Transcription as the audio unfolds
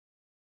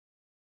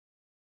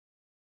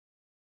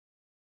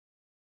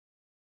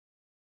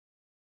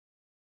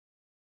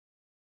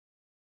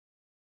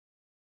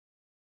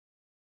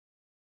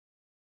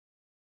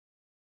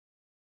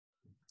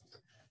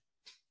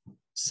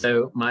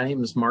So my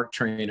name is Marc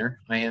Treanor.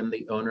 I am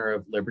the owner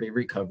of Liberty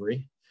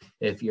Recovery.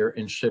 If you're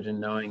interested in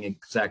knowing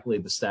exactly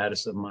the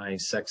status of my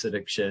sex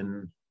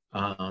addiction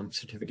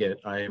certificate,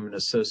 I am an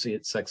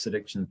associate sex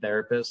addiction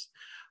therapist.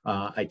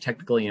 I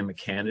technically am a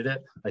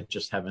candidate. I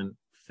just haven't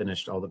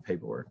finished all the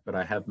paperwork, but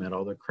I have met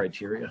all the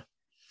criteria.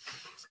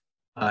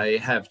 I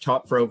have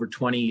taught for over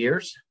 20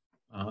 years.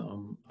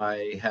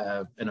 I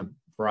have in a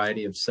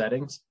variety of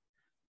settings.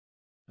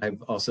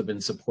 I've also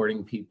been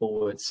supporting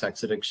people with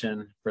sex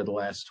addiction for the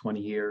last 20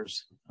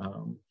 years.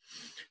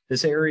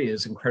 This area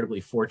is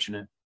incredibly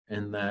fortunate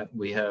in that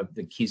we have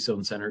the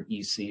Keystone Center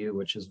ECU,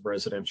 which is a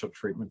residential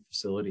treatment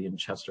facility in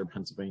Chester,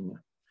 Pennsylvania.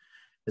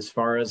 As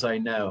far as I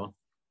know,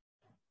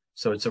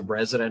 so it's a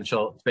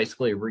residential, it's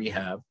basically a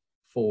rehab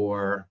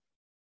for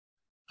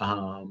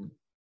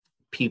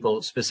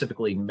people,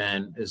 specifically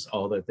men, is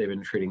all that they've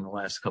been treating the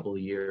last couple of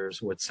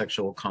years with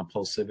sexual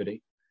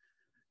compulsivity.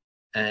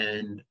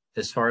 And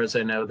as far as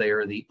I know, they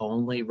are the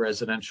only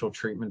residential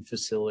treatment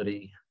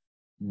facility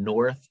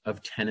north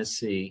of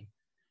Tennessee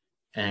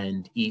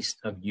and east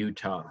of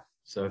Utah.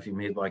 So if you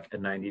made like a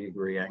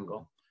 90-degree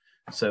angle.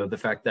 So the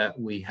fact that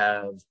we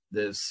have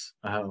this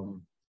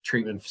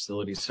treatment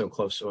facility so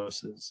close to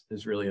us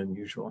is really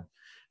unusual.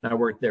 And I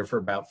worked there for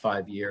about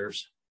 5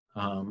 years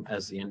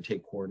as the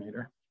intake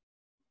coordinator.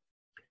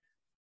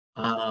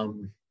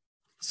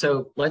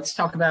 So let's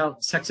talk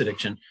about sex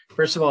addiction.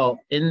 First of all,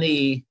 in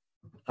the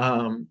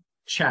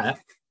chat,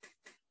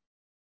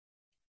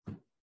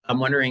 I'm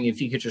wondering if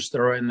you could just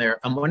throw in there,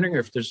 I'm wondering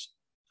if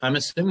I'm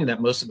assuming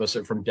that most of us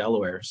are from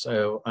Delaware,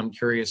 so I'm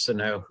curious to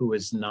know who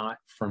is not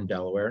from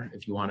Delaware.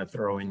 If you want to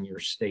throw in your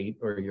state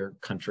or your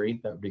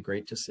country, that would be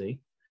great to see.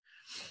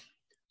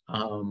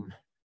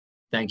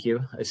 Thank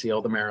you. I see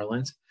all the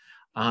Marylands.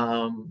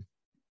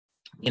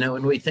 You know,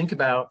 when we think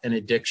about an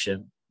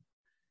addiction,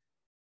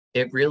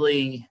 it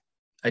really,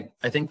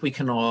 I think we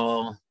can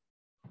all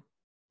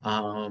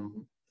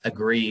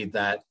agree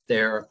that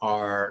there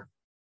are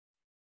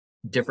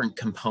different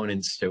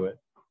components to it.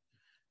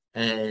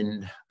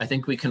 And I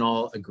think we can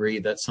all agree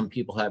that some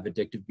people have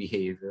addictive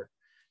behavior.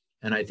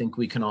 And I think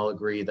we can all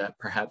agree that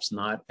perhaps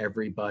not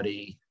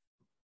everybody,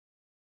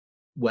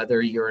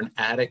 whether you're an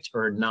addict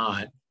or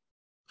not,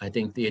 I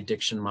think the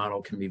addiction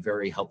model can be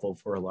very helpful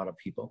for a lot of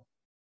people.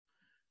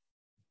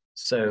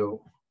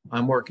 So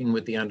I'm working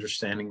with the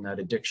understanding that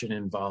addiction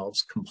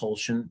involves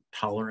compulsion,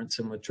 tolerance,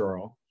 and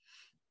withdrawal.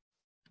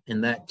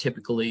 And that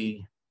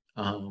typically,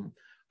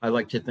 I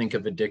like to think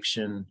of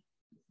addiction,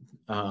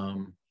 I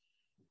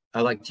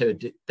like to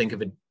think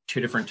of two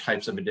different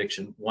types of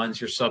addiction.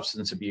 One's your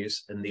substance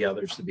abuse and the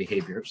other's the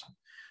behaviors.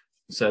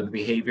 So the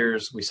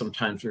behaviors we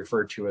sometimes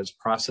refer to as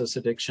process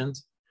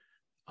addictions.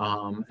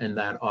 And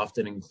that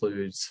often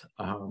includes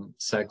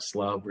sex,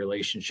 love,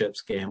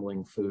 relationships,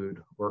 gambling,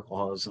 food,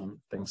 workaholism,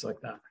 things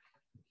like that.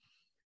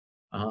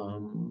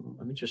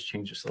 Let me just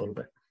change this a little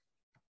bit.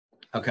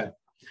 Okay.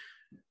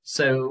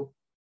 So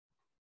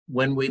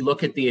when we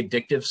look at the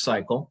addictive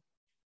cycle,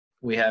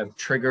 we have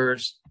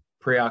triggers,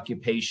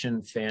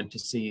 preoccupation,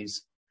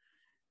 fantasies.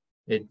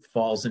 It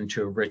falls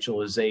into a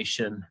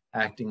ritualization,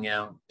 acting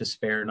out,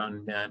 despair, and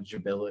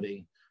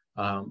unmanageability.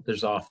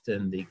 There's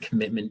often the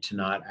commitment to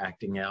not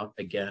acting out,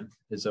 again,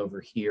 is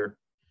over here.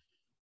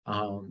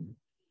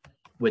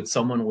 With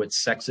someone with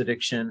sex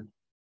addiction,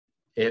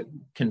 it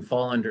can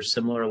fall under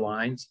similar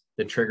lines,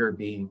 the trigger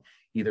being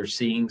either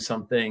seeing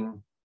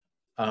something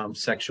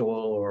sexual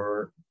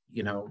or,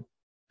 you know,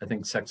 I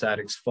think sex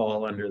addicts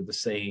fall under the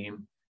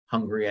same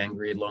hungry,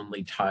 angry,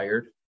 lonely,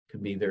 tired,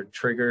 could be their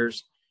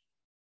triggers,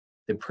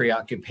 the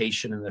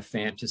preoccupation and the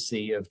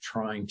fantasy of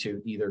trying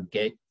to either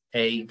get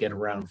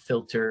around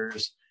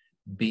filters,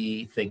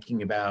 B,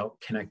 thinking about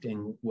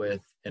connecting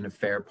with an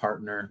affair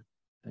partner,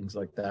 things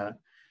like that.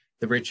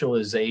 The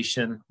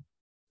ritualization,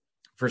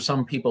 for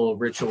some people,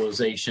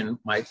 ritualization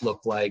might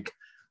look like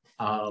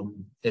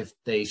if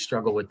they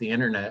struggle with the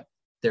internet,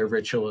 their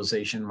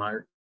ritualization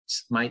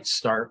might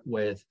start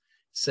with,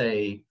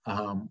 say,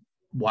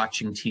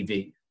 watching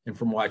TV. And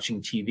from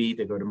watching TV,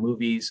 they go to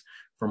movies.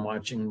 From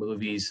watching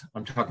movies,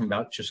 I'm talking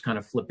about just kind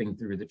of flipping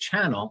through the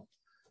channel.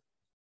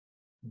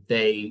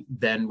 They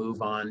then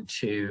move on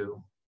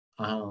to,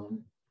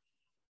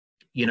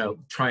 you know,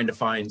 trying to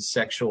find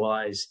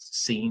sexualized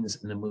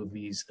scenes in the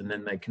movies, and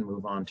then they can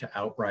move on to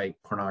outright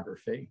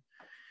pornography.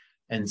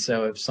 And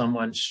so if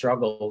someone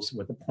struggles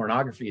with a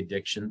pornography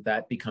addiction,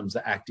 that becomes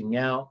the acting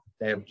out.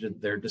 They have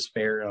their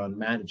despair on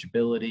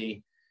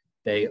manageability.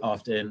 They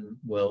often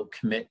will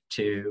commit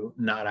to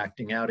not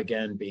acting out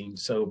again, being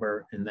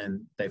sober, and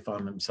then they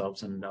find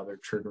themselves in another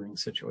triggering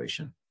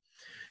situation.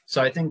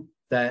 So I think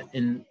that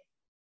in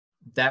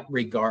that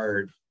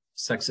regard,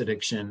 sex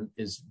addiction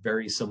is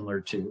very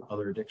similar to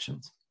other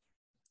addictions.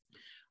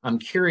 I'm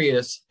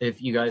curious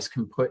if you guys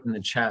can put in the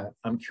chat,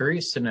 I'm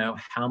curious to know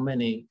how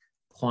many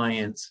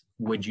clients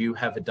would you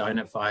have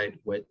identified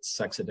with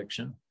sex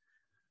addiction?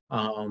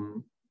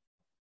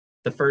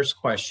 The first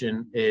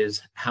question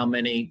is, how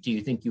many do you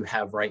think you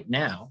have right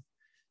now?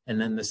 And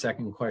then the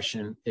second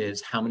question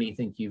is, how many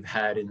think you've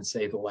had in,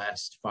 say, the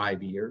last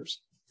 5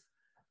 years?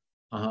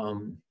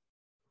 some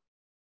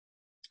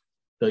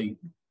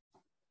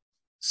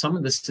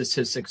of the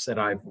statistics that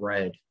I've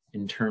read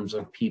in terms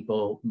of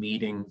people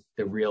meeting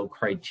the real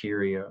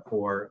criteria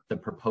or the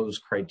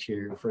proposed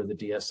criteria for the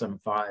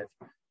DSM-5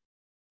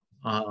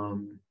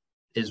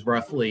 is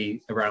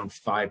roughly around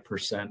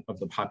 5% of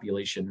the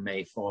population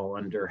may fall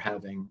under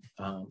having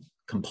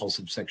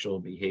compulsive sexual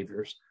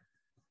behaviors.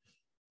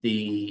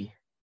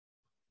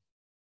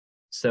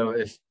 So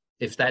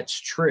if that's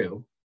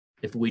true,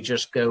 if we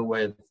just go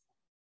with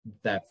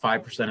that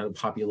 5% of the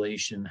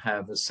population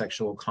have a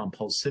sexual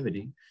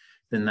compulsivity,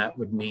 then that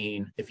would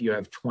mean if you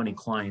have 20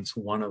 clients,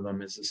 one of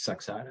them is a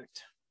sex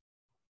addict.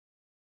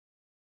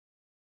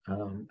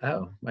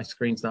 Oh, my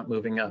screen's not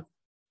moving up.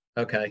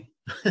 Okay.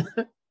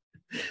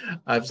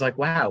 I was like,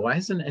 wow, why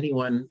isn't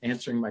anyone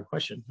answering my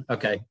question?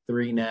 Okay,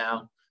 3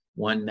 now,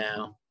 1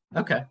 now.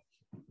 Okay.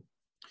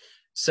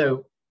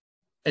 So,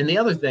 and the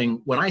other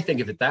thing, when I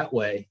think of it that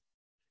way,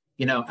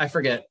 you know, I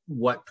forget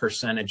what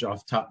percentage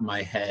off the top of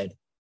my head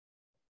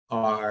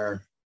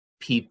are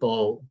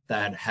people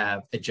that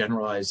have a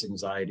generalized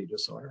anxiety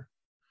disorder.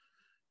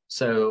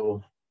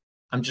 So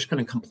I'm just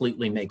going to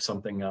completely make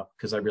something up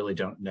because I really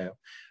don't know.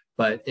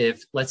 But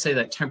if, let's say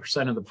that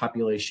 10% of the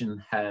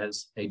population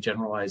has a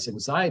generalized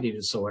anxiety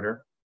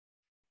disorder,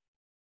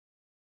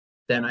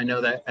 then I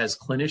know that as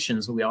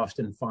clinicians, we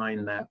often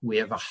find that we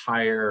have a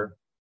higher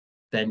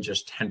than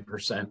just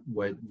 10%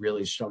 would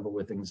really struggle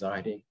with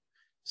anxiety.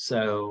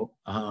 So,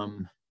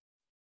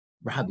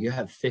 Rob, you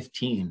have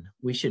 15.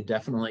 We should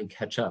definitely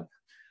catch up.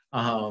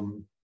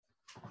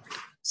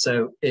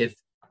 So if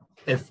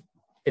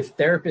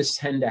therapists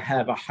tend to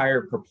have a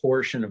higher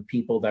proportion of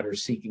people that are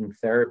seeking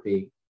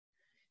therapy,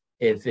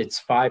 if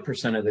it's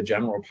 5% of the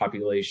general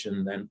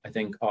population, then I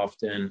think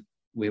often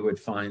we would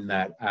find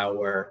that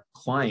our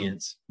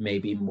clients may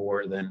be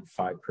more than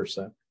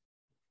 5%.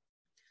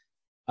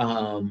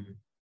 All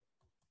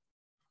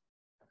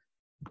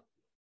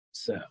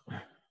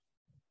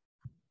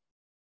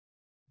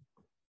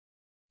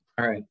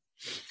right.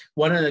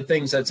 One of the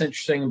things that's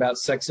interesting about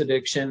sex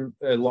addiction,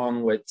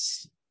 along with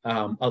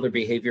other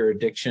behavior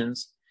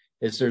addictions,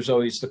 is there's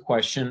always the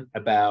question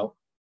about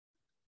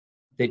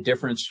the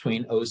difference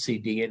between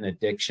OCD and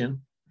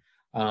addiction.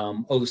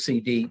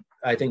 OCD,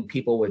 I think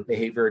people with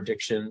behavior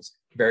addictions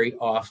very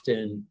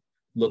often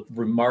look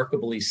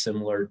remarkably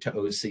similar to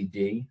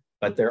OCD,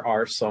 but there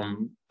are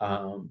some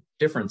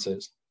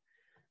differences.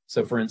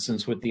 So for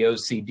instance, with the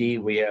OCD,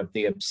 we have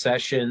the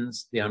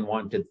obsessions, the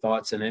unwanted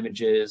thoughts and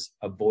images,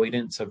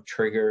 avoidance of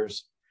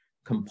triggers,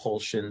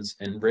 compulsions,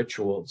 and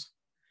rituals.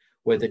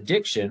 With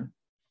addiction,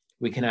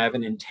 we can have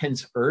an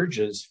intense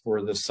urges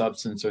for the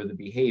substance or the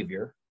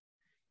behavior,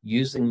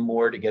 using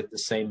more to get the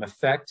same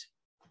effect.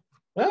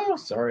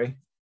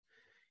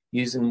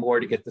 Using more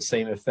to get the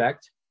same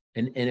effect,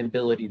 an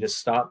inability to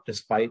stop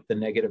despite the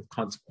negative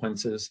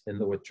consequences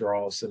and the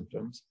withdrawal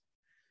symptoms.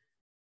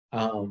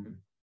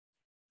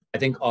 I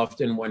think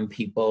often when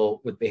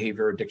people with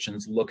behavior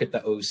addictions look at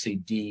the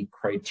OCD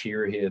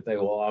criteria, they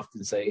will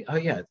often say, oh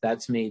yeah,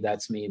 that's me,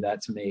 that's me,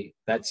 that's me.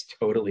 That's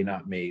totally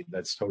not me.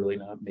 That's totally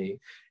not me.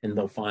 And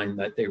they'll find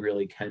that they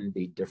really can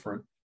be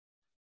different.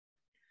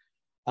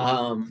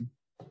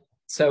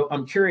 So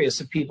I'm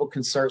curious if people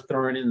can start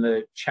throwing in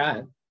the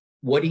chat,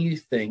 what do you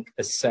think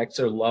a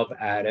sex or love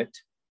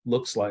addict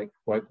looks like?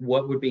 Like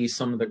what would be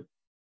some of the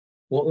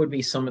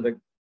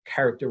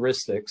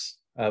characteristics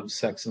of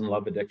sex and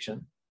love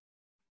addiction?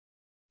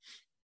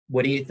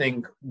 What do you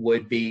think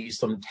would be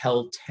some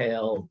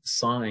telltale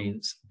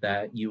signs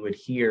that you would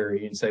hear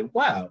and say,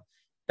 wow,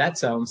 that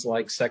sounds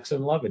like sex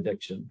and love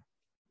addiction?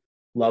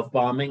 Love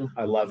bombing,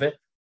 I love it.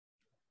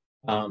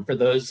 For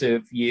those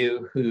of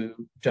you who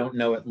don't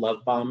know what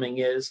love bombing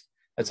is,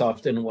 it's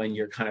often when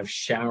you're kind of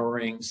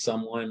showering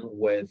someone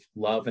with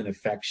love and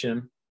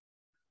affection.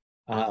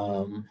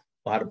 A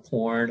lot of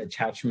porn,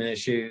 attachment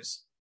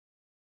issues.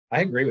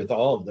 I agree with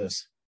all of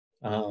this.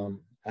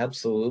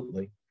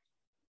 Absolutely.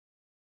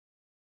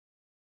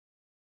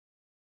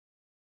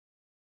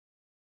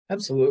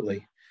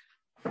 Absolutely.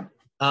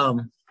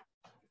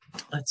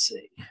 Let's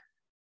see.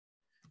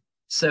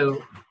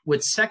 So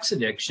with sex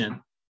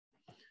addiction,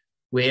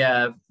 we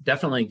have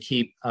definitely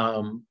keep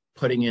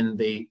putting in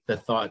the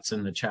thoughts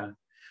in the chat.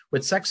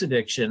 With sex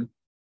addiction,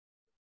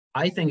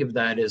 I think of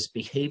that as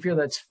behavior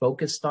that's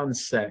focused on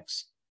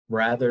sex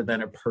rather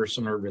than a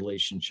person or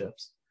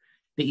relationships.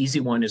 The easy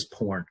one is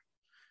porn,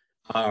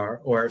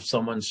 or if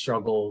someone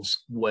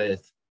struggles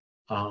with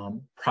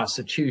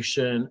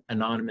prostitution,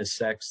 anonymous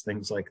sex,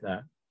 things like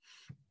that.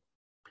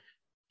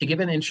 To give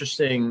an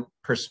interesting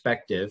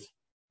perspective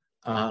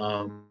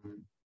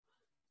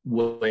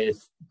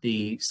with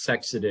the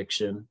sex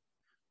addiction,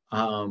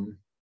 I'm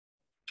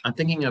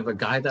thinking of a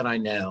guy that I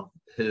know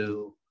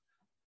who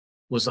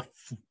was a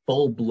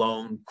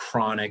full-blown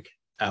chronic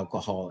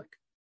alcoholic.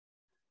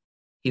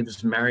 He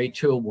was married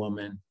to a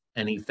woman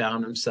and he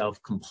found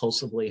himself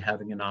compulsively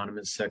having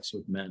anonymous sex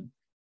with men.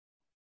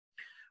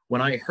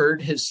 When I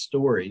heard his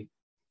story,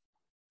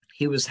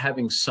 he was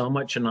having so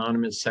much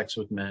anonymous sex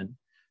with men.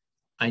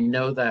 I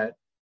know that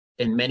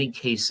in many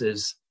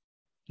cases,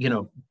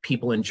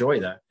 people enjoy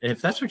that. And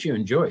if that's what you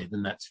enjoy,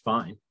 then that's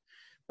fine.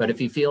 But if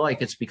you feel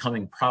like it's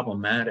becoming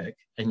problematic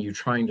and you're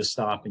trying to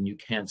stop and you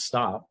can't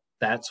stop,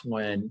 that's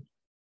when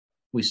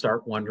we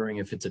start wondering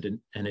if it's an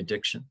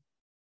addiction.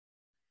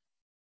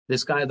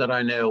 This guy that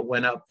I know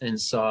went up and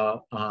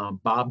saw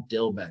Bob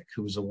Dilbeck,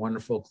 who was a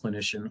wonderful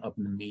clinician up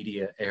in the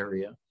media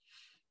area.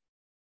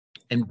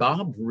 And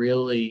Bob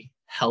really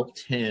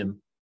helped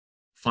him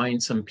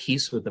find some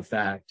peace with the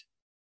fact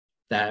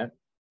that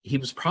he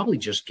was probably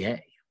just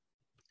gay.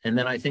 And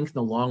then I think in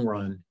the long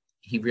run,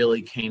 he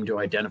really came to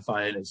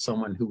identify it as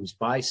someone who was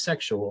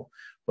bisexual,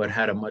 but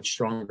had a much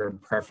stronger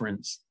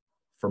preference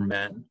for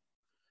men.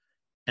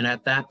 And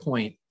at that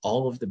point,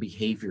 all of the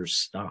behaviors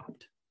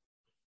stopped.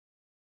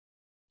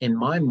 In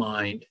my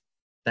mind,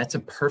 that's a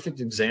perfect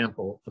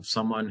example of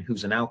someone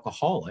who's an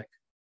alcoholic,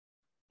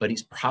 but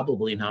he's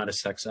probably not a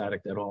sex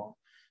addict at all.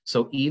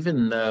 So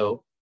even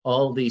though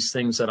all these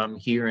things that I'm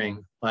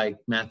hearing, like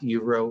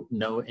Matthew wrote,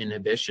 no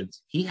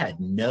inhibitions, he had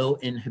no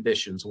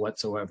inhibitions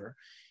whatsoever.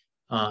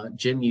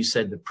 Jim, you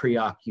said the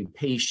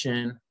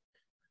preoccupation,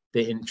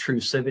 the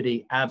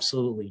intrusivity,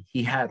 absolutely.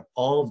 He had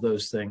all of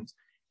those things.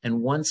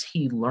 And once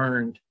he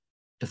learned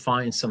to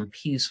find some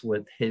peace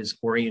with his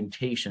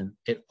orientation,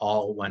 it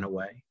all went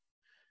away.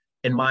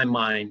 In my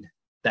mind,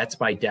 that's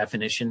by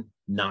definition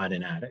not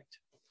an addict.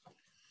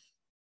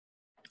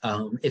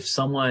 If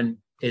someone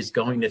is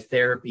going to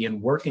therapy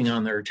and working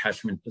on their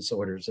attachment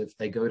disorders, if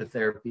they go to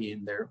therapy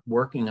and they're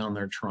working on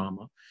their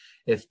trauma,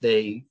 if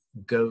they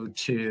go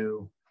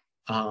to,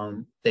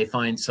 they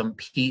find some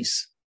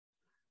peace,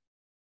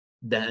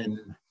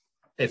 then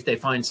if they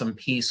find some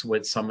peace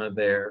with some of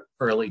their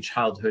early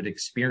childhood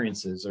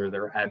experiences or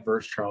their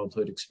adverse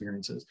childhood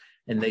experiences,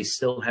 and they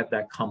still have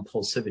that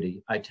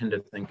compulsivity, I tend to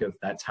think of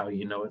that's how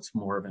you know it's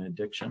more of an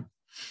addiction.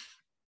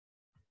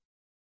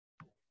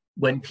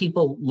 When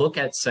people look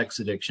at sex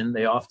addiction,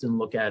 they often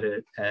look at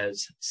it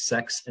as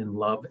sex and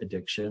love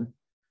addiction.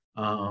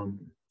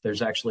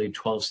 There's actually a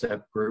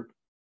 12-step group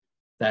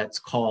that's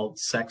called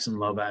Sex and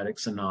Love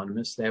Addicts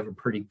Anonymous. They have a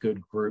pretty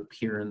good group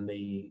here in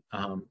the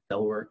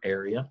Delaware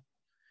area.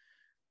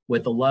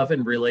 With the love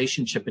and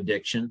relationship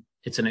addiction,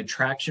 it's an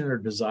attraction or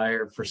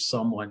desire for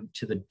someone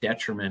to the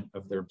detriment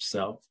of their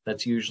self.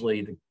 That's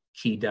usually the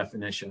key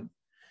definition.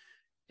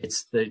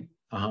 It's the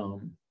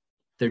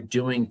they're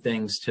doing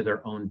things to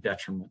their own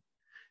detriment.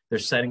 They're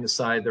setting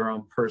aside their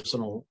own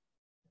personal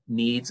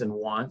needs and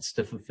wants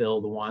to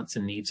fulfill the wants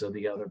and needs of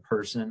the other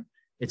person.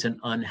 It's an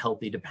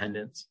unhealthy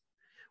dependence.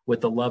 With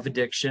the love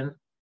addiction,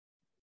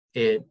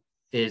 it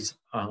is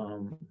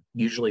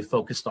usually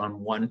focused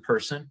on one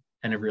person,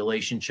 and a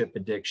relationship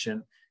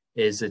addiction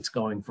is it's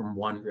going from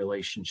one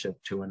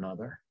relationship to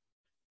another.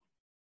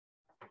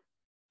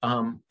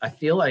 I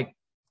feel like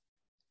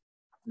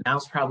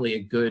now's probably a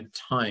good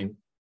time.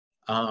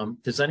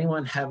 Does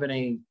anyone have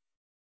any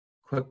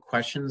quick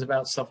questions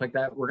about stuff like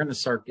that? We're going to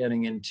start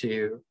getting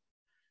into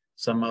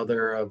some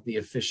other of the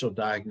official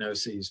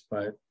diagnoses,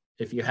 but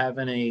if you have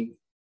any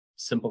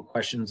simple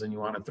questions and you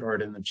want to throw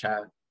it in the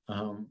chat,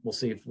 we'll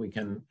see if we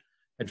can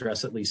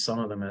address at least some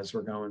of them as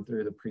we're going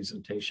through the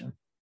presentation.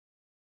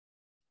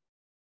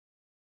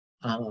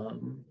 All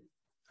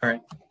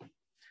right.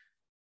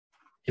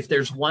 If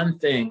there's one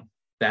thing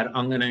that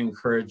I'm going to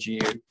encourage you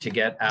to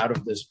get out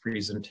of this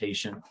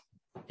presentation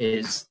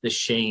is the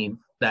shame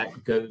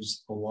that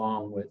goes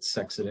along with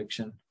sex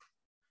addiction.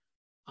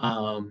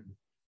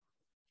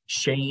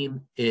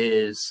 Shame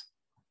is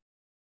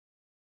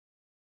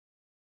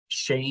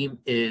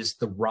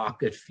the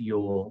rocket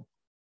fuel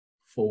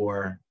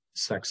for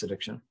sex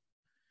addiction.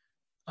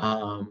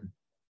 I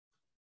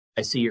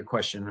see your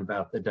question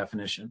about the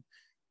definition.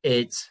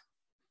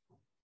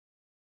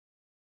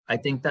 I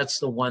think that's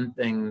the one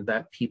thing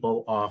that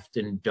people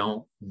often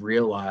don't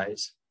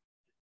realize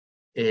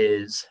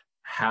is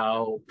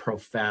how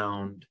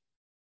profound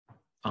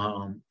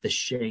the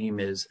shame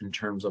is in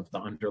terms of the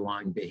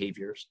underlying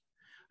behaviors.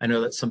 I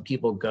know that some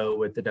people go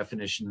with the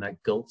definition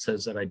that guilt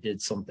says that I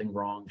did something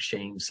wrong,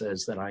 shame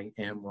says that I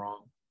am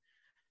wrong.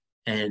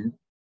 And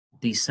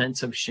the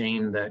sense of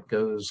shame that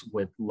goes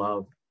with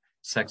love,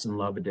 sex and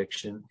love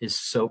addiction is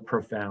so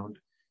profound.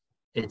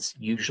 It's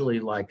usually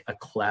like a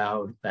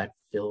cloud that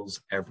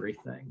fills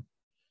everything.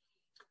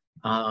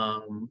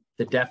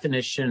 The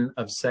definition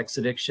of sex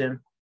addiction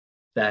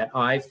that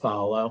I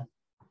follow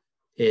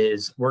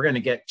is, we're going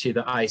to get to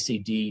the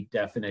ICD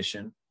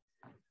definition,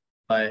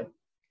 but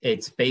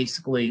it's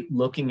basically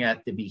looking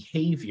at the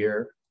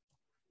behavior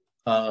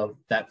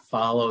that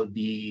follow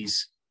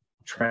these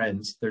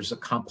trends. There's a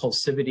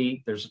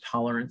compulsivity, there's a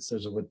tolerance,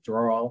 there's a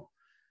withdrawal.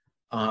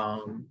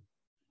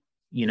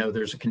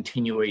 There's a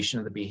continuation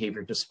of the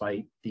behavior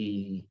despite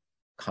the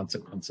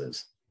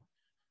consequences.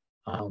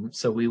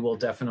 So we will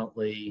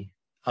definitely,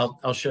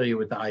 I'll show you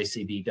what the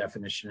ICD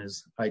definition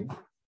is. I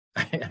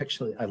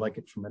like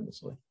it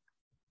tremendously.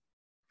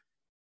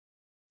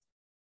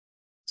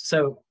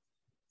 So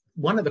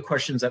one of the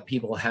questions that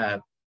people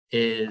have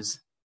is,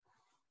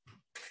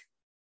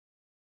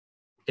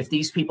 if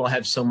these people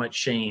have so much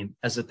shame,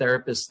 as a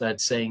therapist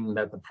that's saying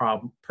that the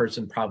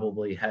person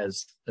probably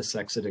has a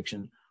sex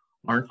addiction,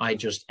 aren't I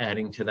just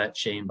adding to that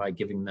shame by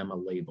giving them a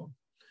label?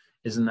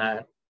 Isn't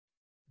that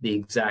the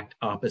exact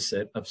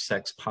opposite of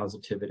sex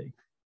positivity?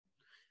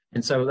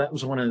 And so that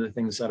was one of the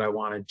things that I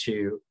wanted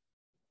to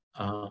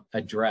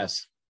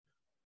address.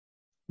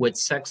 With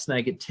sex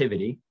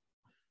negativity,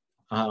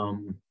 I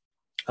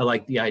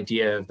like the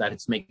idea of that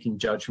it's making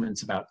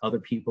judgments about other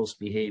people's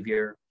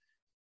behavior.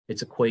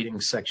 It's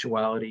equating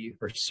sexuality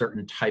or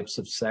certain types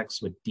of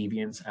sex with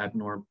deviance,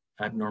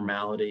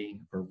 abnormality,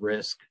 or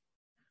risk.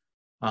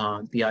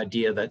 The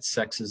idea that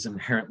sex is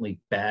inherently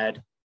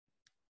bad,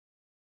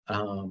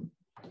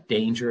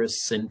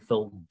 dangerous,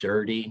 sinful,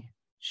 dirty,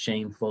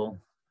 shameful,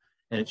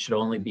 and it should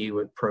only be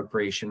with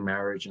procreation,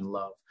 marriage, and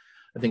love.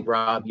 I think,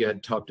 Rob, you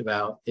had talked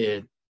about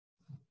it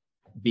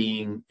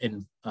being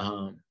in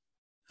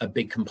a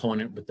big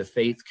component with the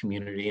faith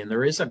community, and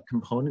there is a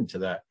component to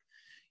that.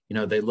 You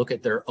know, they look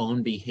at their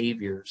own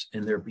behaviors,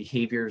 and their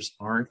behaviors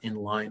aren't in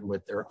line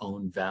with their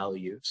own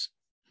values.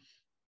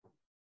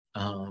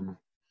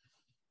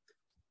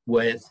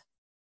 With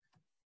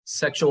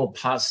sexual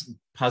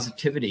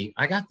positivity,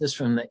 I got this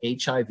from the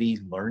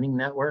HIV Learning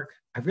Network.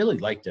 I really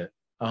liked it.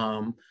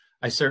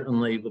 I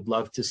certainly would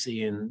love to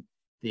see in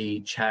the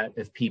chat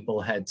if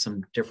people had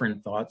some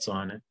different thoughts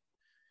on it.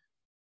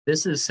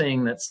 This is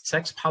saying that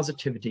sex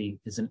positivity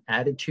is an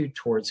attitude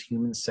towards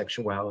human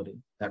sexuality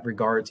that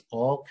regards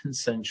all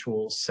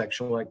consensual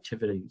sexual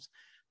activities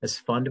as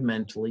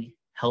fundamentally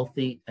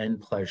healthy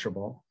and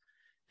pleasurable,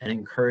 and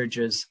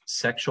encourages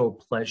sexual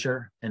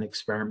pleasure and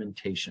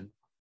experimentation.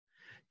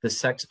 The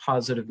sex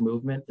positive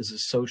movement is a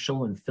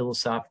social and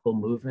philosophical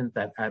movement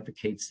that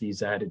advocates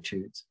these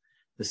attitudes.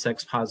 The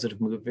sex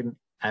positive movement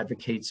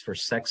advocates for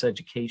sex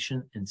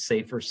education and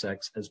safer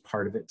sex as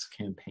part of its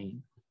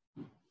campaign.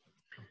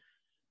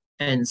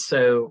 And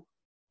so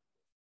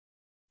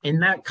in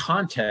that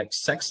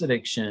context, sex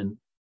addiction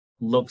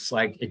looks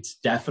like it's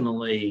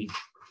definitely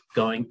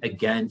going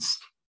against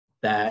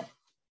that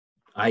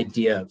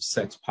idea of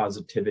sex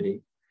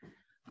positivity.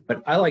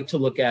 But I like to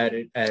look at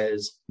it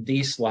as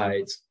these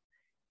slides.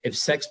 If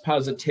sex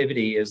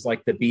positivity is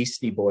like the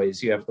Beastie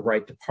Boys, you have the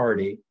right to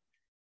party,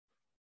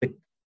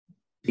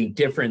 the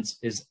difference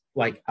is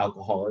like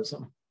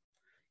alcoholism.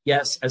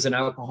 Yes, as an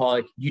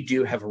alcoholic, you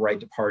do have a right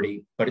to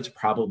party, but it's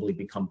probably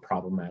become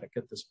problematic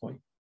at this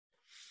point.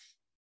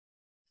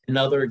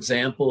 Another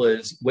example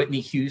is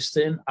Whitney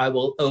Houston, I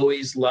Will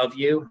Always Love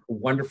You, a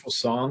wonderful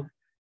song.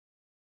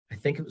 I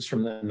think it was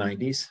from the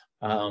 90s.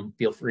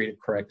 Feel free to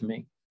correct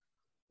me.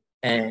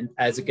 And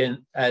as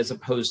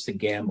opposed to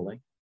gambling.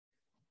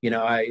 You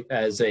know,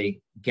 as a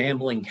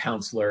gambling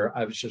counselor,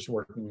 I was just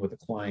working with a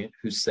client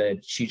who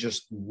said she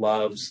just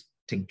loves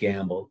to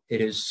gamble. It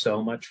is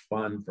so much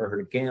fun for her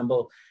to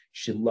gamble.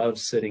 She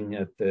loves sitting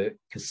at the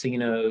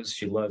casinos.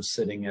 She loves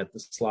sitting at the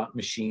slot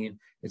machine.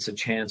 It's a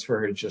chance for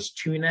her to just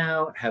tune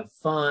out, have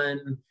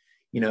fun,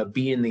 you know,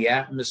 be in the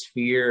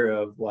atmosphere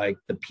of like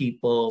the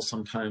people.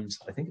 Sometimes,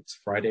 I think it's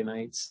Friday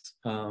nights.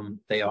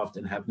 They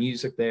often have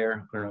music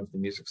there. I don't know if the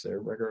music's there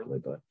regularly,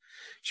 but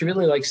she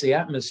really likes the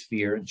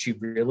atmosphere and she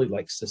really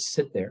likes to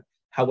sit there.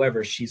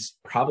 However, she's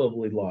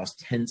probably lost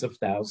tens of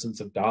thousands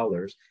of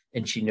dollars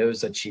and she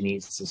knows that she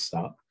needs to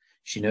stop.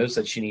 She knows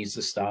that she needs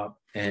to stop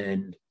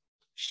and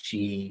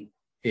she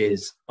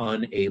is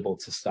unable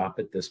to stop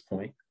at this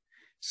point.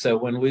 So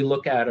when we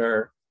look at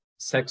our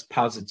sex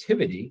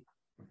positivity,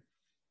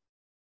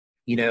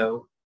 you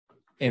know,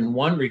 in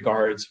one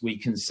regards, we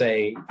can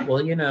say,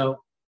 well, you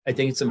know, I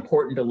think it's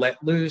important to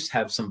let loose,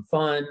 have some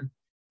fun,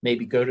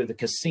 maybe go to the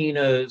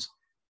casinos.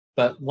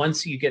 But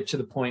once you get to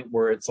the point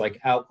where it's like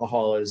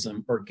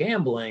alcoholism or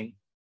gambling,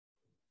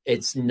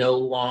 this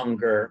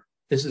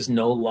is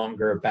no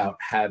longer about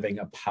having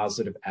a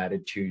positive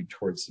attitude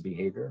towards the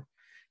behavior.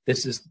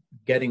 This is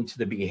getting to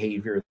the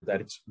behavior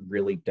that it's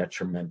really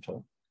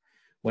detrimental.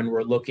 When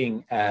we're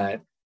looking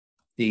at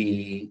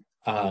the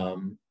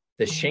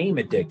shame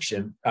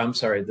addiction,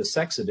 the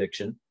sex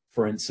addiction,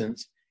 for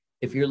instance,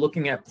 if you're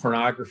looking at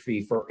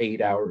pornography for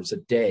 8 hours a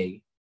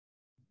day,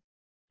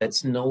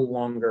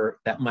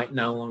 that might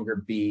no longer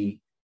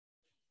be,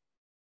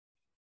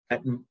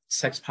 that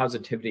sex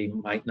positivity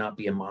might not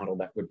be a model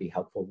that would be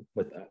helpful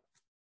with that.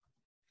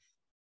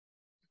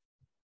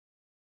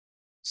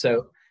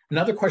 So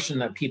another question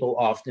that people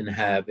often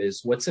have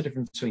is, what's the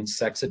difference between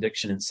sex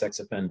addiction and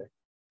sex offending?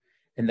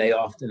 And they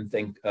often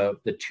think of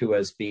the two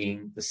as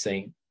being the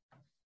same.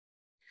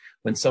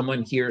 When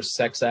someone hears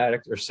sex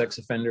addict or sex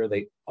offender,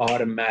 they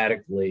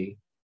automatically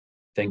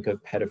think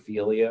of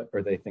pedophilia,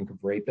 or they think of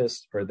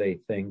rapists, or they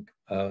think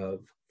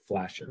of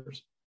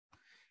flashers.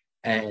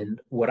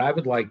 And what I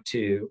would like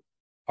to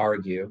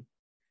argue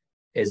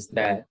is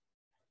that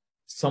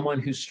someone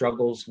who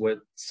struggles with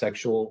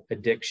sexual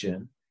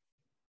addiction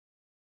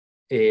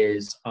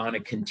is on a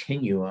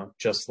continuum,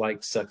 just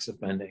like sex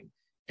offending.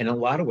 In a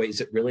lot of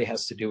ways, it really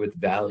has to do with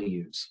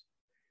values.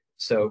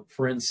 So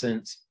for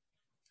instance,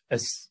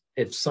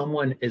 if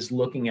someone is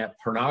looking at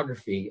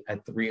pornography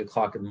at 3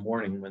 o'clock in the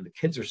morning when the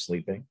kids are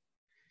sleeping,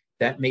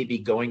 that may be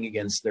going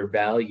against their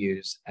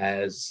values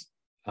as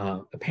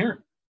a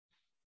parent.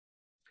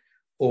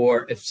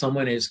 Or if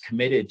someone is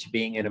committed to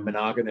being in a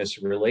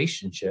monogamous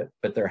relationship,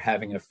 but they're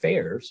having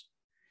affairs,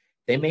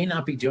 they may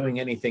not be doing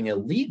anything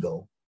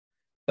illegal,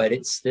 but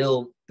it's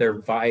still,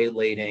 they're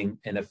violating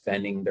and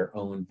offending their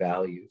own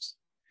values.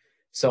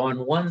 So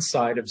on one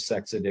side of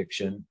sex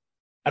addiction,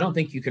 I don't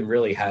think you can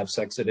really have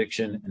sex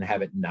addiction and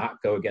have it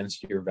not go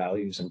against your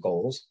values and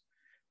goals.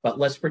 But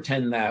let's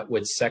pretend that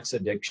with sex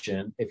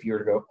addiction, if you were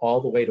to go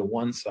all the way to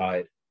one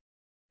side,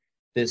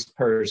 this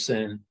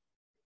person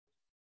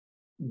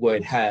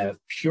would have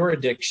pure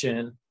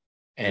addiction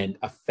and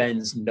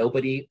offends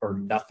nobody or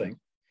nothing.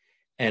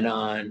 And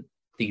on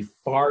the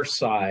far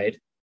side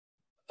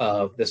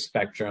of the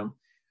spectrum,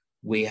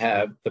 we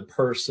have the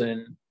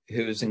person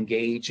who's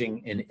engaging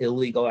in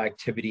illegal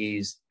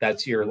activities.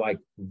 That's your like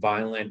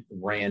violent,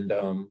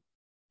 random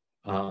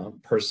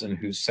person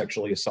who's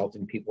sexually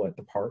assaulting people at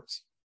the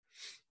parks.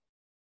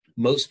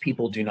 Most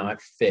people do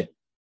not fit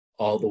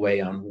all the way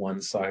on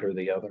one side or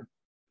the other.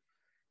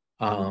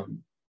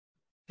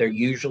 They're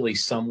usually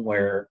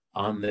somewhere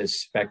on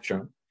this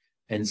spectrum.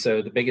 And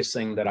so the biggest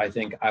thing that I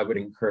think I would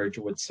encourage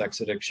with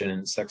sex addiction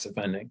and sex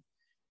offending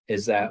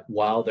is that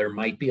while there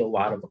might be a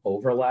lot of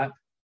overlap,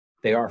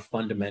 they are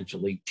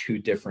fundamentally two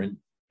different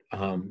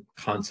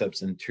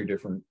concepts and two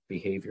different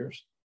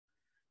behaviors.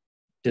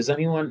 Does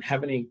anyone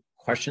have any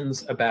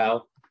questions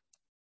about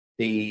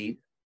the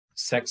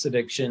sex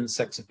addiction,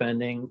 sex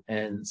offending,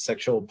 and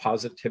sexual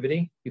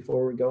positivity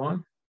before we go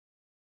on?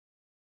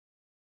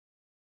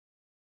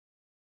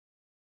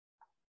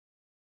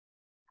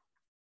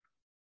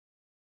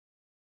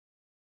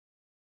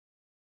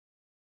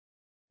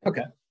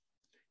 Okay.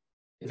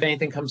 If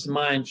anything comes to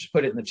mind, just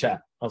put it in the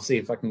chat. I'll see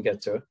if I can get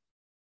to it.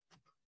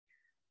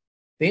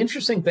 The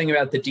interesting thing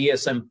about the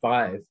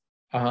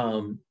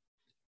DSM-5,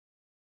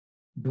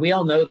 we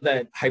all know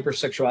that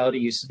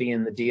hypersexuality used to be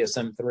in the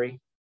DSM-3.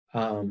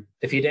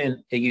 If you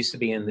didn't, it used to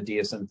be in the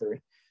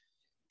DSM-3.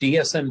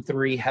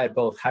 DSM-3 had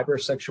both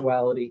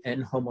hypersexuality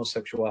and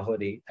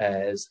homosexuality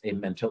as a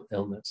mental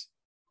illness.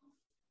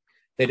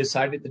 They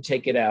decided to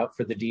take it out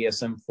for the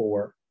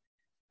DSM-4.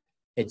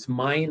 It's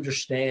my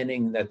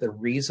understanding that the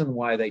reason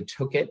why they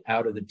took it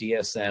out of the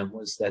DSM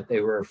was that they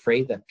were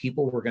afraid that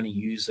people were going to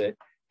use it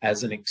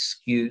as an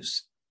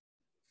excuse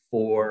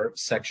for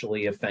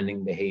sexually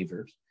offending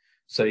behaviors.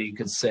 So you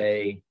could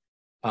say,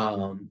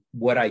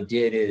 what I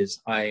did is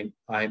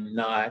I'm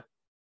not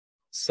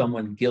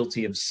someone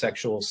guilty of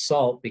sexual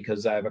assault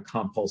because I have a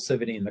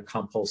compulsivity, and the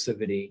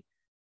compulsivity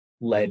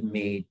led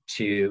me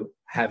to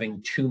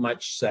having too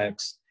much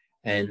sex,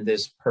 and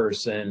this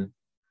person,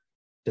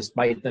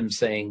 despite them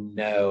saying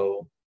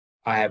no,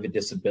 I have a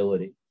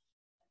disability.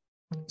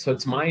 So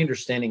it's my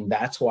understanding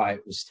that's why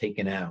it was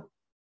taken out.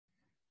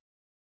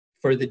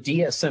 For the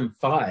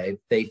DSM-5,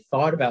 they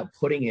thought about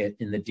putting it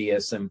in the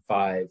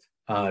DSM-5.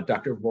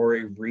 Dr.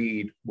 Rory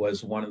Reed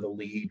was one of the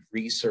lead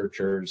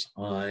researchers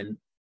on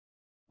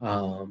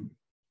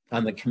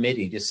the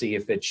committee to see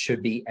if it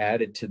should be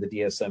added to the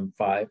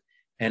DSM-5.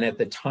 And at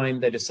the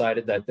time, they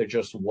decided that there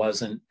just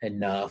wasn't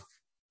enough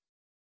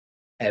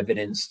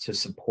evidence to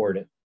support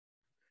it.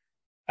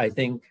 I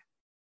think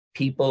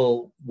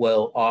people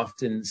will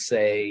often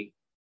say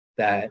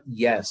that,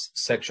 yes,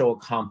 sexual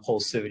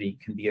compulsivity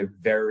can be a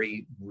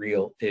very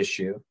real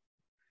issue.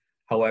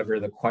 However,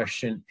 the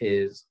question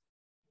is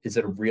it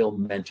a real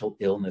mental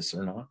illness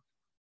or not?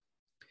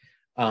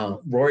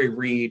 Rory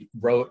Reed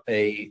wrote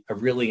a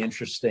really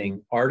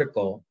interesting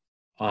article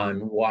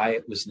on why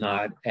it was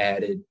not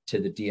added to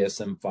the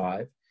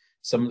DSM-5.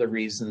 Some of the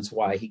reasons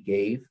why he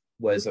gave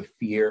was a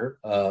fear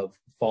of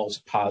false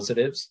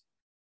positives.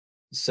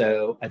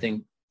 So I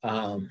think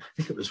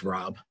it was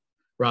Rob.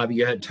 Rob,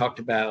 you had talked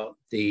about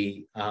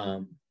the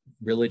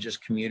religious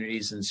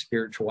communities and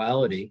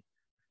spirituality.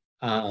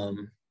 I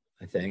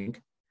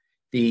think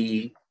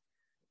the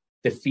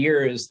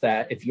fear is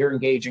that if you're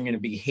engaging in a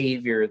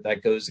behavior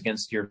that goes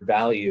against your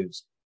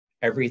values,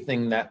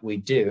 everything that we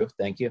do,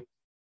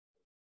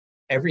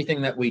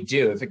 everything that we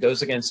do, if it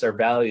goes against our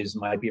values,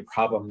 might be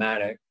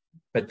problematic,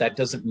 but that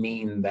doesn't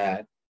mean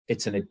that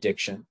it's an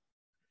addiction.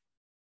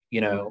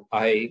 You know,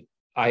 I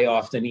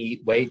often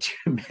eat way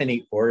too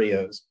many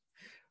Oreos,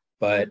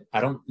 but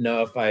I don't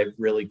know if I've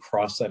really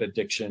crossed that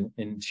addiction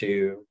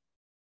into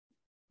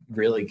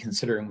really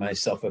considering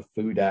myself a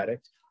food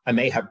addict. I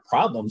may have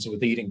problems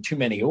with eating too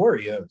many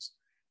Oreos,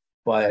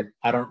 but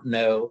I don't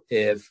know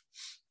if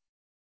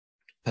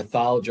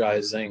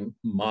pathologizing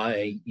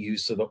my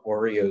use of the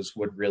Oreos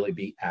would really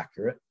be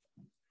accurate.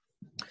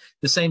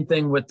 The same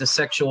thing with the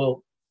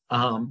sexual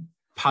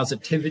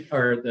positivity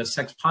or the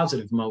sex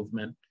positive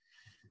movement.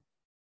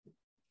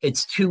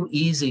 It's too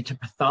easy to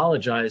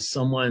pathologize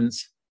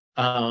someone's,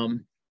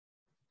 Pam,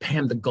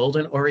 the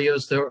golden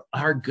Oreos, they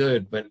are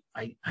good, but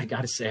I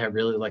got to say, I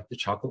really like the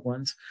chocolate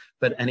ones.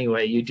 But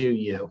anyway, you do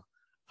you.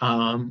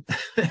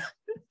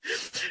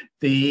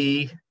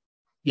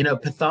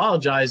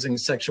 Pathologizing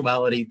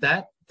sexuality,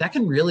 that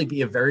can really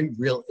be a very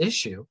real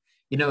issue.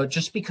 You know,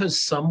 just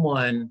because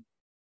someone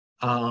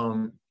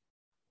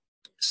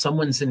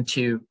someone's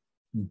into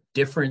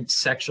different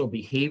sexual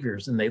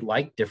behaviors and they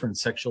like different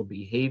sexual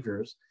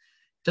behaviors,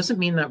 doesn't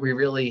mean that we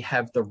really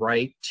have the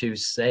right to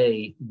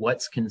say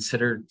what's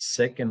considered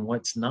sick and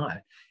what's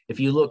not. If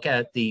you look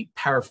at the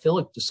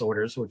paraphilic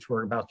disorders, which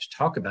we're about to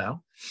talk about,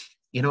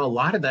 you know, a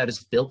lot of that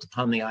is built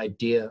upon the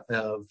idea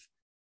of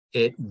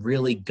it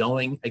really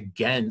going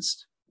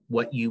against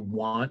what you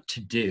want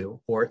to do,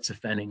 or it's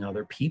offending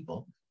other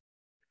people.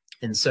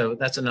 And so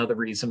that's another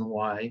reason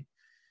why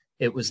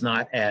it was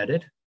not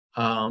added.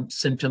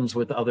 Symptoms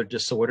with other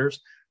disorders.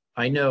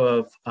 I know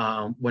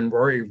of when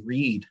Rory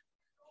Reed,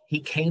 he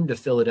came to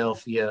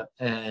Philadelphia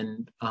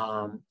and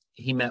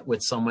he met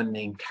with someone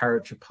named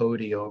Cara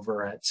Tripodi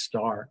over at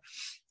STAR,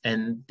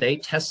 and they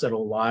tested a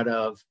lot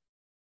of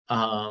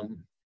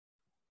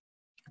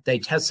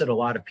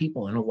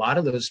people, and a lot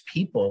of those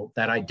people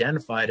that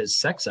identified as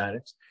sex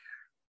addicts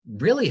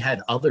really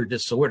had other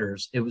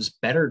disorders. It was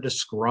better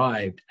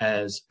described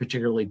as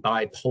particularly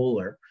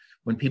bipolar.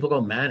 When people go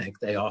manic,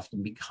 they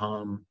often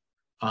become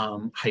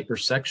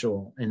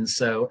hypersexual. And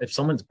so if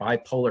someone's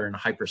bipolar and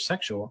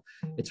hypersexual,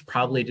 it's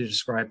probably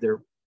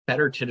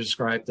better to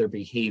describe their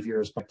behavior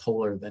as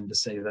bipolar than to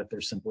say that they're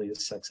simply a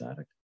sex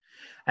addict.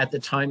 At the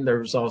time, there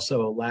was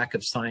also a lack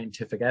of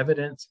scientific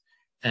evidence,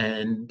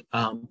 and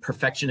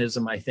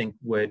perfectionism, I think,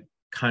 would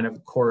kind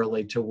of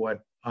correlate to what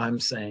I'm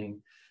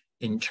saying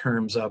in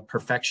terms of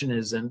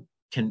perfectionism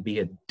can be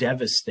a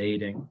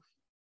devastating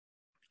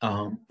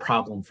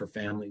problem for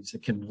families.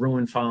 It can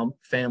ruin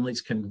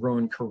families, can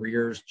ruin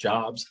careers,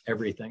 jobs,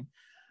 everything.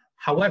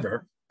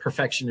 However,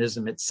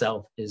 perfectionism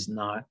itself is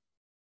not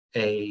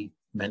a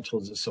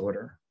mental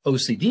disorder.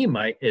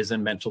 OCD is a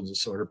mental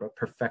disorder, but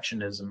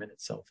perfectionism in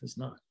itself is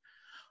not.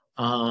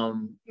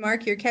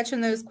 Mark, you're catching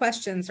those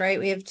questions, right?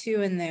 We have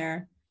 2 in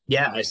there.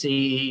 Yeah, I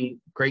see.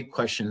 Great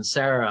question.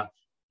 Sarah,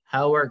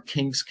 how are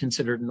kinks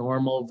considered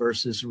normal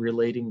versus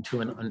relating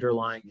to an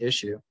underlying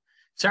issue?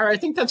 Sarah, I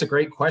think that's a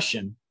great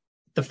question.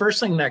 The first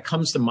thing that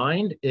comes to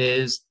mind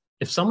is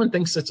if someone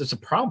thinks that it's a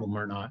problem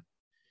or not.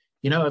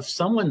 You know, if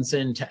someone's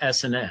into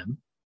S&M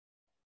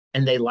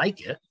and they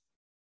like it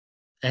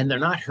and they're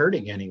not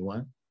hurting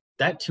anyone,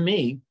 that to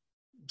me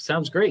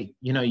sounds great.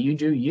 You know, you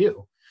do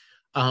you.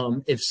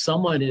 If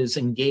someone is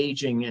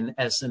engaging in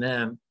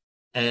S&M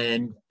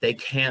and they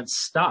can't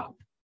stop,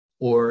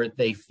 or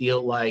they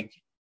feel like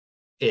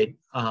it,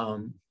 I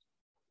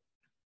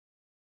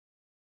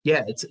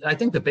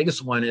think the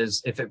biggest one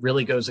is if it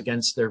really goes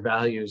against their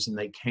values and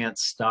they can't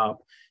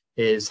stop,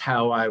 is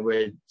how I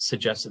would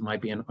suggest it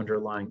might be an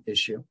underlying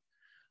issue.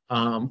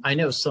 I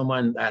know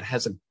someone that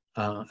has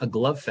a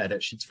glove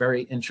fetish. It's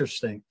very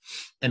interesting.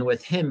 And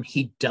with him,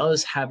 he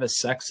does have a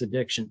sex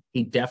addiction.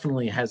 He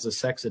definitely has a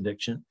sex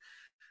addiction,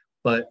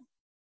 but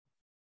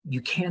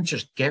you can't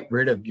just get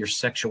rid of your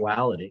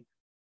sexuality.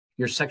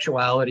 Your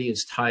sexuality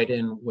is tied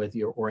in with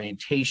your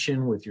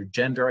orientation, with your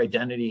gender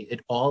identity.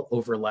 It all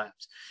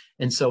overlaps.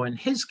 And so in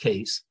his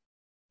case,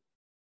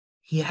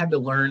 he had to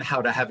learn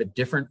how to have a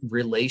different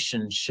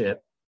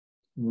relationship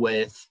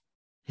with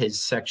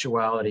his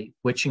sexuality,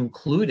 which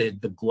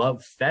included the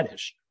glove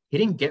fetish. He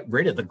didn't get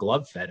rid of the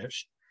glove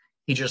fetish.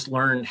 He just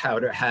learned how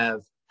to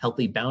have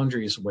healthy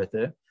boundaries with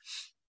it.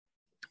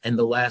 And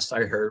the last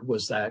I heard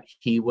was that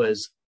he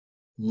was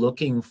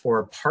looking for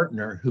a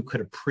partner who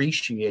could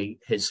appreciate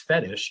his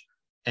fetish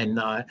and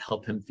not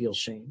help him feel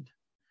shamed.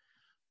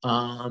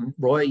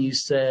 Roy, you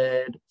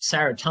said,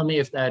 Sarah, tell me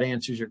if that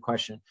answers your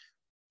question.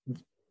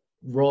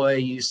 Roy,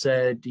 you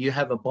said, do you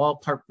have a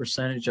ballpark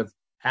percentage of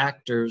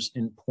actors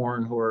in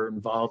porn who are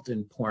involved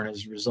in porn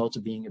as a result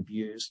of being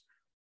abused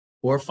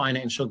or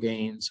financial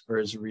gains or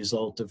as a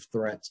result of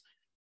threats?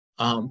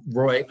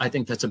 Roy, I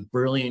think that's a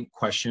brilliant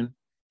question.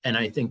 And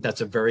I think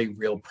that's a very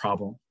real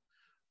problem.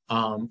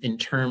 In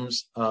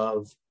terms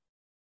of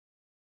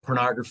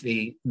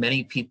pornography,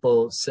 many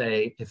people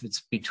say if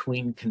it's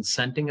between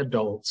consenting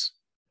adults,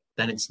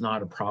 then it's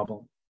not a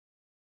problem.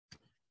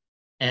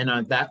 And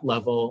on that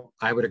level,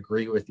 I would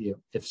agree with you.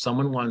 If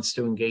someone wants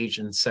to engage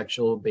in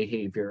sexual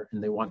behavior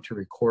and they want to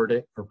record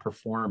it or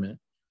perform it,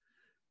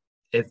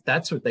 if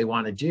that's what they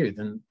want to do,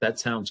 then that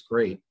sounds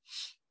great.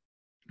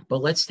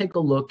 But let's take a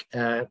look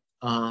at,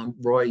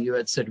 Roy, you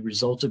had said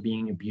result of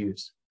being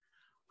abused.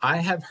 I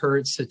have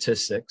heard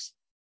statistics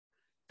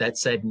that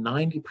said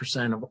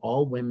 90% of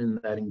all women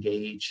that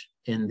engage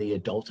in the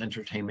adult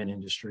entertainment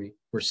industry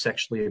were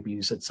sexually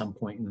abused at some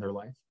point in their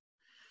life.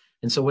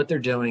 And so what they're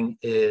doing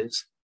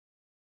is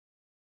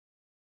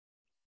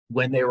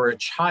when they were a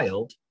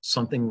child,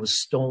 something was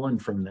stolen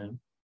from them.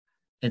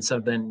 And so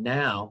then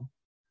now,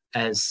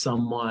 as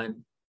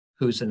someone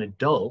who's an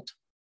adult,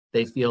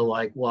 they feel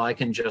like, well, I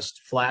can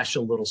just flash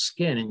a little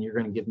skin and you're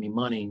going to give me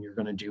money and you're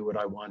going to do what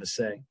I want to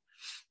say,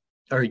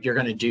 or you're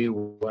going to do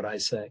what I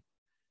say.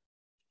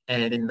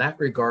 And in that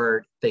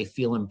regard, they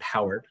feel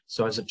empowered.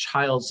 So as a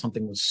child,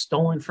 something was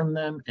stolen from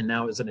them. And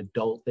now as an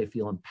adult, they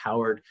feel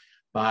empowered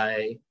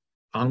by,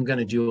 I'm going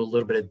to do a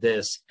little bit of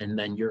this, and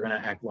then you're going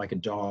to act like a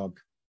dog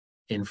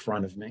in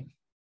front of me.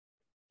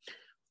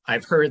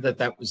 I've heard that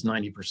that was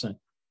 90%.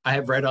 I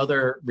have read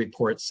other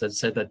reports that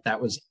said that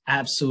that was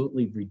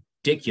absolutely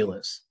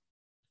ridiculous.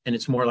 And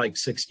it's more like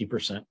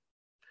 60%.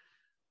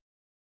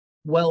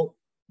 Well,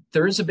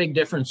 there is a big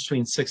difference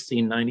between 60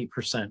 and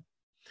 90%.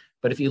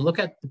 But if you look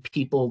at the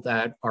people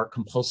that are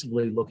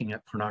compulsively looking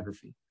at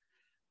pornography,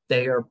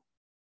 they are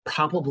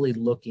probably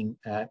looking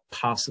at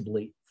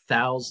possibly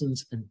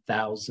thousands and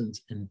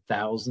thousands and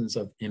thousands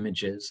of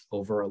images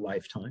over a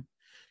lifetime.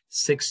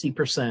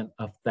 60%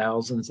 of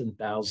thousands and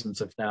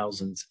thousands of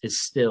thousands is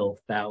still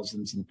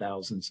thousands and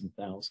thousands and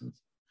thousands.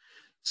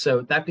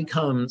 So that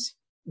becomes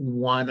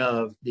one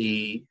of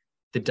the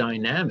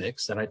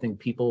dynamics that I think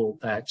people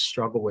that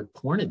struggle with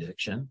porn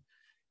addiction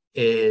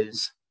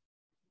is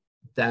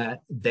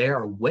that they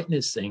are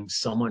witnessing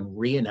someone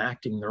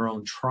reenacting their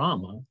own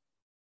trauma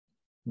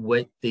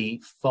with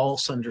the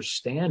false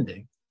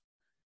understanding,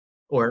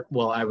 or,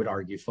 well, I would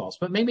argue false,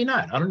 but maybe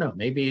not. I don't know.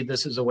 Maybe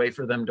this is a way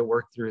for them to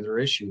work through their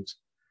issues.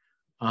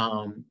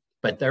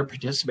 But they're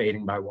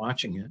participating by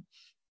watching it.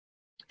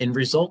 In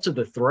result of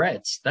the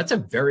threats, that's a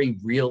very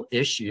real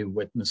issue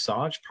with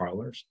massage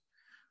parlors.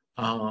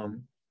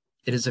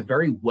 It is a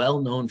very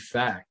well-known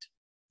fact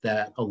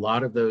that a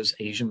lot of those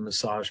Asian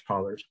massage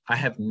parlors, I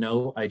have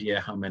no idea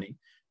how many,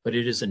 but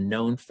it is a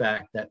known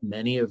fact that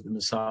many of the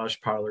massage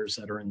parlors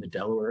that are in the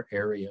Delaware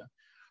area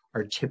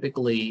are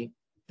typically,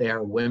 they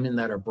are women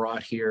that are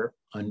brought here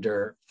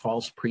under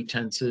false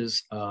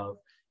pretenses of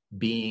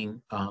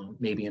being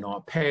maybe an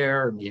au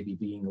pair, or maybe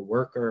being a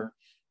worker.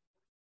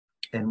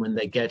 And when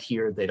they get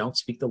here, they don't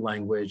speak the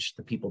language.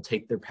 The people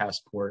take their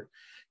passport.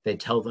 They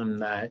tell them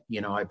that,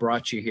 you know, I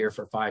brought you here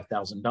for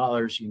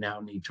 $5,000. You now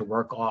need to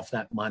work off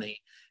that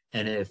money.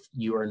 And if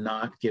you are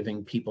not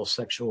giving people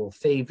sexual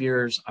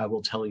favors, I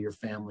will tell your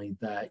family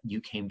that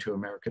you came to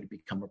America to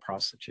become a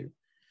prostitute.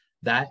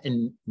 That,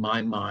 in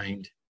my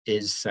mind,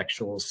 is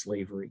sexual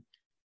slavery.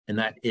 And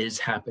that is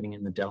happening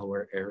in the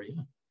Delaware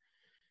area.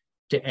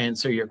 To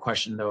answer your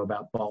question, though,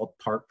 about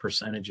ballpark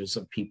percentages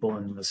of people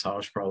in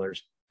massage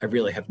parlors, I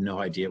really have no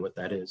idea what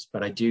that is,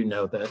 but I do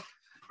know that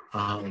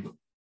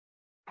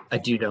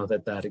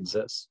that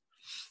exists.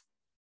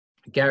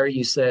 Gary,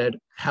 you said,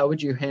 how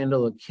would you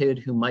handle a kid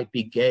who might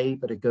be gay,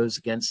 but it goes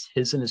against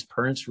his and his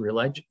parents'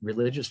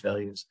 religious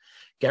values?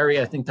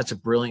 Gary, I think that's a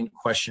brilliant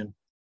question.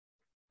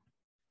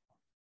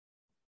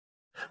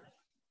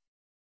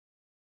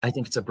 I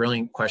think it's a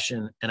brilliant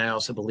question. And I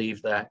also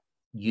believe that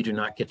you do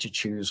not get to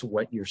choose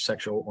what your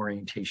sexual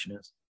orientation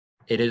is.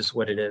 It is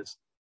what it is.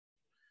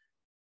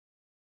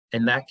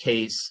 In that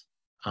case,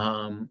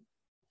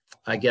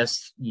 I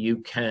guess you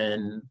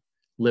can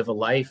live a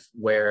life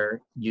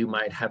where you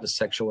might have a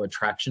sexual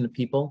attraction to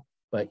people,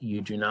 but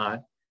you do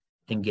not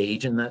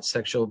engage in that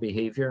sexual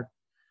behavior.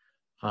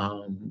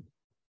 But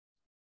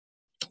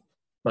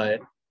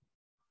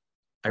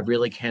I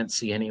really can't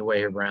see any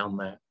way around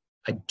that.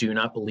 I do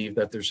not believe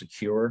that there's a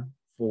cure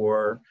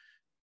for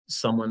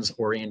someone's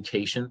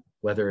orientation,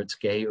 whether it's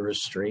gay or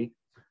straight.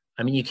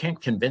 I mean, you can't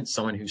convince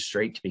someone who's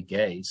straight to be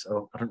gay.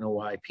 So I don't know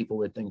why people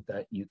would think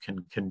that you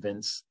can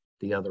convince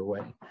the other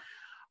way.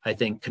 I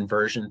think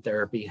conversion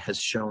therapy has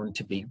shown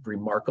to be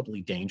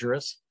remarkably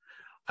dangerous.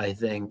 I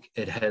think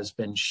it has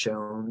been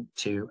shown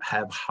to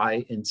have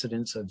high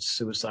incidence of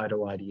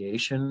suicidal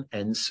ideation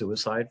and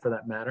suicide, for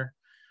that matter.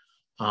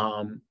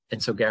 And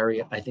so,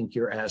 Gary, I think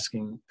you're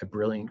asking a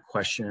brilliant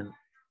question.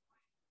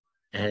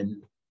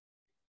 And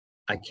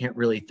I can't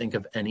really think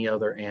of any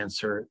other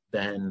answer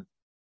than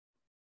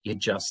you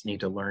just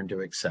need to learn to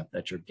accept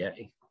that you're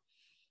gay.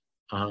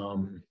 I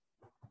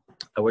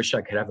wish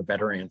I could have a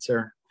better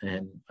answer,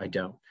 and I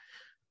don't.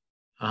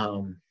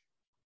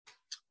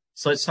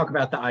 So let's talk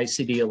about the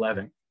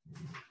ICD-11.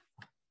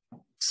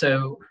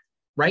 So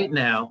right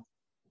now,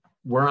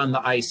 we're on the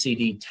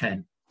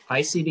ICD-10.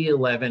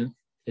 ICD-11,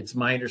 it's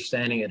my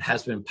understanding it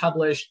has been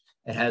published,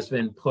 it has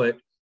been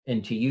put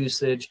into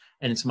usage,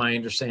 and it's my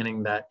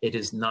understanding that it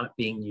is not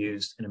being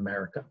used in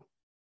America.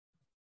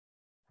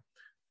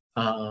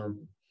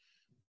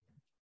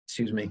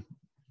 Excuse me.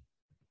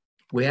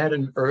 We had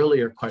an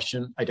earlier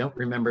question. I don't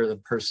remember the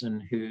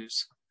person who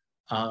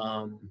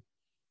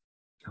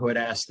had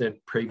asked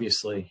it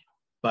previously,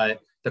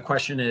 but the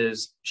question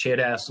is, she had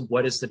asked,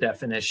 what is the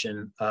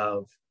definition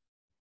of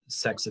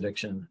sex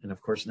addiction? And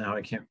of course, now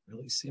I can't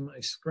really see my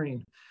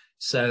screen.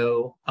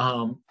 So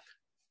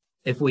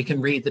if we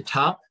can read the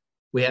top,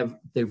 we have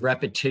the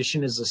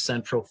repetition is a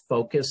central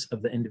focus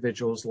of the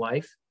individual's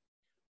life.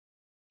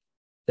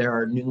 There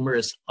are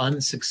numerous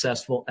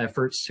unsuccessful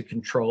efforts to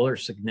control or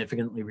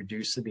significantly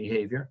reduce the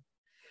behavior.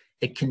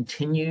 It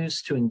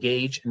continues to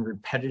engage in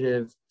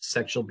repetitive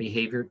sexual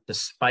behavior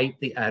despite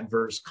the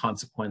adverse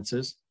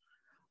consequences.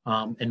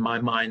 In my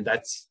mind,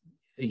 that's,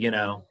 you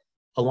know,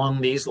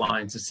 along these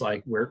lines, it's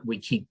like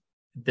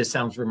this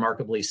sounds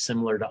remarkably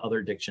similar to other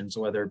addictions,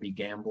 whether it be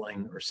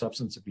gambling or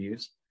substance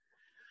abuse.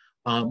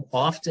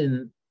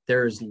 Often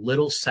there's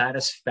little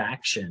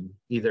satisfaction,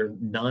 either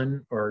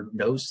none or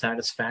no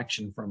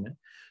satisfaction from it.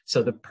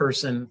 So the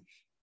person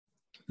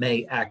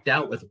may act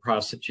out with a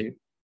prostitute,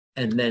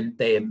 and then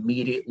they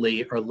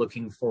immediately are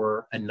looking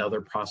for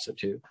another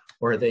prostitute.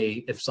 Or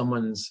if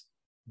someone's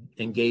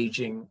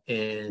engaging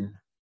in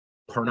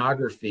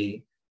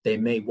pornography, They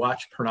may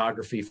watch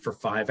pornography for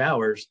 5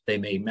 hours, they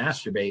may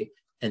masturbate,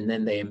 and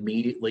then they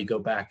immediately go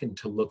back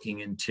into looking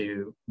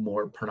into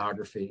more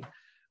pornography.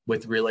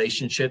 With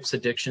relationships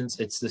addictions,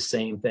 it's the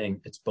same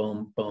thing. It's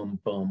boom, boom,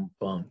 boom,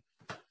 boom.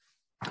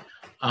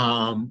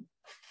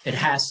 It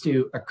has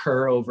to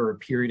occur over a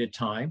period of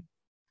time.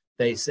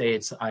 They say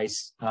it's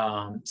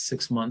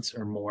 6 months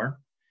or more.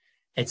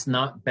 It's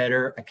not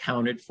better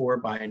accounted for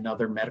by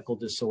another medical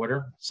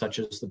disorder, such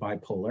as the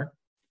bipolar.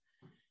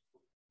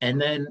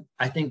 And then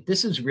I think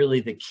this is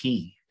really the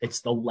key.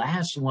 It's the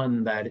last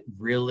one that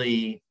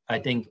really, I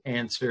think,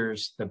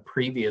 answers the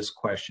previous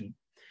question.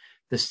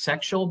 The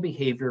sexual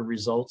behavior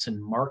results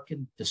in marked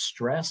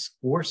distress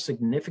or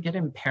significant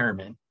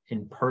impairment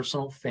in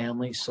personal,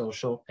 family,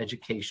 social,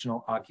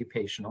 educational,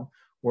 occupational,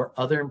 or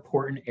other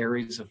important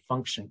areas of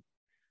function.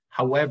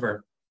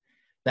 However,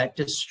 that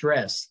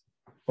distress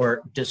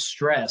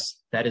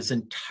that is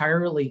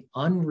entirely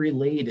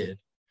unrelated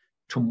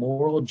to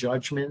moral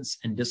judgments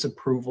and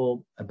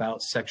disapproval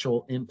about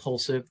sexual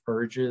impulsive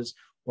urges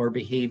or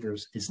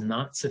behaviors is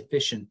not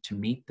sufficient to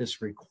meet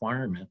this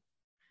requirement.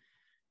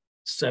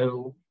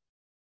 So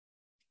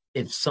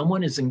if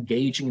someone is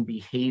engaging in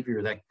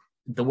behavior that,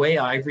 the way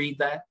I read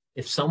that,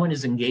 if someone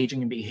is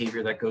engaging in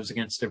behavior that goes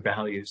against their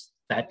values,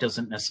 that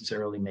doesn't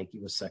necessarily make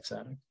you a sex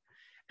addict.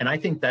 And I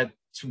think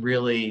that's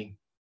really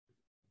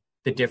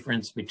the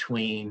difference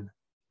between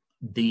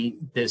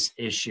this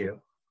issue,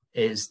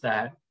 is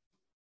that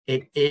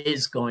it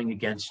is going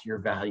against your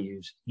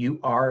values. You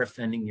are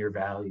offending your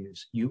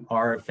values. You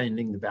are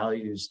offending the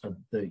values of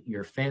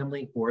your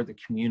family or the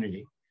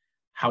community.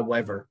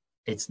 However,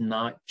 it's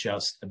not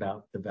just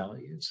about the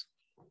values.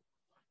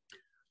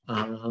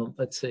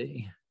 Let's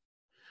see.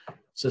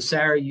 So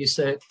Sarah, you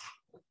said,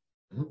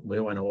 we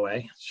went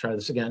away. Let's try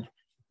this again.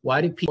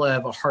 Why do people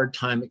have a hard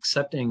time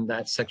accepting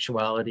that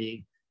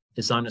sexuality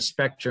is on a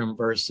spectrum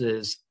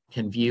versus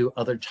can view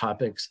other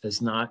topics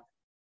as not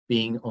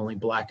being only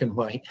black and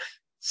white?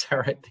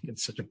 Sarah, I think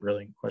it's such a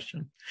brilliant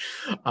question.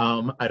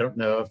 I don't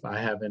know if I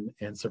have an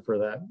answer for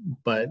that,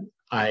 but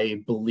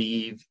I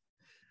believe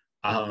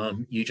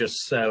you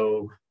just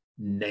so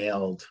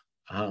nailed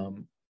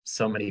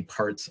so many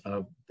parts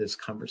of this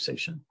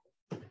conversation.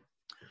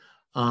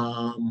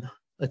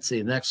 Let's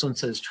see, the next one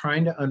says,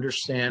 trying to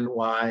understand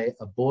why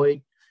a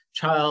boy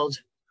child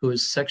who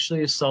is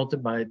sexually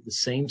assaulted by the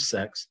same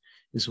sex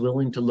is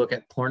willing to look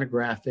at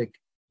pornographic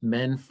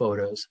men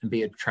photos and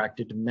be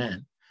attracted to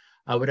men.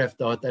 I would have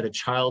thought that a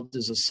child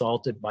is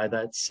assaulted by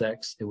that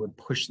sex, it would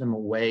push them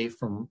away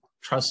from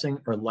trusting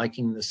or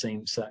liking the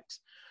same sex.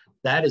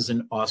 That is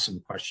an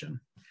awesome question.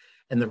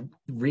 And the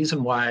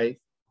reason why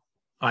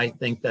I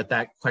think that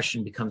that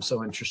question becomes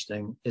so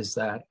interesting is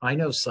that I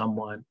know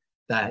someone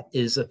that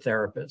is a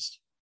therapist.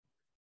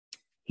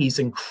 He's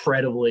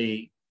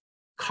incredibly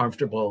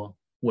comfortable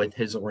with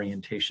his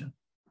orientation.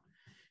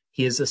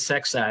 He is a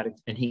sex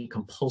addict and he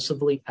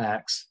compulsively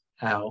acts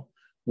out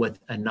with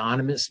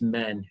anonymous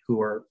men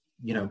who are,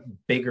 you know,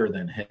 bigger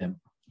than him,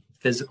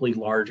 physically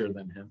larger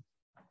than him.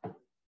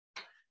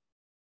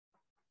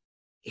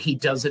 He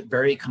does it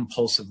very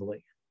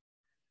compulsively.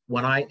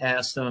 When I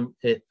asked him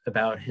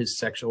about his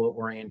sexual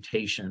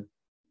orientation,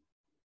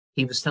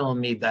 he was telling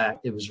me that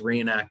it was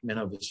reenactment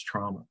of his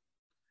trauma.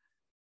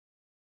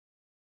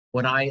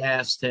 When I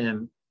asked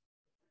him,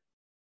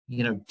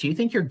 you know, do you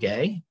think you're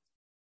gay?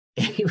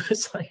 He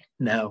was like,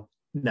 no,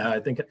 I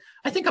think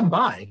I'm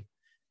bi.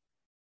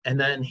 And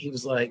then he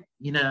was like,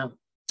 you know,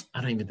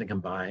 I don't even think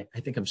I'm bi. I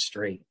think I'm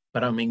straight,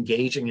 but I'm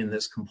engaging in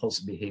this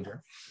compulsive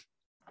behavior.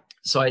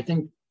 So I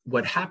think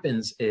what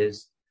happens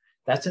is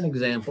that's an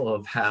example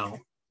of how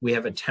we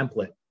have a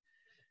template.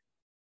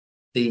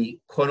 The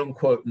quote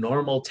unquote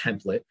normal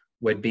template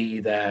would be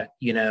that,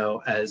 you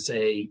know, as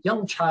a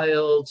young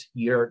child,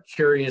 you're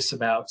curious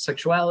about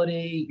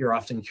sexuality, you're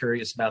often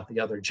curious about the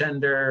other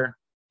gender,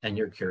 and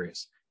you're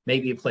curious.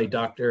 Maybe you play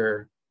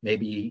doctor,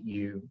 maybe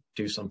you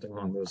do something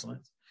along those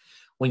lines.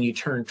 When you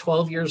turn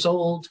 12 years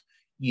old,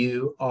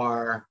 you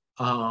are,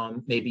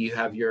 maybe you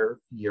have your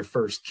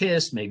first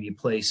kiss, maybe you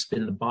play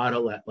spin the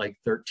bottle at like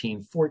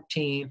 13,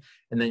 14,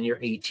 and then you're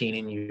 18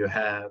 and you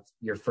have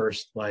your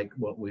first, like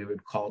what we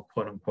would call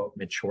quote unquote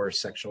mature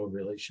sexual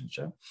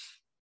relationship.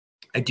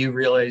 I do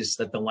realize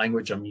that the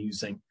language I'm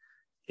using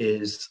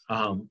is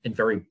in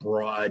very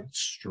broad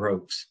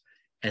strokes,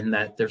 and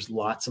that there's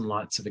lots and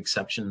lots of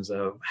exceptions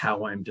of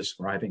how I'm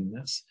describing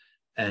this.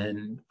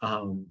 And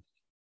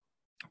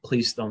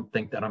please don't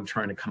think that I'm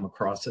trying to come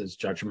across as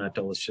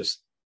judgmental. It's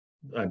just,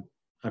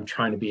 I'm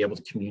trying to be able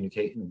to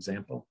communicate an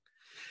example.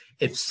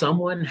 If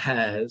someone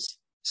has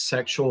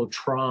sexual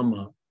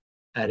trauma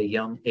at a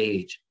young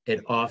age,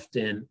 it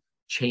often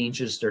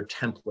changes their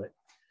template.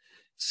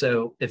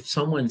 So if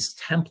someone's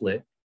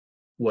template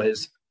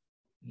was,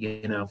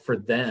 you know, for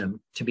them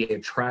to be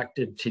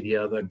attracted to the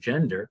other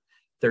gender,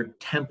 their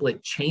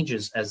template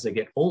changes as they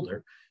get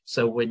older.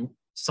 So when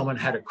someone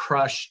had a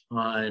crush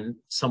on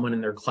someone in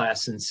their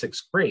class in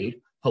 6th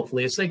grade,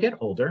 Hopefully, as they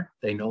get older,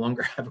 they no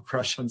longer have a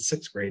crush on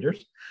sixth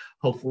graders.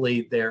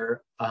 Hopefully, the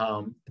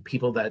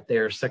people that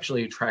they're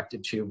sexually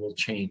attracted to will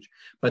change,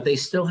 but they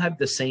still have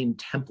the same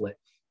template.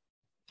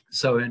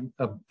 So in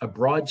a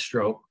broad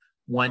stroke,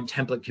 one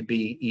template could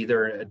be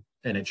either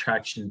an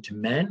attraction to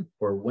men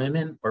or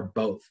women or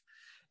both.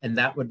 And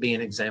that would be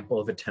an example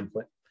of a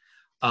template.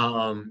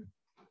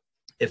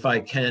 If I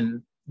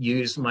can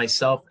use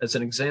myself as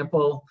an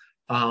example,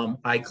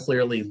 I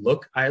clearly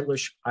look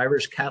Irish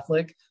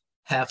Catholic.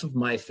 Half of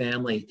my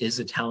family is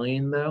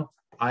Italian, though.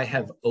 I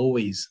have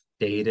always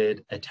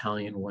dated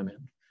Italian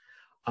women.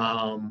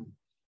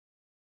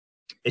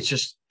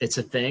 It's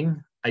a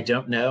thing. I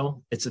don't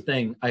know. It's a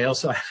thing. I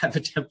also have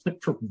a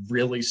template for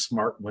really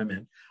smart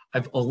women.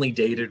 I've only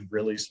dated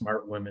really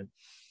smart women.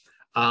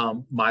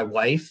 My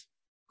wife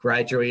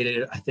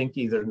graduated, I think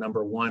either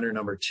number 1 or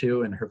number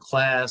 2 in her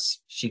class.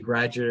 She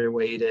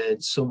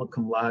graduated summa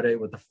cum laude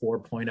with a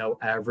 4.0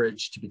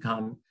 average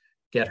to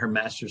get her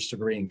master's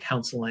degree in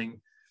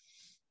counseling.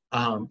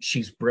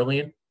 She's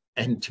brilliant.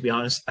 And to be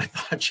honest, I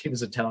thought she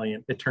was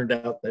Italian. It turned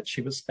out that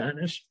she was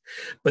Spanish,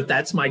 but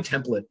that's my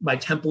template. My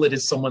template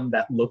is someone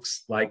that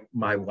looks like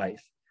my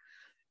wife.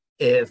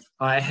 If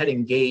I had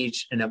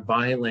engaged in a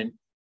violent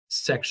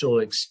sexual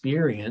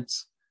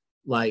experience,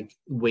 like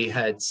we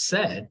had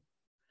said,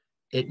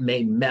 it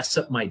may mess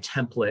up my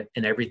template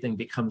and everything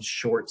becomes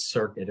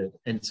short-circuited.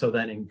 And so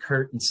then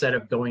instead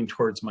of going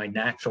towards my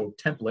natural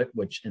template,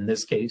 which in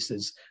this case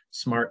is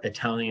smart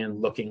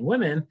Italian-looking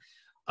women,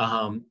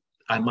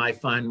 I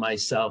might find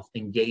myself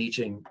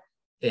engaging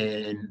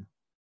in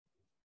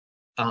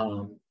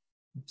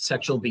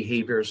sexual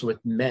behaviors with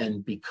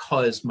men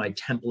because my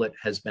template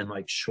has been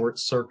like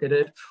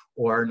short-circuited,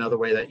 or another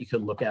way that you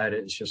could look at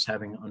it is just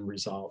having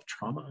unresolved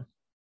trauma.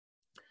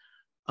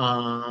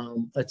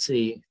 Let's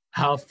see.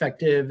 How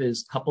effective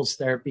is couples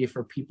therapy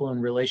for people in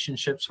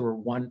relationships where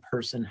one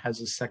person has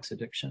a sex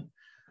addiction?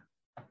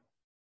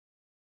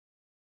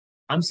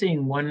 I'm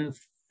seeing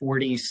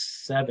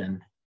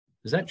 147.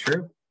 Is that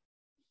true?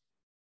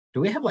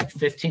 Do we have like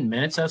 15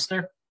 minutes,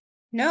 Esther?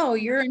 No,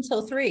 you're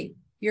until 3.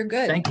 You're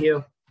good. Thank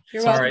you.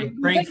 You're Sorry,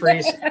 welcome. brain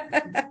freeze.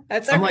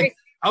 That's I'm okay. like,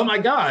 oh my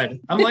God.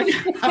 I'm like,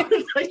 how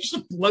did I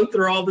just blow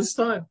through all this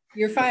time?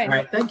 You're fine. All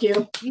right, thank you.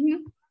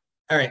 Mm-hmm.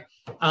 All right.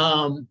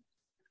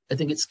 I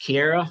think it's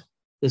Kiera.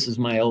 This is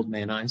my old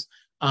man eyes.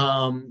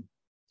 How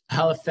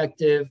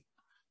effective?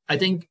 I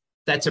think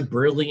that's a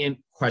brilliant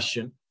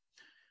question.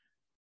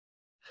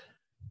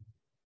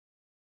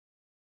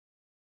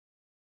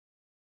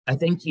 I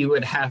think you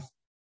would have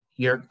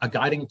a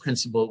guiding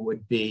principle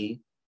would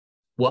be,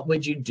 what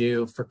would you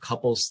do for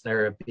couples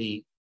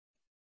therapy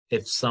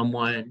if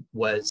someone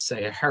was,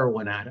 say, a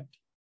heroin addict?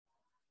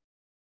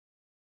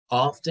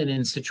 Often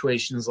in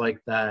situations like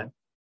that,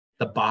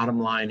 the bottom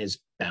line is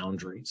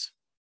boundaries.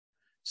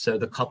 So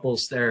the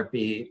couples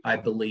therapy, I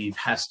believe,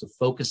 has to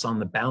focus on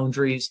the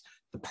boundaries.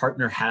 The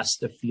partner has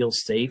to feel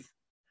safe.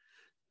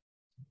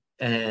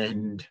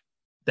 And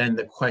then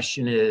the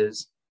question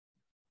is,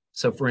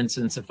 so for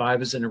instance, if I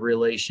was in a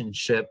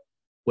relationship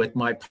with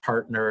my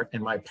partner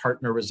and my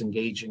partner was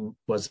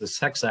a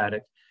sex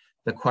addict,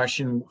 the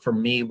question for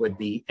me would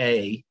be,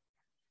 A,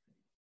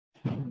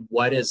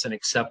 what is an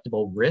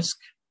acceptable risk?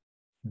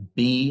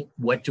 B,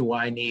 what do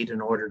I need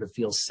in order to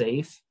feel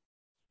safe?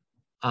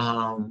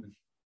 And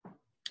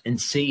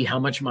C, how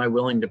much am I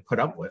willing to put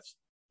up with?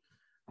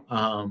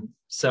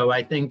 So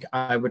I think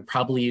I would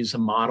probably use a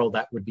model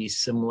that would be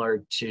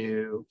similar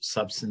to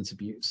substance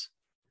abuse.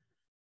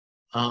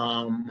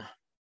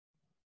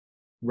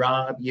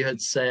 Rob, you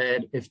had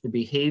said, if the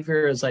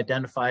behavior is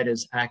identified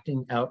as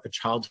acting out a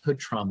childhood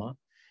trauma,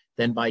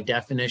 then by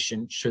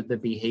definition, should the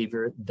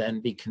behavior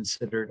then be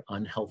considered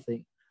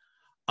unhealthy?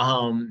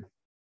 Well,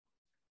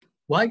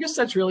 I guess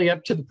that's really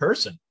up to the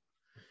person.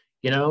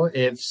 You know,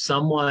 if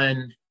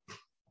someone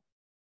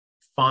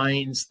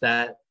finds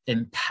that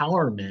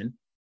empowerment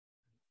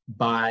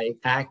by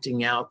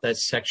acting out that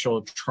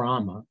sexual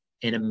trauma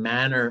in a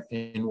manner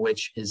in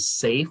which is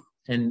safe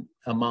and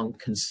among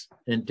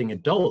consenting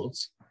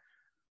adults,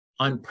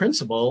 on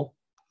principle,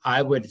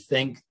 I would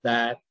think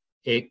that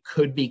it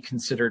could be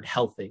considered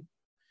healthy.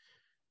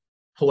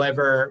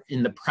 However,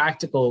 in the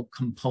practical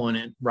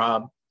component,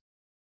 Rob,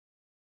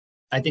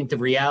 I think the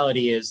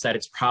reality is that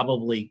it's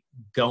probably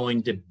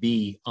going to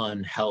be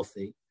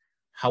unhealthy.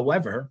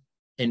 However,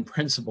 in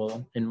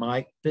principle,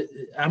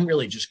 I'm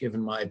really just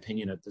giving my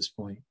opinion at this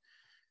point,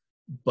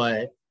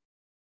 but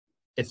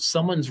if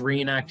someone's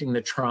reenacting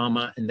the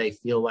trauma and they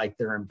feel like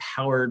they're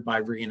empowered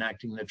by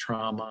reenacting the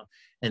trauma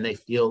and they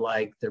feel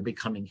like they're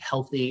becoming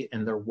healthy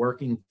and they're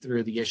working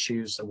through the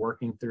issues, they're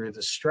working through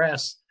the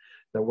stress,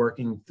 they're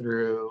working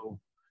through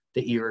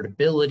the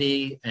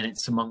irritability, and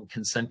it's among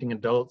consenting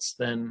adults,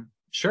 then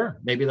sure,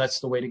 maybe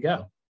that's the way to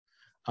go.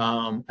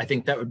 I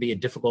think that would be a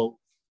difficult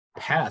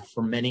path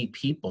for many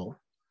people,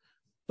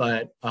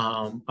 but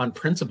on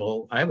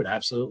principle, I would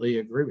absolutely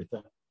agree with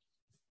that.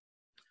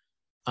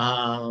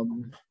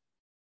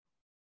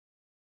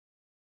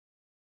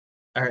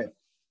 All right,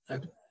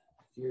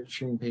 you're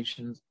treating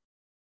patients.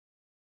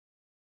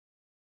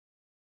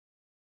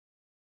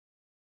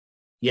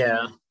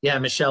 Yeah, yeah,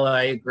 Michelle,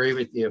 I agree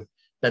with you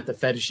that the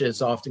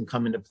fetishes often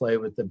come into play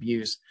with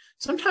abuse.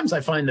 Sometimes I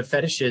find the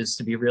fetishes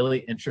to be really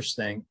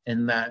interesting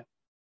in that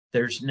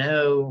there's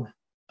no,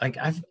 like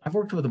I've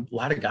worked with a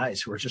lot of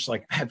guys who are just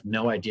like, I have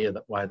no idea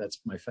why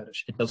that's my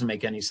fetish. It doesn't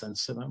make any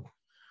sense to them.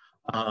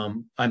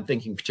 I'm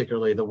thinking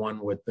particularly the one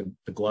with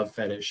the glove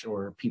fetish,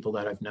 or people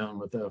that I've known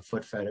with the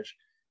foot fetish,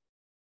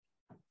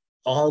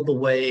 all the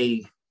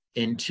way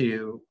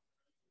into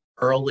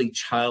early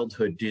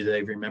childhood. Do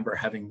they remember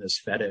having this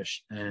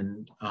fetish?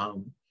 And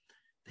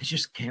they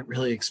just can't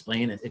really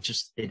explain it.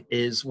 It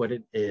is what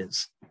it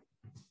is.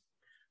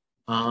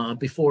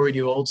 Before we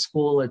do old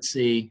school, let's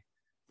see.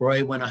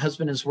 Roy, when a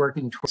husband is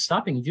working towards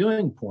stopping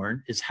viewing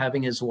porn, is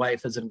having his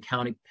wife as an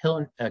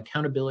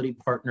accountability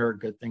partner a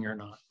good thing or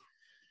not?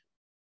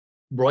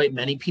 Roy,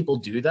 many people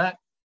do that.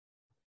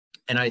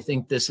 And I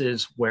think this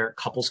is where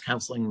couples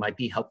counseling might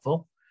be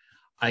helpful.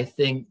 I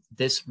think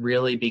this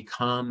really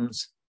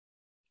becomes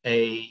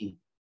an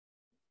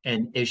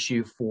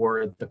issue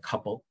for the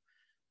couple.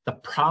 The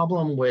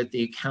problem with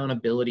the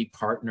accountability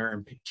partner,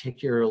 and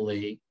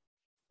particularly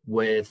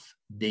with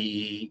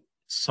the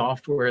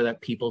software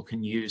that people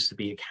can use to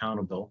be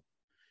accountable,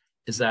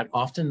 is that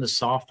often the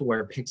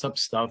software picks up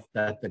stuff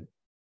that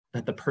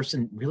the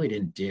person really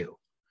didn't do.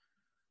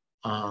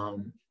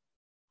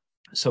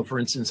 So for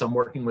instance, I'm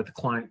working with a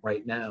client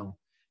right now,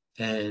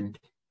 and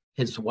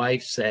his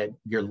wife said,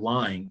 "You're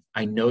lying.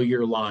 I know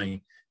you're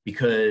lying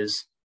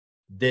because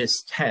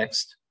this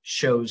text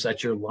shows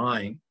that you're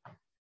lying."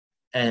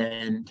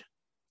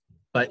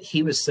 But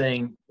he was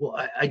saying,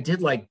 "Well, I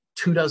did like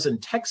 24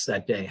 texts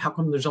that day. How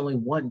come there's only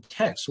one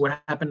text? What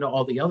happened to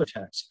all the other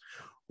texts?"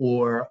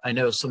 Or I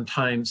know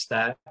sometimes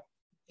that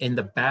in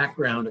the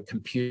background, a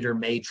computer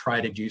may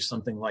try to do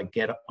something like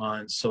get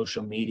on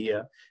social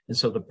media. And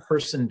so the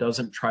person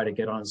doesn't try to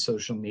get on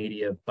social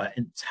media, but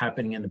it's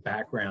happening in the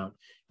background.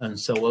 And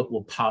so it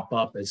will pop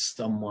up as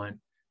someone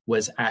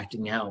was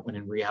acting out when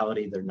in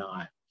reality they're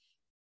not.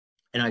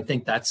 And I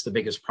think that's the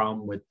biggest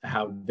problem with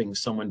having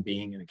someone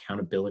being an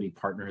accountability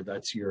partner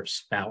that's your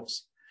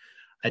spouse.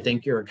 I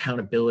think your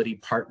accountability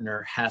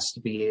partner has to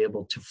be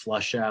able to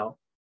flush out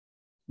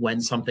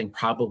when something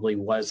probably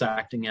was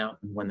acting out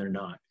and when they're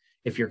not.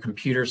 If your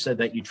computer said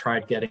that you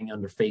tried getting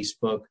under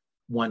Facebook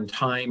one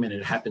time and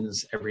it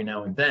happens every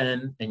now and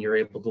then, and you're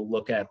able to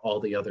look at all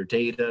the other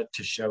data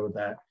to show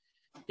that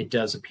it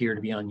does appear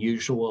to be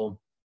unusual,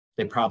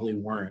 they probably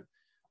weren't.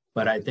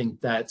 But I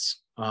think that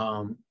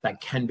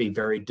can be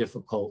very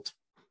difficult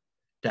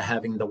to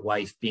having the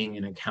wife being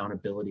an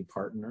accountability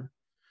partner.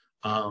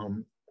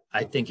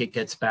 I think it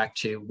gets back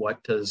to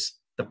what does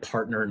the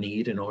partner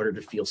need in order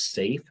to feel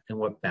safe, and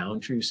what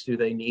boundaries do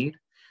they need.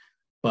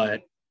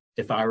 But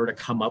if I were to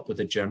come up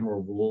with a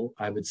general rule,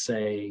 I would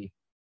say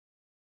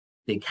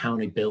the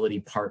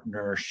accountability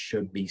partner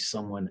should be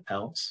someone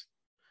else.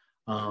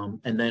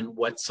 And then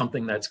what's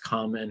something that's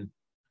common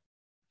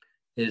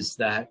is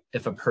that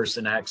if a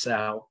person acts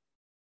out,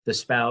 the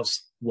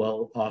spouse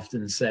will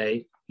often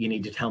say, "You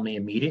need to tell me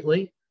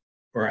immediately,"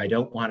 or "I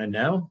don't want to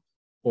know."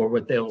 Or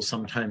what they'll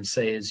sometimes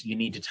say is, "You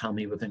need to tell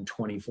me within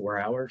 24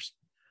 hours.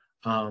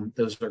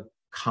 Those are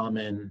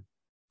common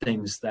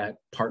things that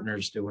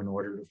partners do in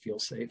order to feel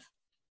safe.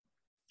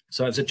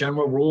 So as a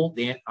general rule,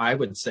 I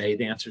would say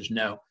the answer is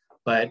no.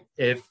 But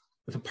if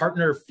a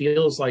partner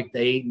feels like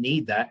they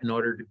need that in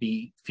order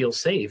to feel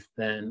safe,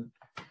 then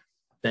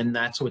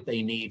that's what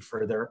they need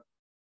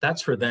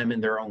that's for them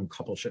in their own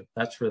coupleship.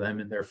 That's for them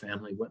in their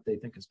family, what they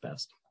think is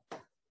best.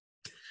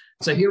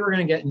 So here we're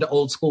going to get into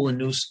old school and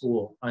new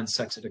school on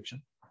sex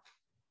addiction.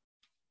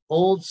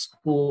 Old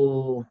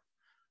school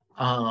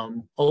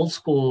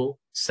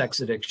sex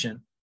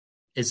addiction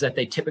is that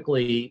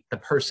the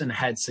person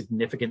had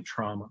significant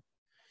trauma.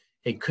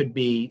 It could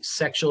be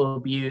sexual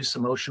abuse,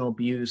 emotional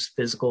abuse,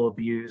 physical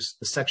abuse.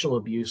 The sexual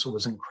abuse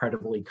was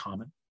incredibly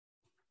common.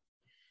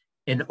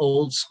 An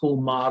old school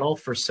model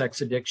for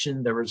sex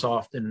addiction, there was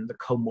often the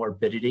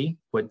comorbidity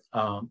with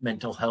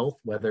mental health,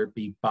 whether it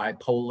be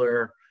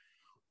bipolar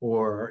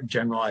or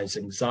generalized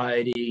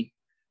anxiety.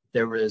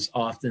 There was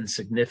often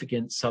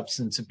significant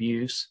substance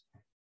abuse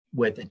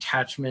with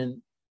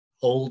attachment.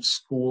 Old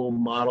school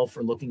model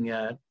for looking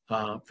at,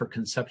 for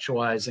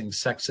conceptualizing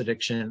sex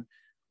addiction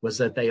was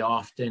that they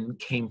often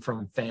came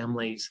from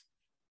families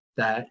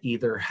that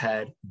either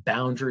had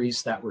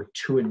boundaries that were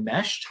too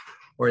enmeshed,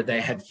 or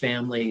they had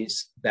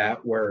families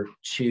that were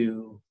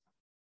too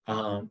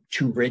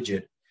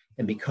rigid.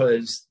 And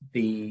because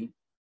the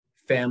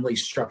family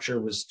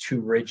structure was too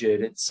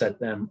rigid, it set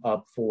them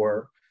up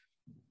for,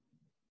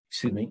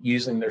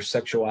 using their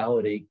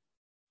sexuality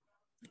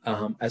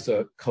as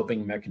a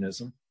coping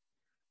mechanism.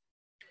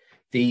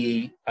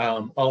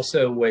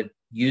 Also with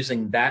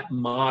using that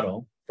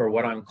model for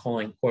what I'm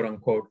calling quote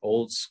unquote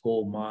old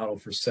school model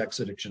for sex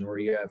addiction, where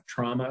you have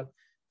trauma,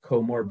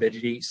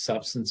 comorbidity,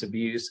 substance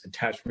abuse,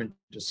 attachment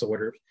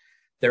disorders,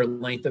 their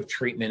length of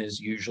treatment is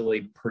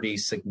usually pretty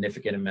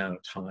significant amount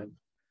of time.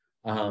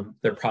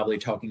 They're probably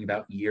talking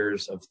about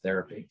years of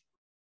therapy.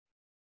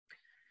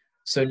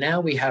 So now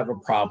we have a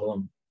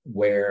problem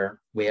where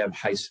we have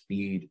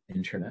high-speed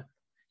internet.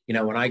 You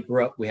know, when I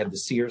grew up, we had the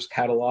Sears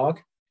catalog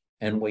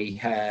and we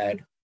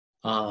had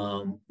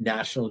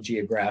National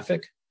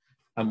Geographic.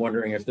 I'm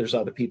wondering if there's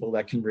other people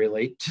that can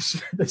relate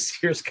to the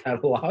Sears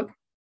catalog.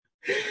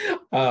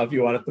 If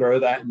you want to throw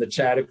that in the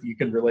chat, if you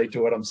can relate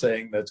to what I'm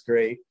saying, that's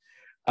great.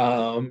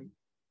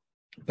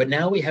 But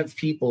now we have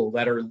people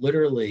that are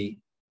literally,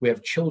 we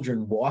have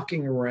children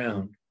walking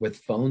around with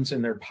phones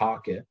in their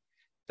pocket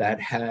that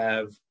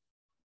have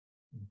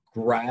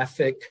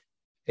graphic,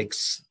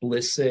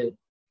 explicit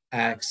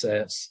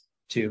access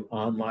to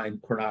online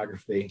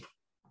pornography.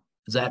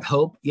 Is that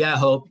Hope? Yeah,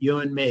 Hope, you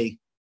and me.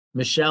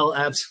 Michelle,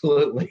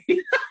 absolutely.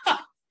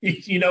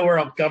 You know where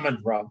I'm coming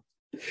from.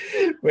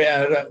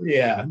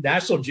 Yeah,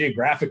 National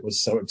Geographic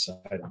was so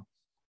exciting.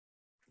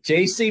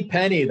 J.C.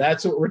 Penney,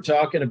 that's what we're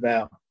talking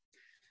about.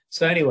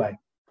 So anyway,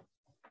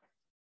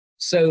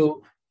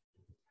 so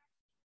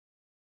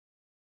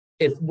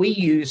if we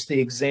use the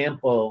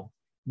example,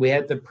 we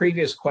had the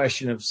previous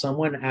question of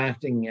someone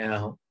acting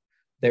out,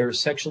 they were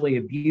sexually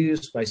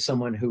abused by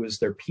someone who was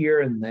their peer,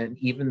 and then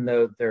even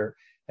though they're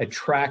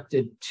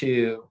attracted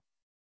to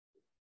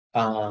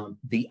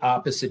the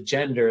opposite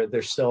gender,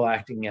 they're still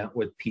acting out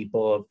with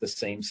people of the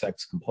same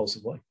sex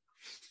compulsively.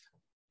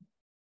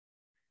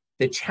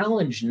 The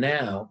challenge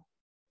now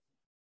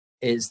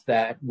is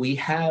that we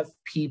have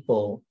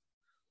people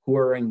who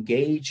are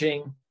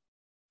engaging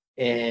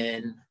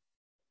in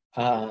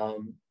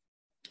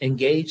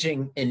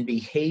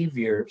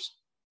behaviors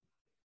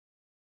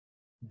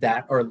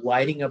that are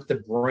lighting up the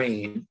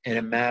brain in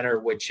a manner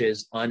which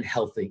is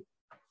unhealthy.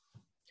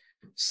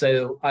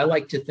 So I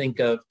like to think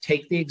of,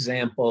 take the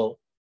example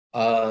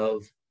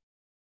of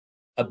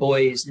a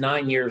boy is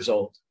 9 years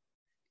old.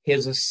 He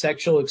has a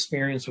sexual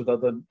experience with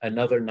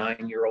another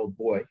 9-year-old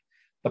boy.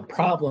 The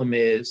problem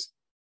is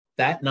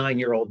that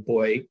 9-year-old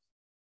boy,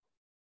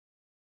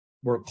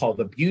 we're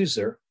called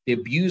abuser. The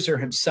abuser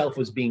himself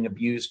was being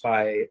abused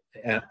by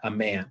a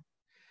man.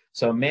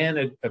 So a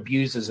man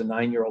abuses a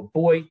 9-year-old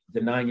boy.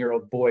 The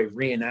 9-year-old boy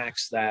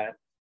reenacts that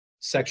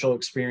sexual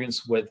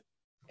experience with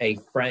a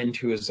friend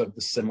who is of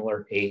the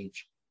similar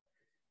age.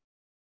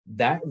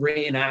 That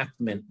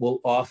reenactment will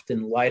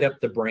often light up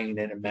the brain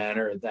in a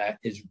manner that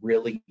is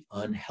really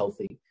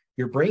unhealthy.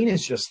 Your brain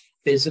is just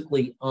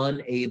physically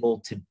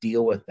unable to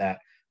deal with that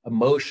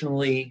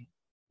emotionally,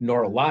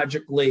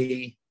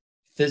 neurologically,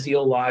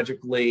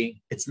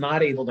 physiologically. It's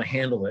not able to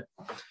handle it.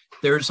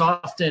 There's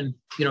often,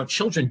 you know,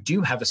 children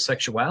do have a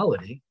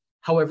sexuality.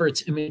 However,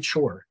 it's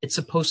immature. It's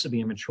supposed to be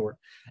immature.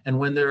 And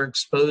when they're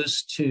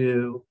exposed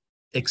to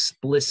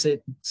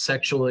explicit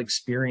sexual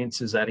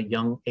experiences at a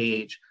young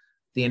age,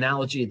 the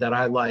analogy that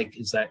I like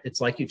is that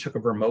it's like you took a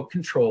remote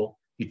control,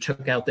 you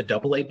took out the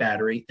AA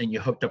battery, and you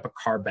hooked up a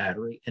car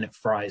battery, and it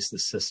fries the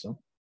system.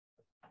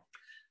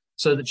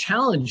 So the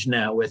challenge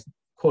now with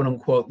quote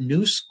unquote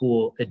new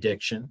school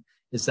addiction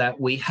is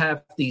that we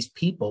have these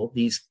people,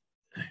 these,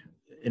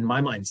 in my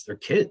mind, they're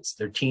kids,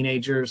 they're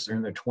teenagers, they're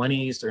in their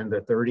 20s, they're in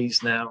their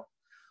 30s now.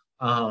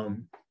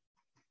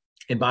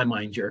 In my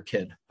mind, you're a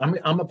kid.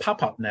 I'm a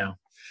pop-up now.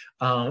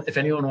 If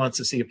anyone wants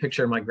to see a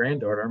picture of my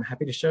granddaughter, I'm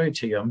happy to show it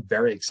to you. I'm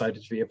very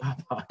excited to be a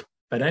pop-up.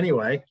 But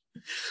anyway,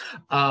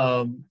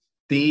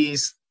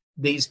 these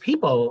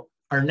people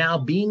are now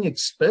being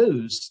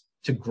exposed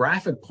to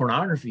graphic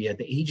pornography at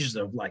the ages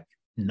of like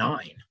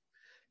 9,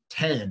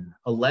 10,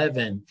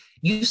 11.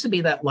 It used to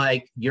be that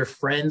like your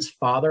friend's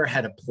father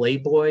had a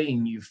Playboy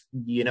and you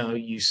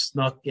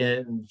snuck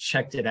in and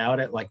checked it out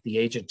at like the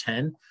age of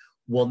 10.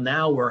 Well,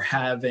 now we're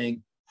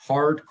having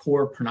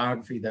hardcore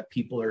pornography that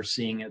people are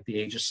seeing at the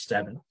age of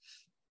 7.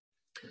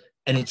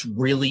 And it's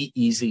really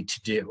easy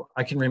to do.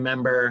 I can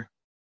remember,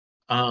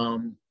 I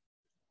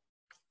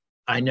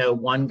know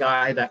one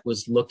guy that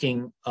was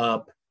looking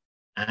up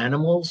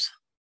animals.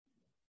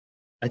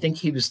 I think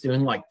he was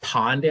doing like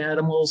pond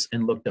animals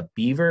and looked up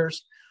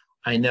beavers.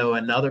 I know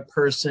another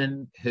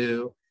person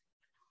who,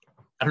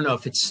 I don't know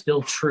if it's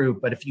still true,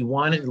 but if you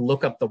wanted to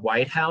look up the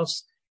White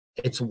House,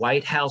 it's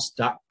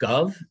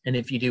whitehouse.gov. And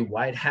if you do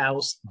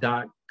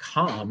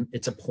whitehouse.com,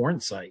 it's a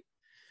porn site.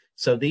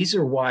 So these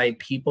are why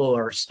people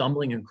are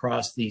stumbling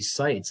across these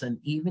sites. And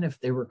even if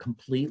they were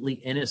completely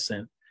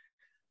innocent,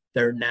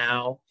 they're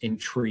now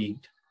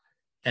intrigued.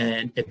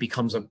 And it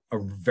becomes a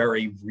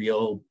very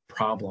real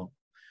problem.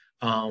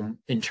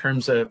 In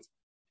terms of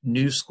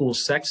new school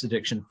sex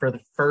addiction, for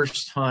the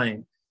first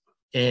time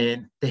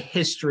in the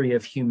history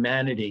of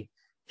humanity,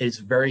 it's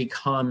very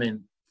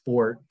common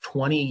for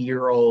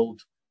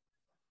 20-year-old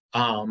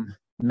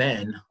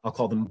men, I'll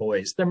call them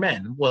boys, they're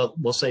men, we'll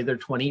say they're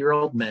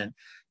 20-year-old men,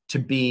 to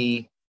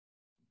be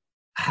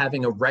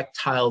having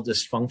erectile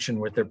dysfunction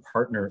with their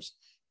partners.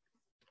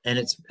 And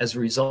it's as a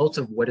result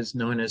of what is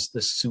known as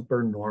the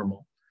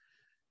supernormal.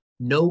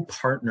 No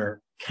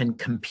partner can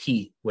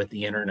compete with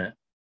the internet.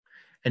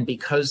 And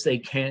because they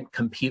can't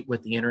compete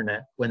with the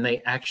internet, when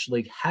they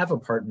actually have a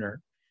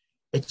partner,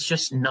 it's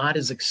just not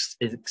as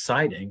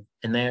exciting,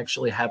 and they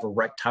actually have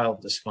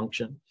erectile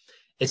dysfunction.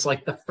 It's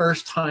like the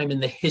first time in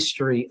the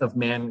history of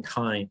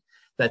mankind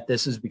that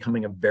this is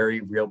becoming a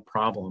very real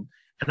problem.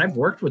 And I've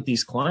worked with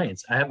these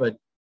clients. I have a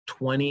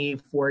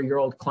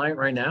 24-year-old client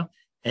right now,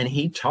 and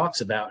he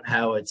talks about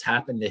how it's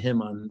happened to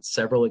him on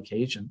several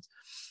occasions.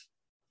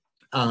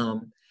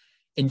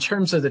 In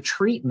terms of the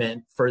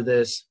treatment for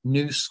this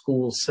new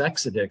school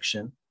sex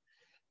addiction,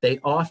 they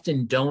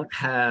often don't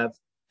have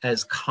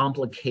as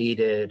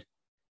complicated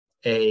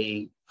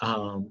a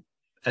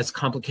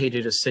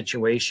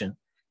situation.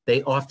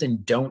 They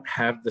often don't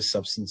have the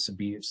substance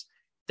abuse.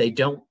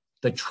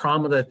 The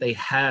trauma that they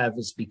have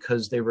is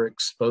because they were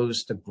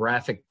exposed to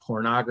graphic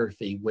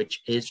pornography,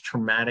 which is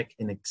traumatic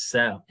in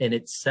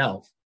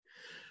itself,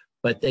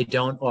 but they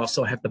don't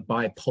also have the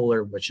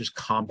bipolar, which is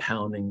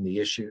compounding the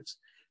issues.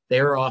 They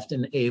are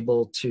often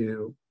able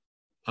to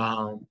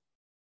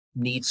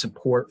need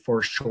support for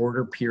a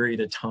shorter period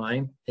of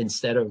time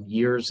instead of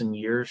years and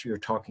years. You're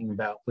talking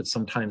about what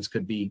sometimes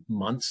could be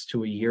months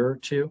to a year or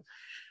two.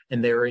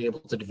 And they're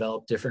able to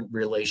develop different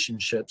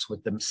relationships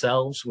with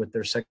themselves, with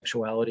their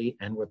sexuality,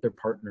 and with their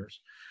partners.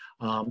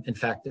 In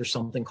fact, there's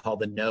something called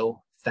the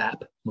No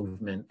FAP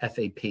movement,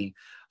 FAP.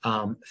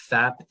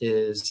 FAP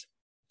is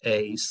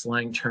a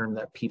slang term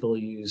that people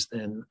use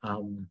in, I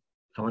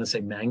want to say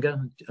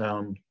manga.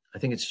 I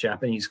think it's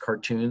Japanese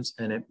cartoons,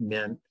 and it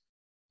meant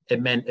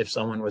if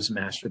someone was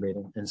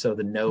masturbating. And so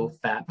the No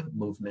FAP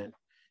movement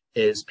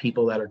is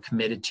people that are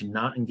committed to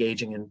not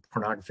engaging in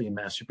pornography and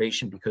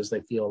masturbation because they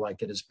feel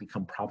like it has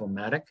become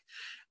problematic,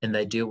 and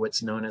they do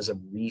what's known as a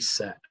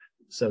reset.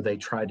 So they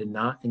try to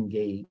not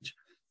engage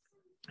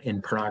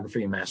in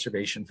pornography and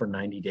masturbation for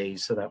 90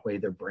 days so that way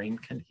their brain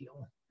can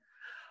heal.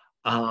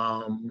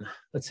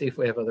 Let's see if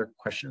we have other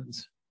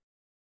questions.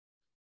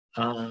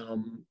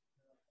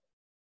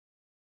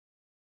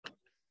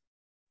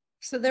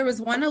 So there was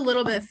one a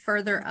little bit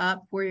further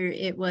up where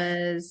it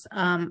was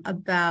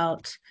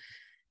about,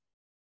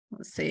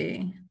 let's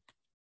see,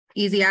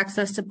 easy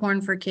access to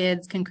porn for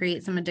kids can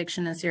create some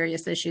addiction and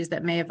serious issues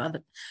that may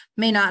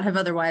not have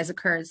otherwise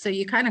occurred. So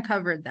you kind of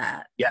covered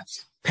that.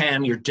 Yes,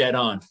 Pam, you're dead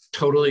on.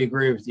 Totally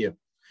agree with you.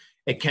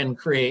 It can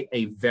create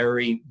a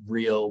very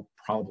real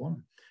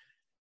problem.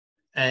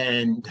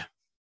 And,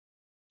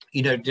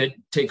 you know, to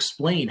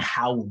explain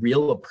how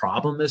real a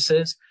problem this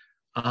is,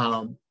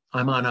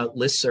 I'm on a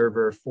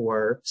listserv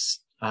for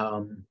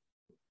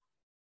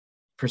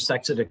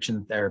sex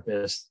addiction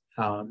therapists.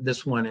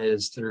 This one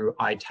is through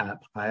ITAP,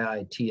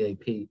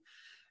 IITAP.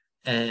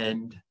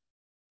 And,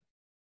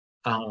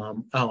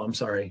 I'm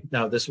sorry.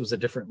 No, this was a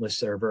different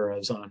listserv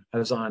I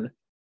was on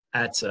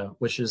ASAT,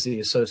 which is the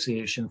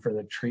Association for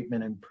the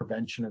Treatment and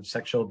Prevention of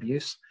Sexual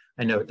Abuse.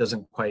 I know it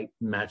doesn't quite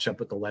match up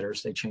with the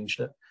letters, they changed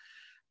it.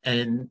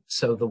 And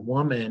so the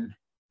woman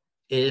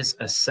is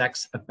a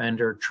sex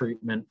offender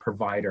treatment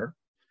provider,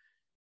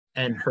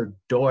 and her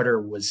daughter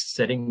was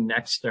sitting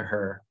next to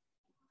her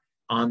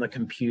on the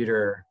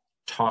computer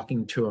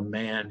talking to a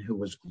man who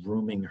was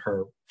grooming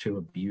her to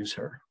abuse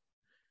her.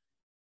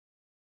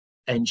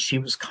 And she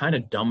was kind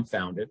of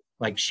dumbfounded.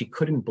 Like, she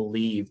couldn't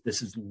believe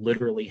this is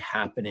literally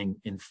happening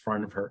in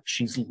front of her.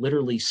 She's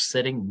literally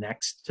sitting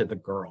next to the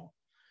girl.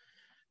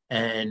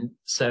 And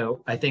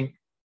so I think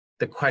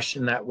the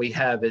question that we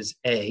have is,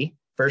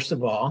 first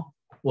of all,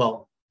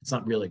 well, it's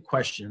not really a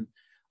question.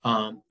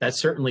 That's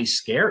certainly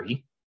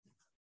scary.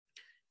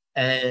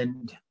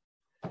 And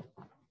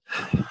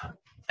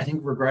I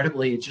think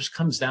regrettably, it just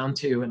comes down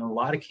to, in a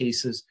lot of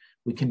cases,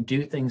 we can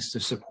do things to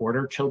support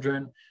our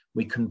children.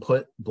 We can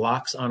put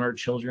blocks on our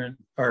children,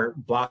 or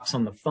blocks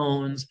on the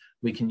phones.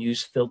 We can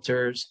use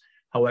filters.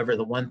 However,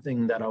 the one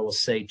thing that I will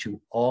say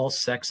to all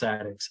sex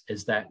addicts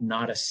is that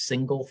not a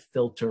single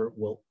filter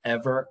will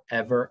ever,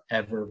 ever,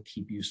 ever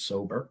keep you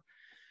sober.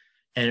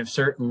 And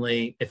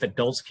if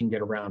adults can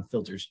get around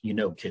filters, you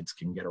know, kids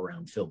can get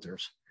around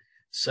filters.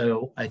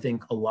 So I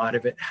think a lot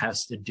of it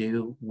has to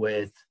do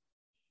with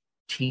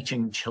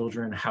teaching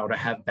children how to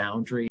have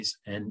boundaries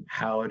and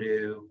how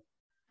to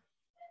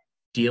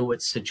deal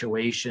with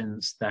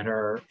situations that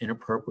are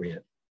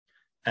inappropriate.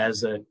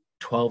 As a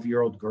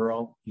 12-year-old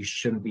girl, you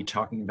shouldn't be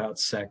talking about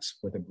sex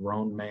with a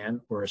grown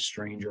man or a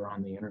stranger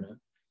on the internet.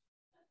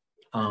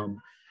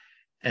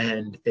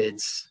 And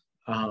it's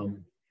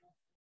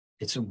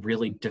a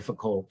really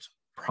difficult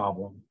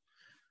problem.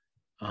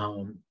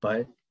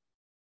 But,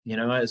 you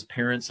know, as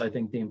parents, I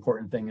think the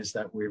important thing is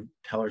that we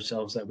tell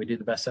ourselves that we do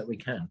the best that we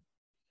can.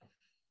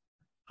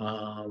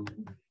 All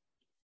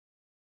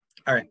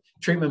right,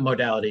 treatment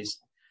modalities.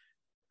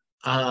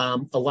 A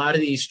lot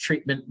of these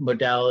treatment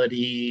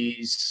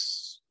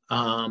modalities,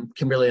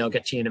 Kimberly, I'll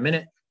get to you in a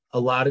minute. A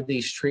lot of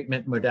these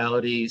treatment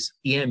modalities,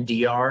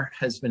 EMDR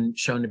has been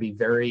shown to be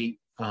very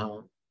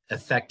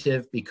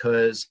effective,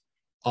 because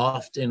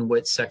often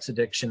with sex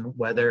addiction,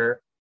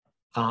 whether,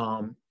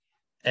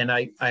 and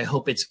I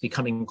hope it's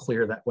becoming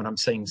clear that when I'm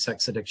saying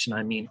sex addiction,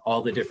 I mean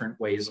all the different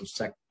ways of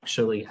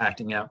sexually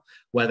acting out,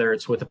 whether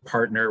it's with a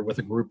partner, with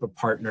a group of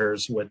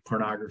partners, with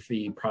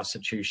pornography,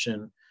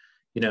 prostitution,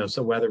 you know,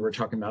 so whether we're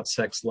talking about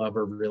sex, love,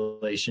 or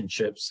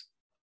relationships,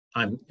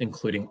 I'm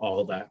including all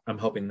of that. I'm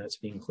hoping that's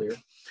being clear.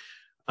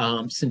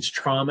 Since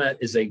trauma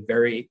is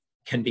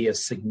can be a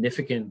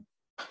significant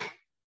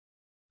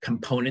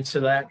components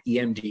of that.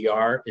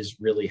 EMDR is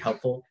really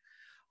helpful.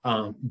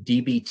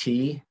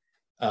 DBT,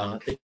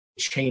 the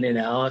chain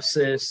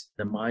analysis,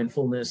 the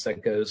mindfulness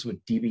that goes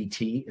with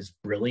DBT is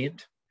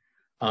brilliant.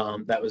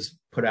 That was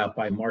put out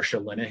by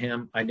Marsha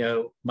Linehan. I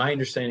know my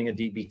understanding of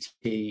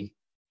DBT,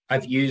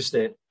 I've used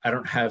it. I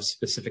don't have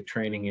specific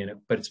training in it,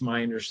 but it's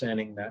my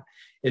understanding that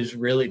it is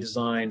really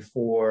designed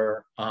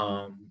for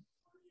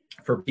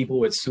people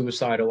with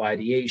suicidal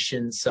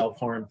ideation,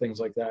 self-harm, things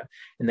like that.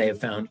 And they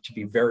have found it to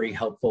be very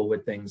helpful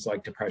with things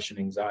like depression,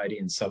 anxiety,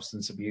 and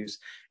substance abuse.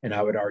 And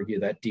I would argue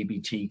that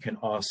DBT can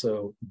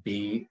also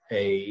be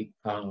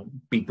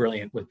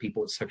brilliant with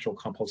people with sexual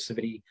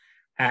compulsivity.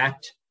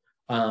 ACT,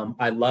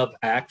 I love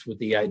ACT with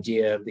the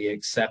idea of the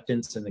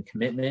acceptance and the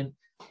commitment.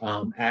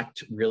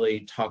 ACT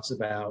really talks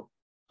about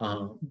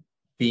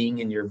being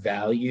in your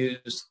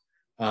values.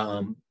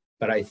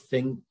 But I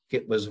think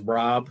it was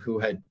Rob who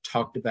had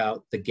talked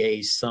about the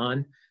gay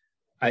son.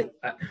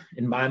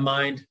 In my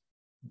mind,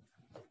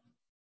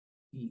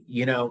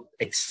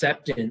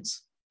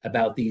 acceptance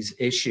about these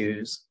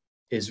issues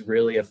is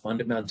really a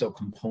fundamental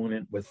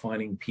component with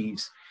finding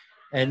peace.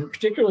 And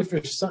particularly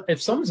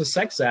if someone's a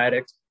sex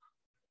addict,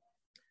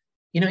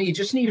 you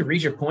just need to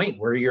reach a point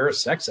where you're a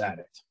sex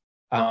addict.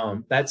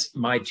 That's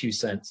my 2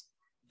 cents.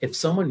 If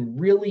someone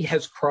really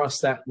has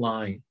crossed that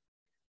line,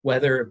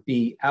 whether it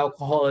be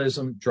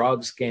alcoholism,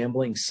 drugs,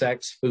 gambling,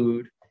 sex,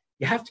 food,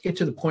 you have to get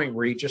to the point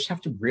where you just have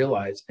to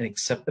realize and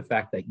accept the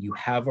fact that you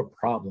have a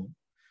problem.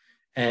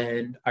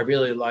 And I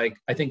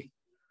think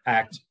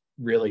ACT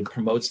really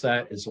promotes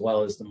that, as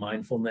well as the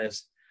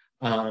mindfulness.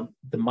 The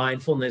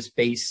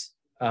mindfulness-based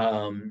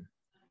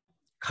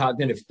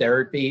cognitive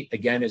therapy,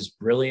 again, is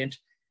brilliant.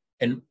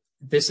 And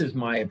this is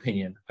my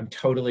opinion. I'm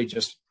totally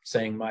just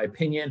saying my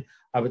opinion.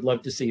 I would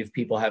love to see if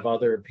people have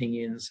other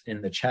opinions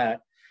in the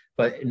chat.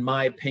 But in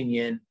my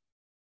opinion,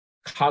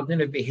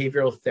 cognitive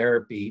behavioral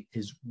therapy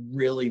is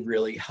really,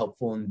 really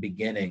helpful in the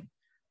beginning,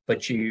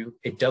 but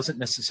it doesn't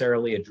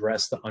necessarily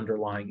address the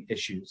underlying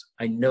issues.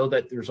 I know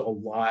that there's a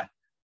lot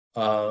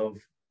of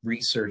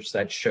research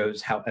that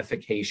shows how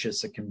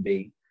efficacious it can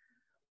be.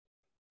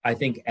 I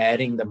think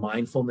adding the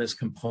mindfulness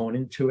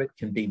component to it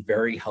can be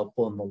very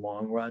helpful in the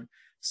long run.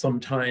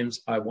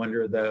 Sometimes I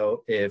wonder,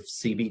 though, if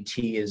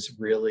CBT is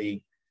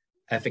really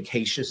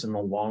efficacious in the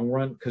long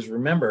run, because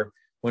remember,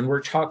 when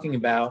we're talking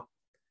about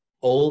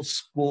old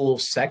school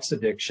sex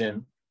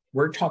addiction,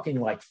 we're talking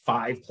like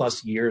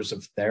 5+ years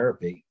of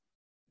therapy.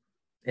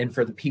 And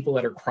for the people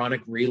that are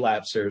chronic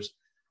relapsers,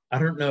 I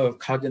don't know if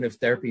cognitive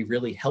therapy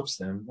really helps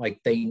them. Like,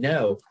 they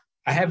know,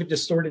 I have a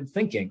distorted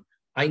thinking.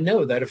 I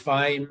know that if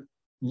I'm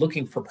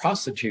looking for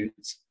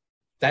prostitutes,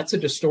 that's a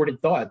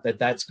distorted thought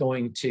that's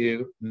going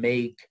to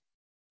make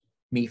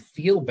me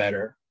feel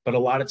better. But a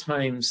lot of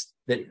times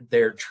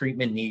their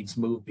treatment needs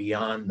move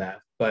beyond that.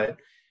 But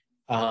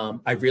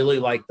I really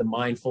like the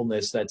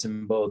mindfulness that's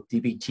in both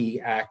DBT,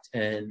 ACT,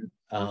 and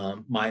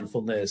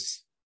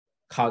mindfulness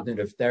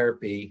cognitive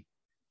therapy.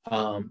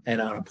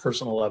 And on a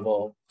personal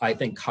level, I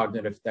think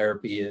cognitive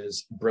therapy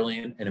is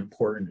brilliant and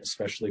important,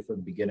 especially for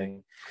the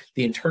beginning.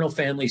 The internal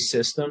family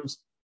systems,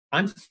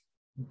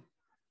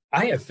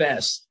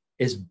 IFS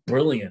is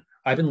brilliant.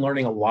 I've been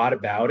learning a lot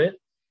about it.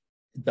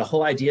 The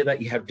whole idea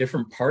that you have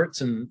different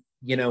parts, and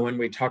when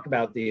we talk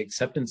about the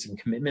acceptance and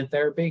commitment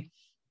therapy,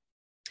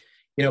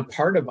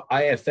 part of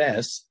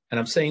IFS, and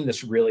I'm saying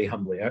this really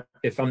humbly,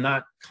 if I'm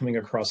not coming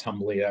across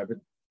humbly, I would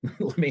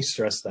let me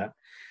stress that.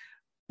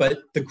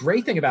 But the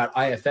great thing about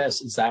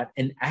IFS is that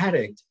an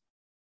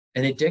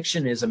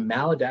addiction is a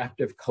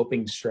maladaptive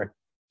coping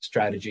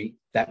strategy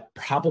that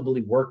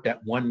probably worked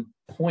at one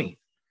point.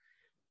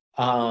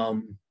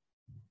 And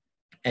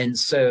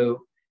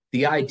so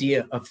the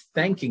idea of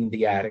thanking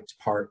the addict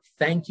part,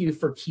 thank you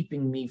for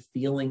keeping me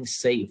feeling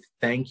safe.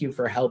 Thank you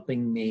for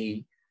helping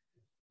me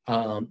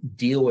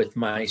deal with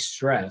my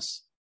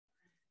stress,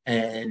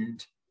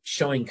 and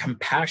showing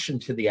compassion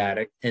to the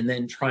addict, and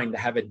then trying to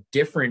have a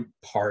different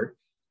part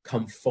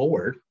come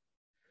forward,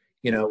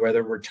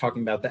 whether we're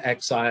talking about the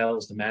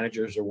exiles, the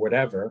managers, or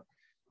whatever.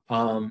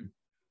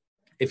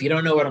 If you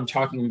don't know what I'm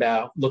talking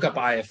about, look up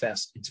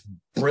IFS. It's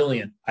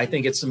brilliant. I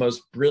think it's the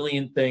most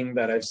brilliant thing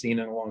that I've seen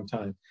in a long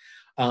time.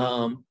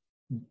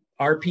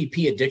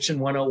 RPP, Addiction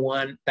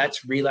 101,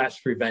 that's relapse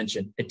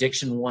prevention,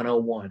 Addiction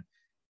 101.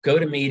 Go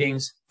to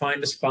meetings,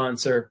 find a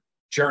sponsor,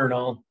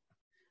 journal,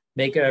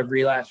 make a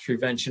relapse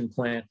prevention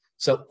plan.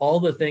 So all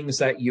the things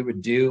that you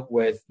would do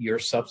with your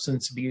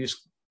substance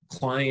abuse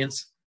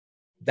clients,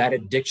 that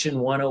Addiction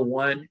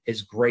 101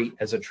 is great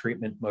as a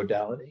treatment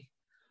modality.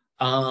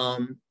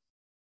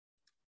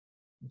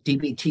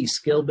 DBT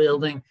skill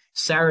building.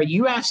 Sarah,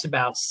 you asked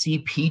about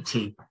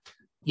CPT.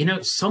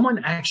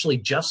 Someone actually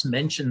just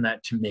mentioned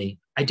that to me.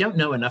 I don't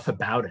know enough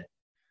about it.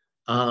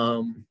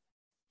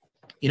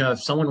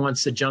 If someone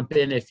wants to jump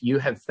in, if you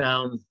have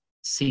found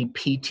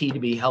CPT to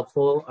be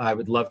helpful, I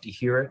would love to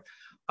hear it.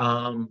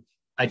 I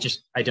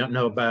don't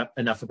know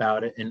enough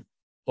about it in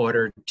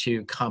order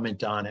to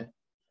comment on it.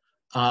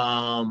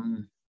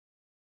 I'm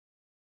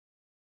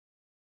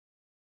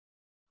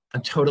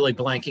totally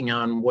blanking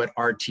on what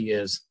RT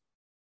is.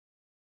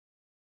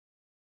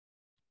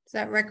 Is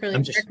that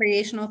just,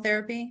 recreational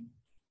therapy?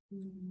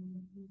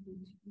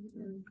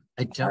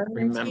 I don't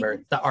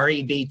remember. The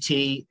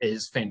REBT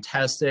is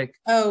fantastic.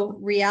 Oh,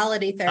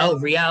 reality therapy. Oh,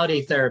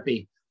 reality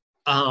therapy.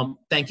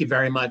 Thank you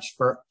very much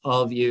for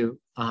all of you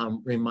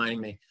reminding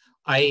me.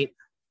 I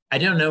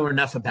don't know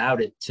enough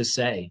about it to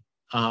say.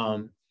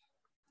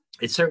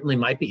 It certainly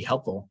might be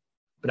helpful,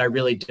 but I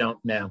really don't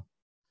know.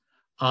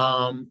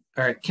 All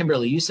right,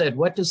 Kimberly, you said,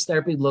 what does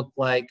therapy look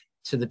like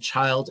to the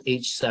child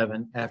age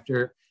 7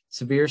 after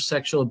severe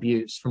sexual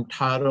abuse from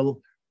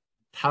toddlerhood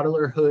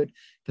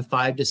to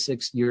 5 to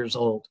 6 years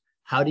old?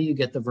 How do you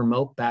get the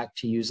remote back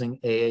to using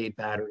AA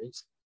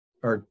batteries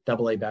or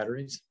AA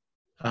batteries?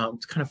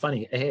 It's kind of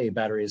funny, AA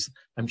batteries.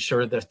 I'm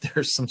sure that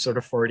there's some sort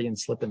of Freudian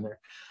slip in there.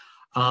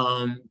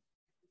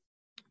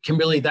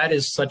 Kimberly, that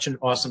is such an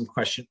awesome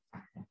question.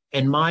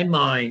 In my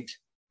mind,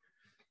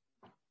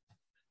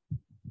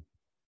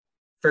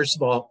 first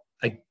of all,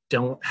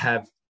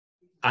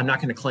 I'm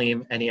not going to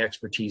claim any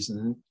expertise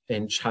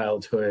in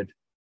childhood,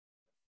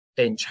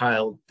 in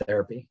child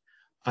therapy.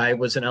 I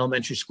was an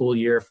elementary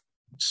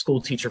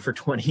school teacher for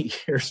 20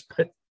 years,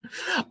 but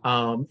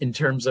in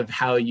terms of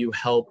how you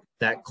help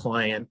that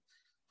client,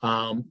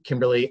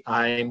 Kimberly,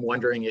 I'm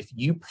wondering if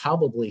you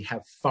probably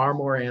have far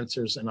more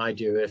answers than I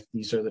do if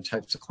these are the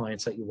types of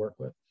clients that you work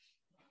with.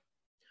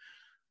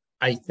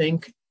 I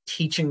think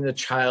teaching the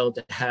child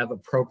to have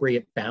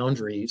appropriate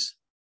boundaries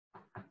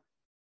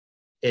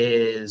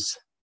is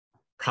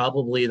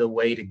probably the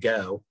way to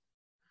go.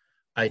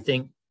 I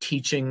think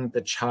teaching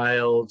the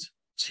child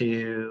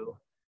to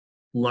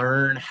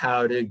learn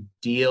how to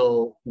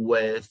deal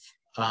with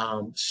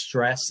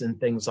stress and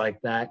things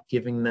like that,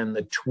 giving them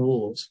the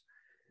tools.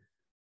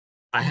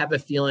 I have a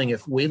feeling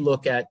if we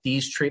look at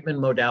these treatment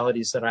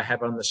modalities that I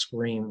have on the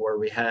screen, where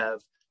we have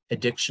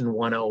Addiction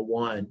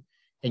 101,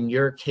 in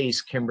your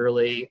case,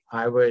 Kimberly,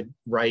 I would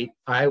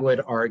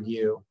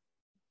argue,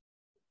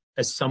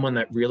 as someone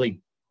that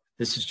really,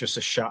 this is just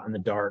a shot in the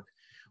dark,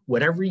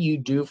 whatever you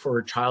do for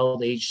a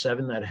child age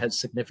 7 that has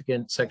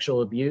significant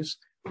sexual abuse,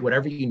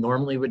 whatever you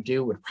normally would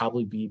do would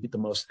probably be the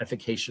most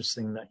efficacious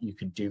thing that you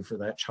could do for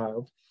that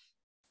child.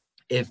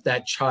 If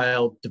that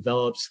child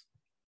develops,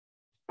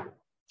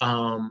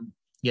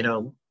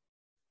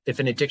 if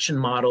an addiction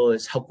model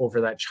is helpful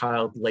for that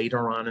child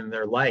later on in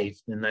their life,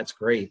 then that's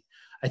great.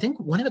 I think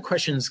one of the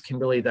questions,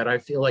 Kimberly, that I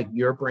feel like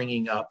you're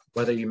bringing up,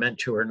 whether you meant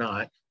to or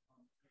not,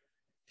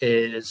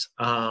 is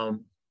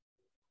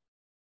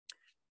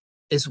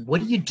what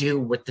do you do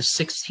with the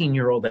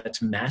 16-year-old that's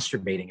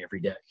masturbating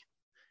every day?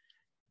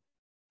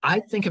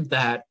 I think of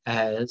that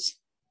as,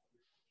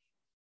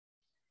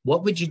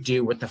 what would you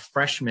do with the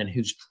freshman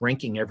who's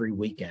drinking every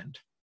weekend?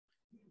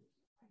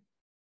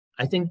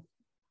 I think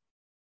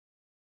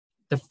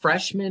the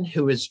freshman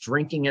who is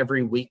drinking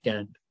every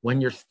weekend, when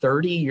you're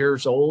 30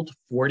 years old,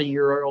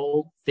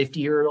 40-year-old,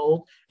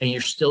 50-year-old, and you're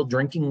still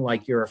drinking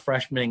like you're a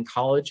freshman in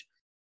college,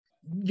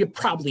 you're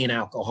probably an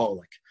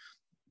alcoholic.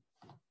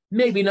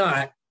 Maybe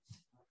not.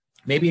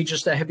 Maybe you're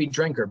just a heavy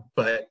drinker,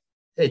 but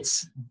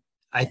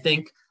I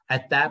think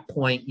at that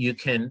point you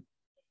can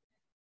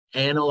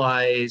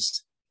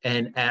analyze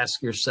and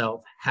ask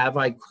yourself, have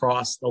I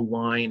crossed the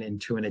line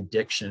into an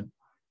addiction?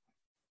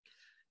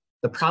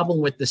 The problem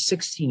with the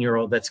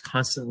 16-year-old that's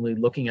constantly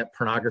looking at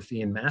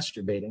pornography and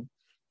masturbating,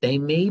 they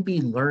may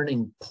be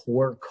learning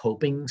poor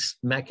coping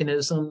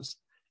mechanisms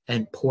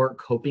and poor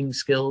coping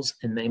skills,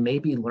 and they may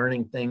be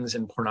learning things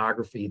in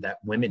pornography that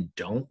women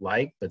don't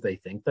like, but they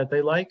think that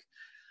they like.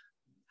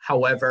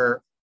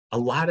 However, a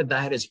lot of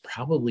that is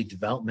probably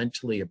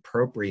developmentally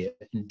appropriate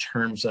in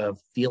terms of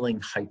feeling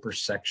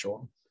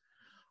hypersexual.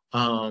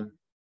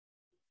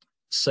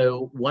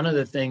 So one of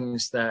the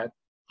things that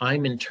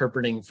I'm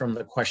interpreting from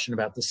the question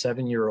about the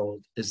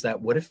 7-year-old is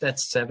that, what if that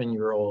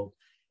 7-year-old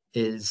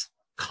is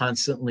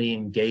constantly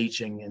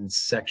engaging in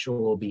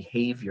sexual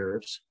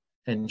behaviors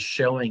and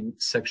showing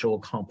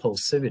sexual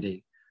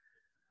compulsivity?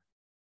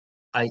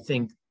 I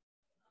think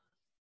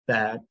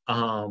that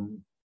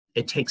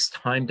it takes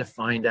time to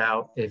find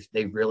out if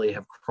they really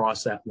have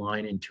crossed that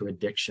line into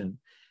addiction.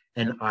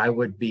 And I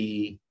would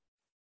be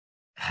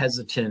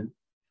hesitant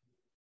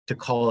to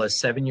call a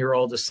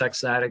 7-year-old a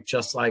sex addict,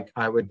 just like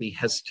I would be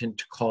hesitant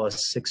to call a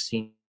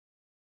 16.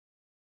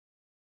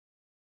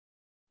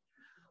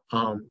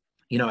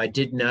 I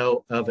did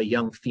know of a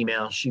young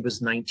female, she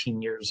was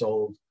 19 years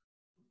old,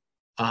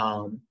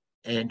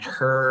 and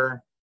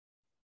her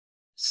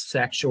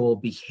sexual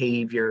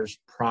behaviors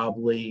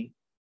probably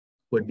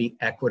would be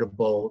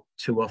equitable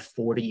to a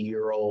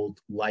 40-year-old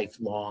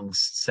lifelong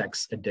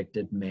sex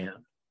addicted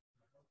man.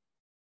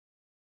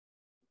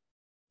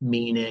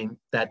 Meaning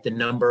that the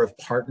number of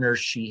partners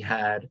she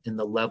had and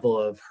the level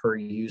of her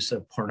use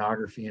of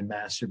pornography and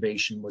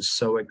masturbation was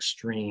so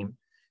extreme,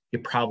 you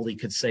probably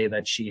could say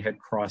that she had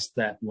crossed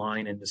that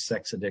line into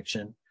sex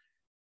addiction.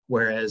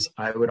 Whereas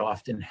I would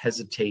often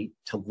hesitate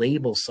to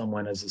label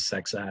someone as a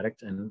sex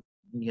addict, and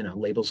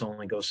labels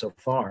only go so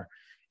far.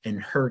 In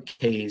her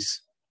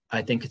case,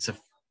 I think it's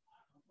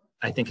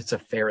a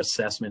fair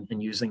assessment,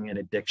 and using an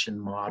addiction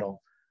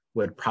model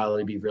would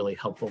probably be really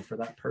helpful for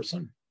that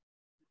person.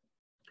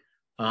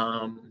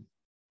 All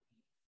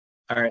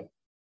right.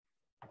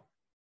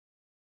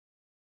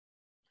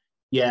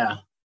 Yeah.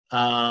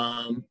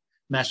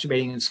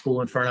 Masturbating in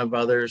school in front of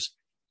others.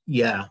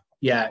 Yeah.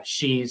 Yeah.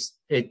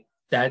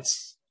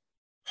 That's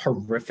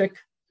horrific.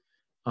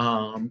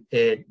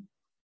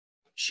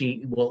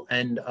 She will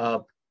end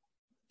up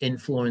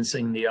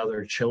influencing the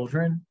other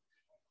children.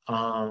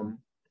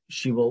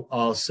 She will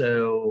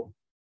also,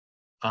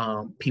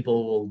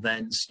 people will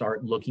then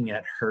start looking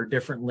at her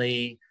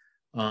differently.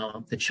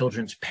 The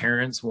children's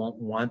parents won't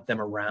want them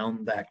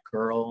around that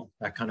girl,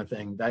 that kind of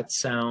thing. That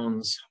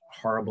sounds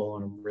horrible,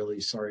 and I'm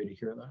really sorry to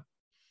hear that.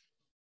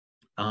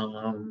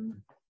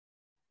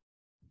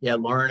 Yeah,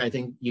 Lauren, I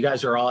think you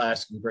guys are all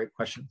asking great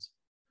questions.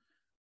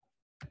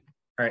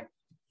 All right,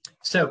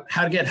 so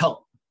how to get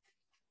help.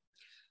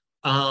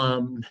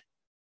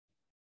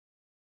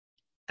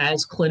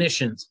 As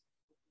clinicians,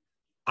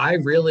 I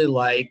really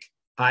like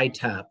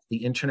ITAP,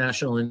 the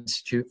International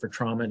Institute for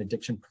Trauma and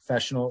Addiction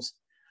Professionals.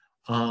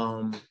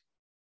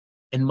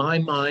 In my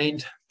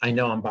mind, I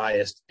know I'm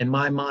biased. In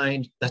my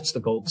mind, that's the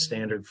gold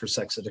standard for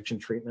sex addiction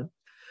treatment.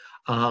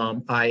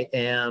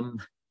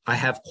 I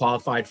have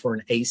qualified for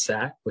an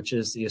ASAT, which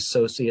is the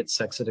Associate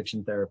Sex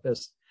Addiction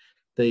Therapist.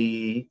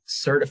 The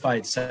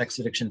Certified Sex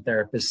Addiction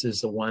Therapist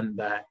is the one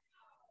that,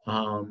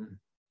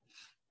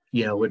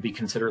 would be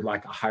considered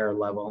like a higher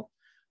level.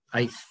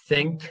 I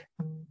think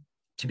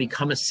to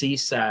become a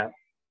CSAT,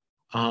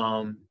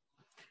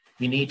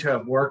 you need to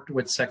have worked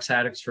with sex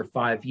addicts for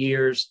 5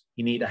 years.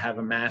 You need to have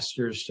a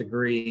master's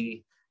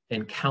degree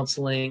in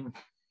counseling.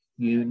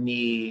 You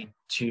need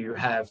to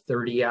have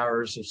 30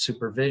 hours of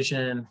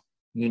supervision.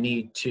 You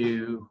need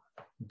to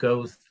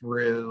go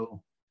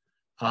through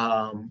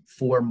 4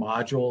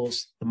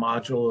 modules. The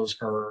modules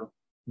are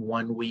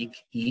 1 week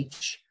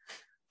each.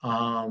 Is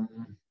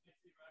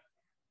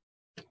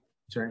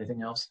there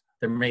anything else?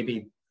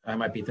 I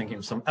might be thinking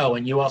of some. Oh,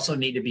 and you also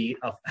need to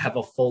have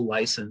a full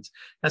license.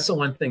 That's the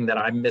one thing that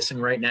I'm missing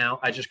right now.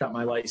 I just got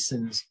my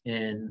license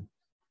in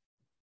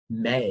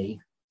May.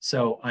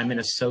 So I'm an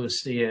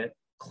associate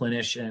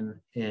clinician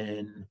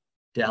in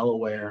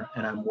Delaware,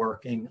 and I'm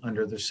working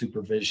under the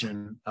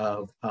supervision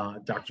of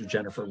Dr.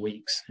 Jennifer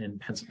Weeks in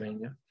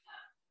Pennsylvania.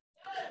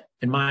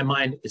 In my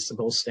mind, it's the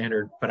gold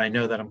standard, but I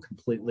know that I'm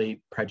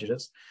completely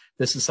prejudiced.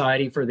 The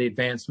Society for the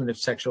Advancement of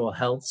Sexual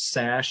Health,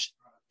 SASH,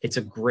 it's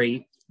a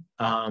great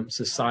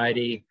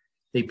society.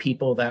 The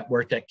people that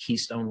worked at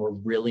Keystone were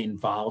really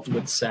involved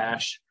with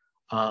SASH.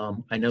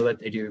 I know that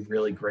they do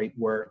really great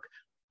work.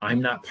 I'm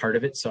not part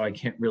of it, so I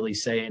can't really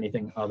say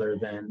anything other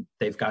than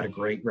they've got a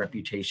great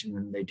reputation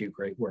and they do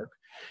great work.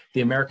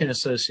 The American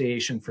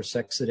Association for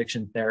Sex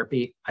Addiction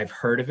Therapy, I've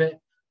heard of it.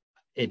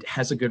 It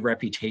has a good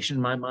reputation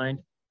in my mind,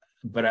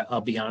 but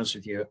I'll be honest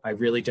with you, I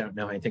really don't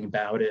know anything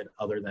about it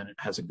other than it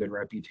has a good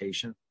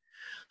reputation.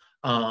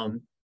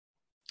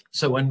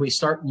 So when we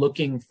start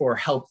looking for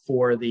help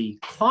for the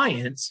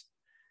clients,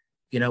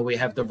 we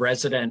have the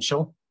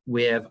residential,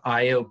 we have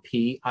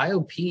IOP.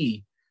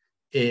 IOP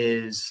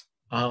is,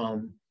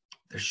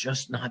 there's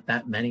just not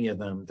that many of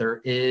them.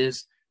 There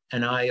is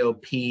an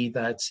IOP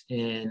that's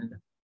in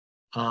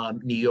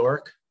New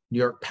York. New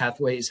York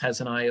Pathways has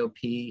an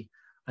IOP.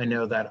 I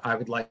know that I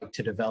would like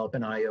to develop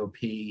an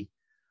IOP.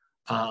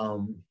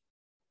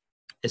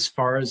 As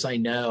far as I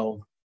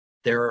know,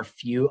 there are a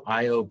few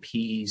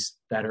IOPs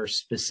that are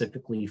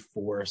specifically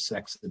for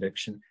sex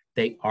addiction.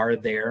 They are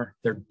there.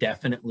 They're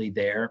definitely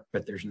there,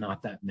 but there's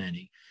not that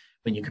many.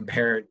 When you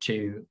compare it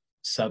to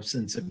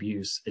substance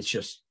abuse, it's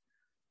just,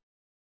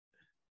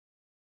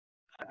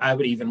 I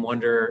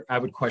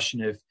would question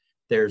if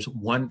there's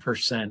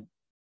 1%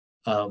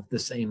 of the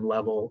same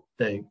level,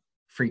 the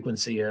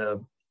frequency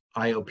of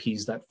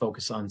IOPs that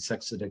focus on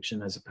sex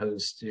addiction as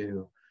opposed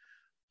to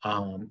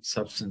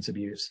substance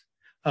abuse.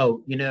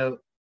 Oh,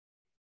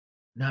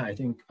 no, I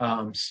think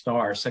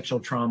STAR,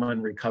 Sexual Trauma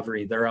and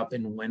Recovery, they're up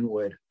in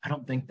Wynwood. I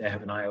don't think they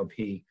have an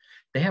IOP.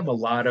 They have a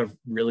lot of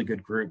really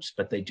good groups,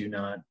 but they do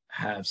not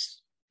have,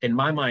 in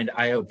my mind,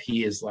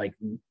 IOP is like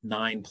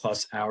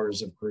 9+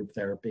 hours of group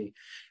therapy.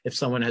 If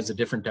someone has a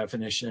different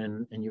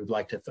definition and you'd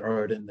like to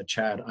throw it in the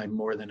chat, I'm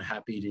more than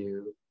happy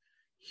to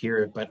hear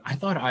it. But I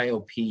thought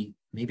IOP,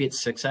 maybe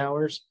it's 6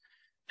 hours.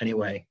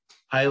 Anyway,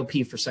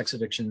 IOP for sex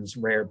addiction is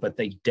rare, but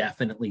they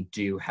definitely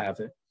do have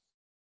it.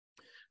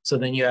 So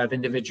then you have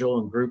individual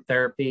and group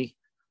therapy.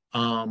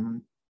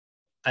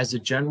 As a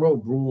general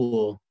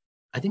rule,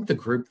 I think the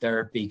group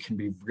therapy can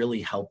be really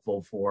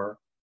helpful for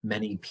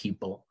many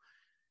people.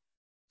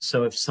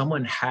 So if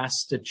someone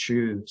has to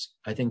choose,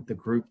 I think the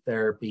group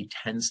therapy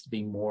tends to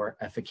be more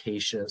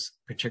efficacious,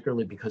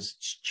 particularly because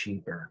it's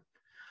cheaper.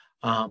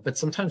 But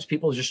sometimes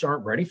people just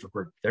aren't ready for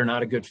group. They're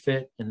not a good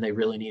fit and they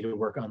really need to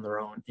work on their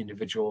own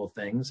individual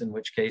things, in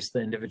which case the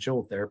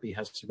individual therapy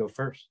has to go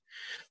first.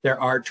 There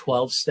are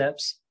 12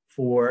 steps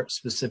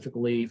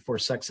specifically for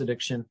sex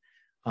addiction.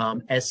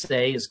 SA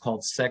is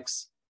called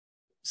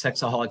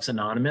Sexaholics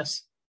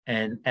Anonymous,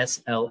 and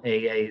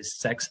SLAA is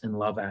Sex and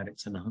Love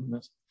Addicts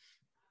Anonymous.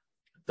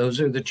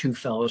 Those are the 2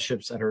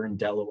 fellowships that are in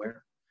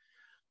Delaware.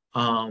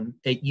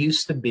 It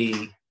used to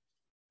be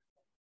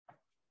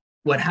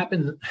what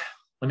happened,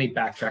 let me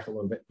backtrack a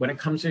little bit. When it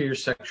comes to your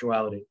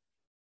sexuality,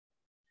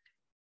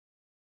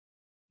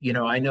 you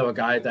know, I know a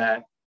guy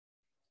that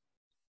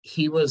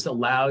he was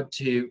allowed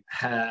to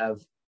have,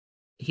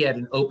 he had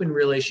an open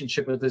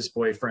relationship with his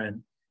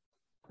boyfriend,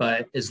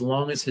 but as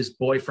long as his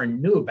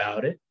boyfriend knew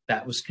about it,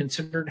 that was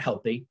considered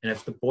healthy. And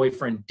if the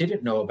boyfriend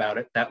didn't know about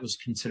it, that was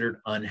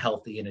considered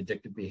unhealthy and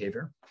addictive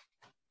behavior.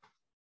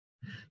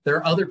 There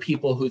are other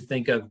people who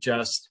think of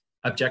just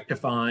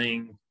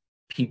objectifying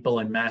people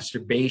and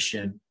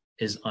masturbation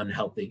is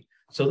unhealthy.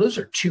 So those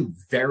are two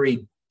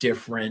very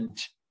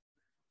different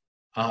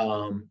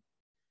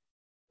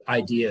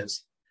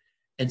ideas.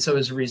 And so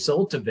as a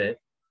result of it,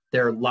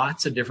 there are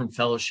lots of different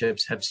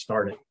fellowships have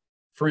started.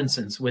 For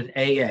instance, with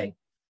AA,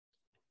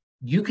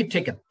 you could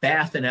take a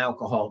bath in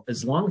alcohol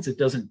as long as it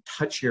doesn't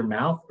touch your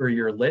mouth or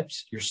your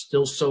lips, you're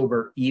still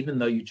sober, even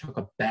though you took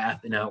a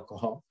bath in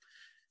alcohol.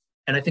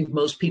 And I think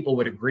most people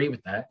would agree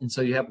with that. And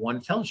so you have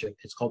one fellowship,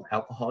 it's called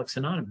Alcoholics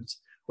Anonymous.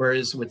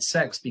 Whereas with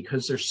sex,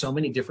 because there's so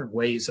many different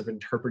ways of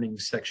interpreting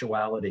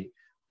sexuality,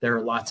 there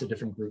are lots of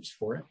different groups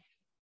for it.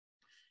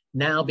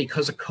 Now,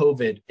 because of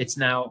COVID, it's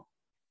now,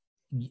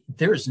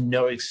 there's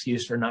no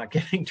excuse for not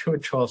getting to a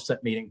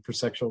 12-step meeting for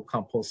sexual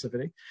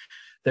compulsivity.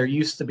 There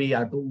used to be,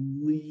 I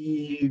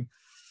believe,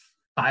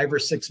 5 or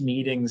 6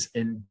 meetings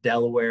in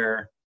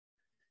Delaware,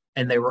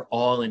 and they were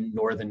all in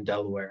northern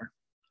Delaware.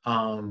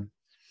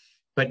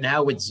 But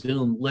now with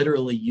Zoom,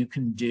 literally you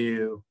can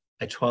do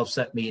a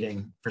 12-step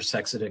meeting for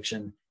sex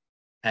addiction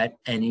at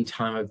any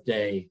time of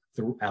day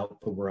throughout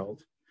the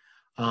world.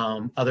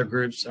 Other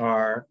groups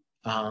are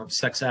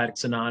Sex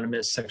Addicts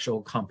Anonymous,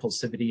 Sexual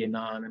Compulsivity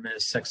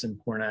Anonymous, Sex and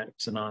Porn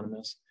Addicts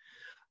Anonymous.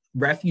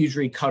 Refuge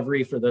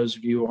Recovery, for those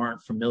of you who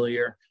aren't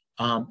familiar,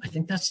 I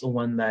think that's the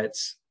one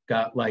that's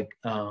got like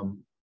a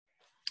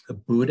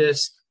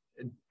Buddhist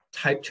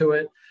type to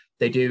it.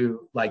 They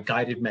do like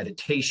guided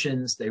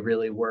meditations. They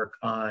really work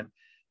on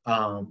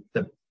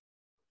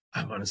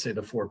I want to say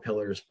the 4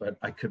 pillars, but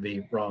I could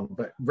be wrong.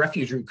 But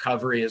Refuge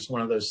Recovery is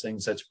one of those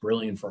things that's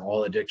brilliant for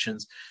all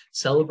addictions.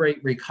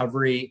 Celebrate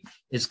Recovery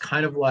is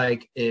kind of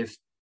like if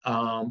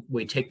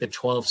we take the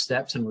 12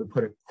 steps and we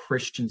put a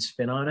Christian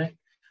spin on it.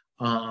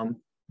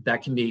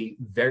 That can be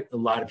a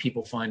lot of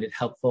people find it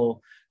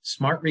helpful.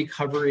 Smart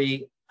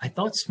Recovery, I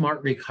thought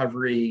Smart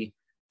Recovery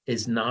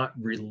is not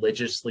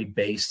religiously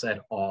based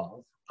at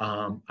all.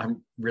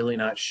 I'm really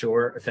not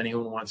sure. If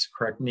anyone wants to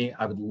correct me,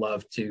 I would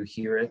love to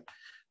hear it.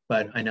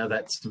 But I know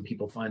that some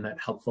people find that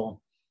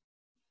helpful.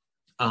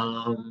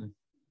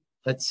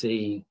 Let's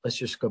see. Let's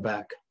just go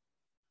back.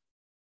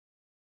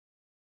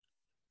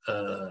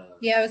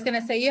 Yeah, I was going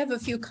to say you have a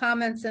few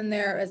comments in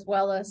there as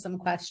well as some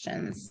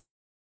questions.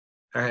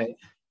 All right.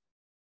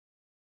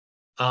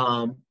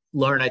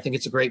 Lauren, I think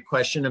it's a great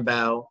question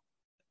about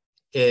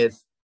if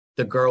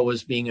the girl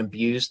was being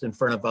abused in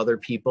front of other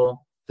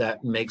people.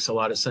 That makes a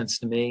lot of sense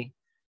to me.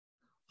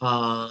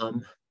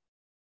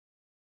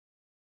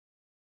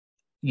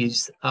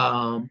 Is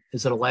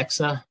it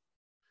Alexa?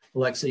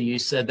 Alexa, you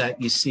said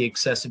that you see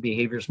excessive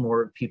behaviors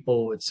more with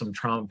people with some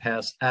trauma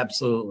past.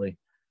 Absolutely.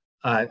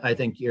 I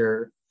think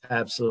you're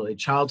absolutely.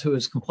 Child who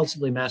is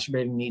compulsively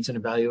masturbating needs an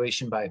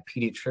evaluation by a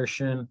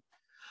pediatrician.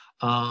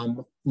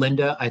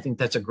 Linda, I think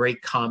that's a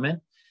great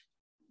comment.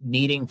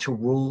 Needing to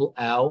rule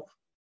out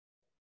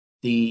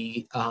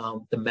the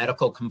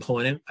medical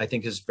component, I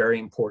think, is very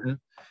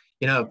important.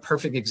 You know, a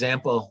perfect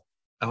example,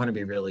 I want to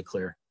be really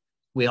clear.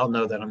 We all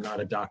know that I'm not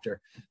a doctor,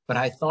 but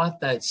I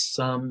thought that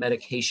some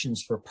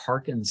medications for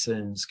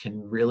Parkinson's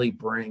can really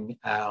bring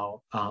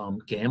out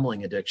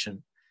gambling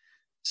addiction.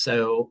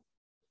 So,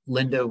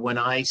 Linda, when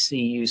I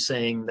see you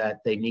saying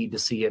that they need to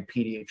see a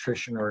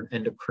pediatrician or an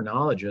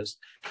endocrinologist,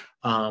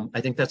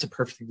 I think that's a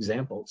perfect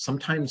example.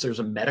 Sometimes there's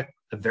a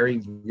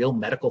very real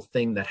medical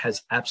thing that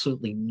has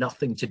absolutely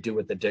nothing to do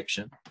with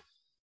addiction.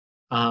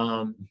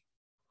 Thoughts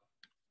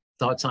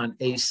on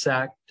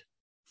ASAT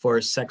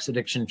for sex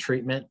addiction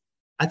treatment?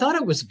 I thought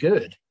it was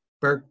good.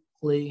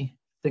 Berkeley,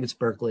 I think it's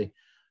Berkeley.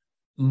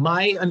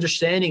 My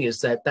understanding is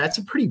that that's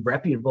a pretty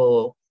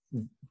reputable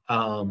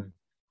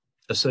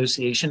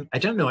association. I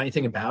don't know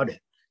anything about it,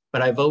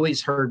 but I've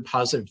always heard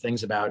positive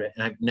things about it.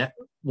 And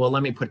well,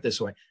 let me put it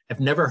this way. I've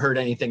never heard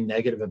anything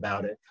negative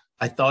about it.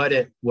 I thought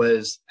it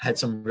had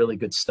some really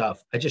good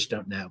stuff. I just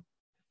don't know.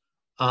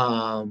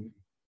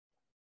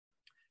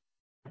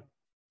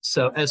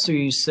 So Esther,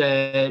 you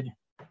said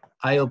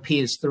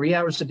IOP is 3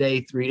 hours a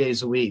day, 3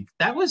 days a week.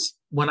 That was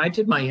when I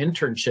did my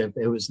internship,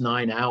 it was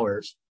 9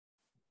 hours.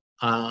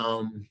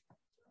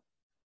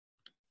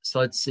 So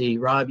let's see,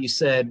 Rob, you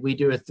said we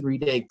do a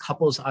 3-day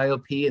couples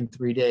IOP and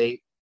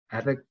 3-day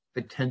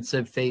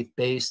intensive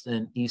faith-based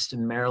in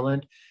Easton,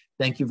 Maryland.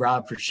 Thank you,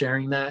 Rob, for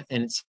sharing that.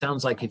 And it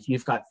sounds like if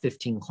you've got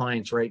 15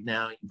 clients right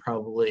now, you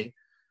probably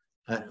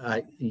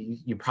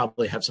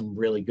have some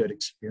really good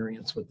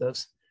experience with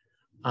this.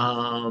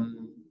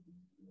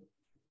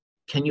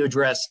 Can you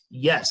address?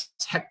 Yes,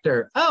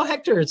 Hector. Oh,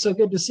 Hector, it's so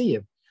good to see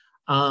you.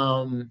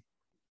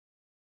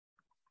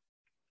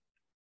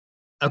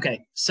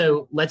 Okay,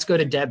 so let's go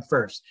to Deb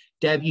first.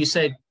 Deb, you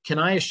said, can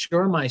I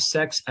assure my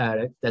sex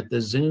addict that the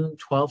Zoom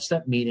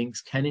 12-step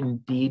meetings can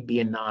indeed be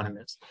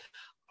anonymous?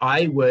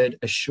 I would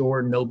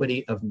assure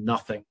nobody of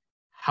nothing.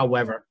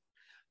 However,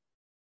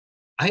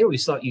 I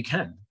always thought you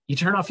can. You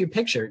turn off your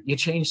picture, you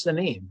change the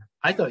name.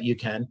 I thought you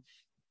can,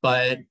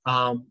 but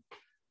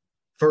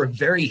for a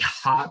very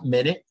hot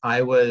minute,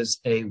 I was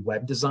a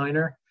web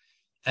designer.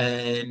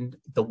 And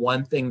the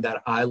one thing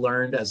that I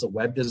learned as a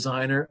web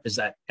designer is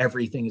that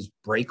everything is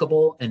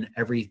breakable and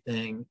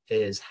everything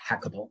is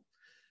hackable.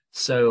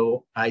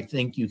 So I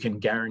think you can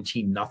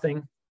guarantee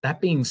nothing. That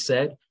being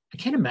said, I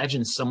can't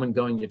imagine someone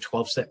going to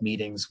 12-step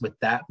meetings with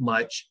that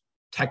much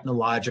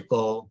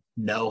technological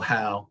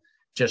know-how,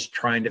 just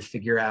trying to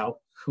figure out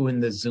who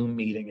in the Zoom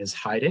meeting is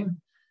hiding.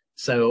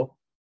 So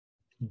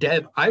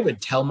Deb, I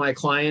would tell my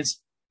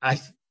clients, I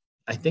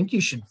think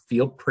you should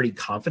feel pretty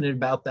confident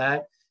about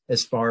that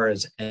as far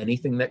as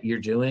anything that you're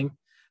doing.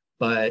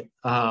 But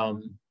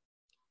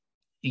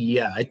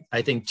yeah,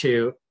 I think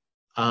too,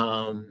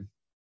 I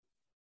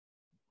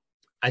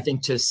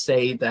think to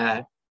say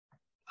that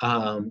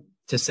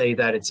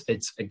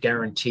it's a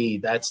guarantee,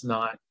 that's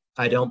not,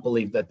 I don't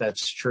believe that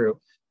that's true.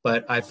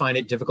 But I find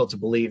it difficult to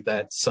believe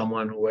that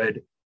someone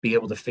would be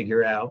able to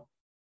figure out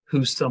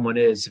who someone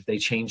is if they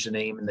change the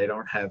name and they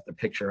don't have the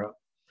picture up.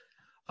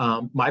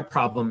 My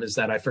problem is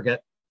that I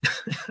forget.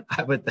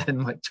 I would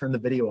then like turn the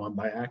video on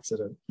by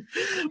accident,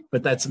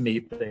 but that's a me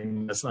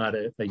thing. That's not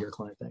a your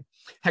client thing.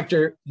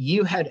 Hector,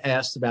 you had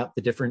asked about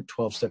the different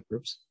 12-step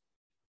groups.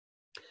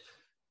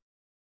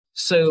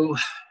 So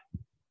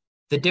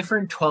the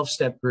different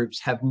 12-step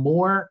groups have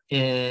more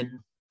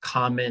in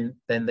common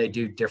than they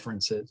do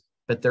differences,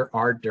 but there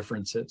are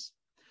differences.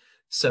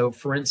 So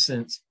for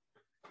instance,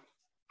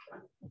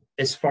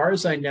 as far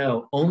as I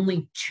know,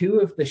 only 2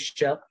 of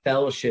the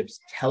fellowships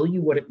tell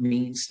you what it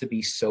means to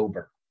be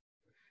sober.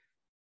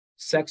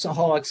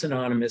 Sexaholics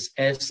Anonymous,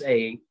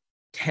 SA,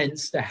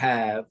 tends to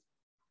have,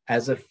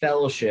 as a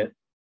fellowship,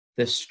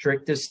 the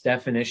strictest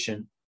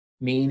definition,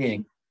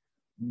 meaning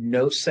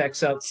no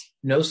sex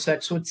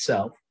with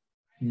self,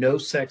 no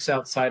sex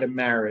outside of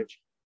marriage.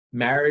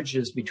 Marriage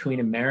is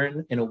between a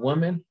man and a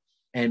woman,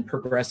 and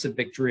progressive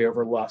victory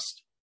over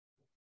lust.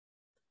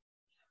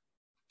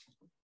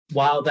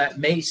 While that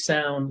may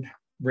sound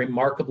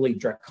remarkably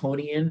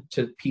draconian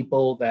to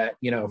people that,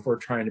 you know, if we're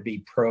trying to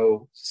be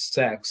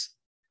pro-sex,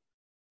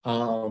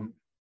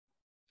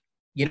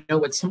 you know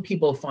what, some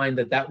people find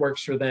that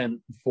works for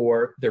them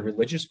for their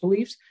religious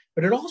beliefs,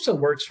 but it also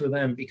works for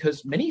them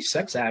because many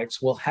sex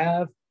addicts will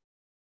have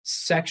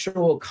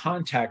sexual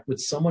contact with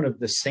someone of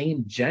the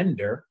same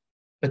gender,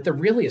 but they're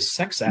really a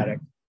sex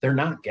addict. They're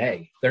not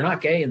gay. They're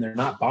not gay and they're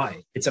not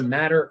bi. It's a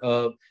matter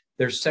of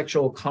their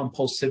sexual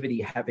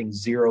compulsivity having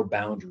 0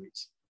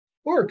 boundaries.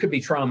 Or it could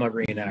be trauma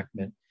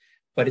reenactment,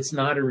 but it's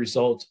not a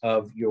result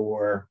of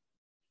your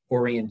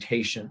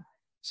orientation.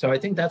 So I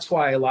think that's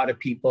why a lot of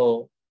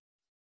people,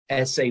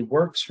 SA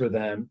works for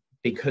them,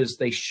 because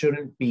they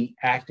shouldn't be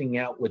acting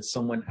out with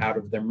someone out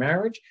of their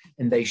marriage,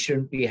 and they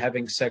shouldn't be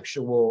having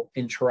sexual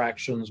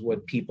interactions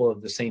with people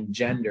of the same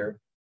gender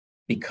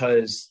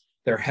because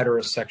they're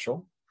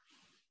heterosexual.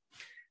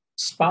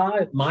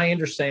 SPA, my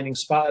understanding,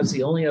 SPA is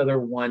the only other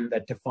one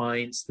that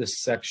defines the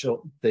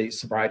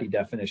sobriety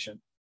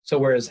definition. So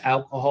whereas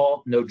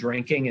alcohol, no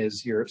drinking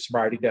is your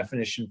sobriety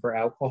definition for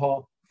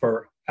alcohol,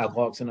 for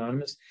Alcoholics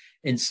Anonymous.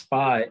 In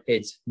SPA,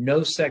 it's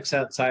no sex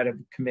outside of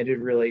a committed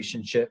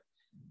relationship,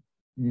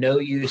 no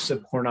use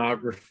of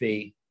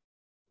pornography,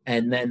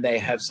 and then they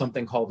have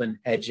something called an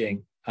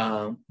edging,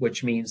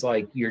 which means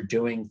like you're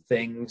doing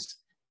things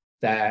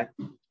that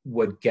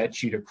would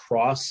get you to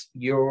cross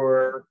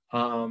your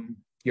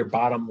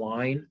bottom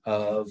line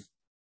of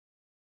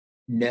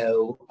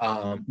no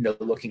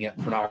looking at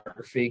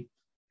pornography.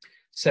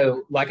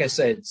 So like I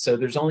said, so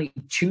there's only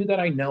 2 that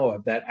I know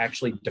of that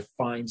actually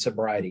define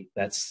sobriety.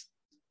 That's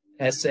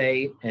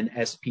SA and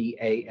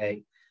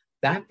SPAA.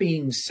 That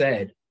being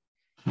said,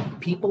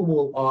 people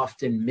will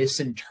often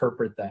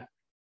misinterpret that.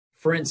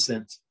 For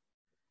instance,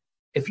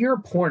 if you're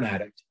a porn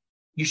addict,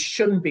 you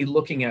shouldn't be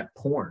looking at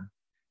porn.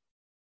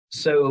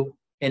 So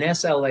in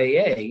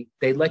SLAA,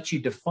 they let you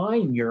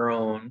define your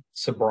own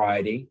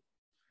sobriety,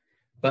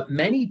 but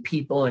many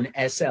people in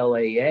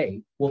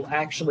SLAA will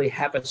actually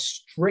have a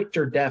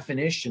stricter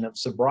definition of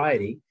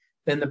sobriety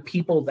than the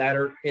people that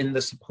are in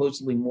the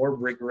supposedly more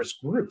rigorous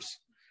groups.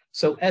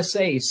 So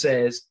SA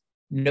says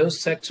no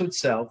sex with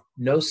self,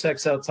 no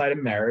sex outside of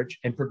marriage,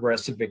 and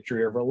progressive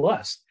victory over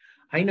lust.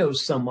 I know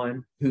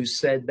someone who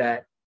said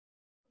that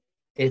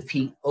if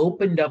he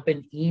opened up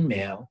an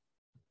email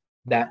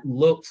that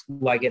looked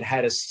like it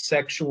had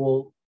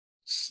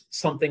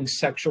something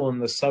sexual in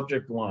the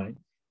subject line,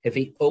 if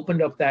he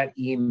opened up that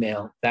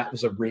email, that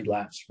was a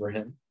relapse for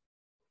him.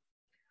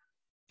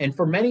 And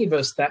for many of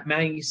us, that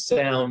may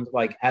sound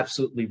like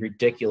absolutely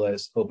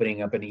ridiculous,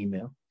 opening up an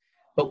email.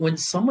 But when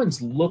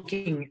someone's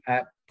looking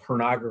at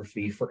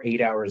pornography for 8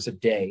 hours a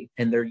day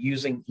and they're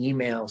using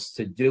emails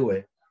to do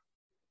it,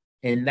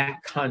 in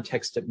that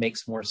context, it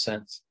makes more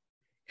sense.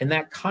 In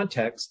that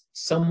context,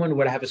 someone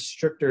would have a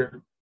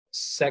stricter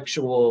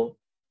sexual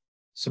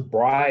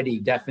sobriety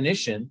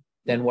definition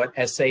than what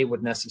SA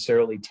would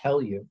necessarily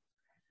tell you.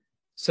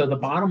 So the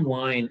bottom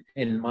line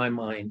in my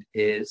mind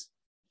is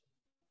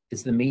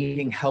the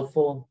meeting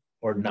helpful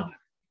or not?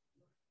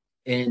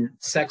 In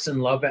Sex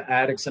and Love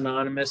Addicts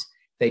Anonymous,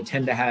 they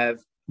tend to have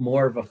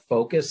more of a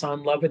focus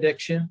on love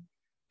addiction,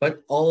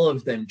 but all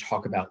of them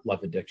talk about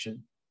love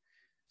addiction.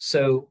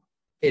 So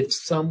if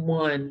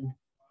someone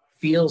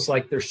feels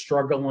like they're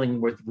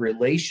struggling with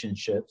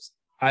relationships,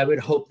 I would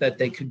hope that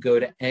they could go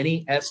to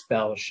any S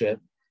fellowship,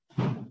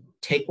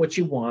 take what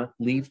you want,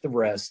 leave the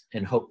rest,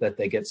 and hope that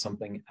they get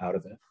something out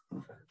of it.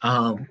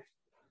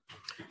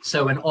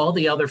 So in all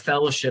the other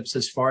fellowships,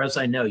 as far as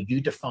I know,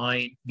 you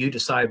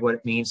decide what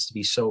it means to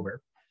be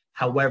sober.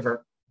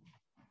 However,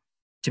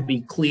 to be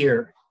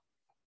clear,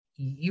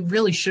 you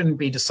really shouldn't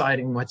be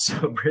deciding what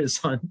sober is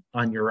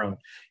on your own.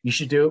 You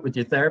should do it with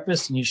your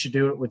therapist, and you should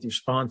do it with your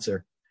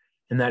sponsor.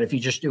 And that if you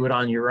just do it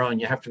on your own,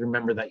 you have to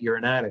remember that you're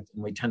an addict,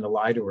 and we tend to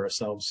lie to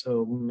ourselves.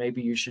 So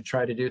maybe you should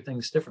try to do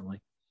things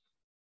differently.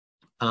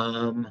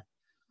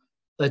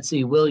 Let's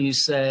see, Will, you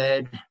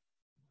said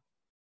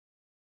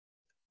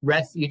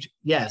refuge.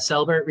 Yeah,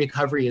 celebrate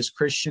recovery is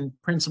Christian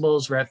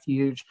principles,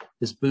 refuge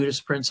is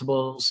Buddhist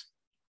principles.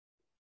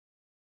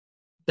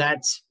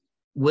 That's,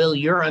 Will,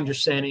 your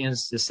understanding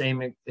is the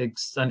same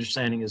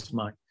understanding as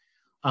mine.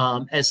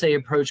 SA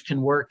approach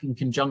can work in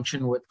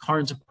conjunction with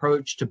Carnes'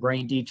 approach to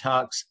brain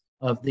detox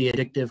of the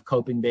addictive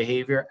coping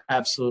behavior.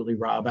 Absolutely,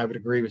 Rob, I would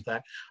agree with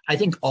that. I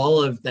think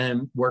all of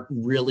them work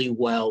really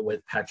well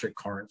with Patrick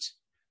Carnes.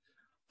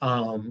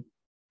 I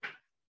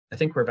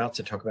think we're about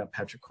to talk about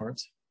Patrick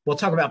Carnes. We'll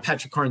talk about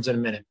Patrick Carnes in a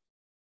minute.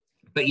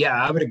 But yeah,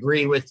 I would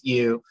agree with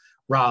you,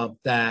 Rob,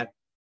 that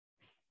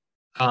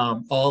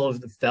all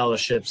of the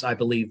fellowships, I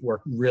believe,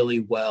 work really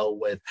well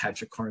with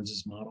Patrick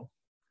Carnes' model.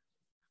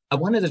 I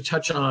wanted to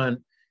touch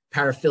on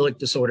paraphilic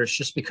disorders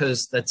just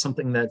because that's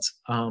something that's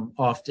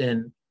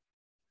often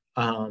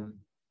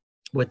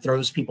what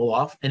throws people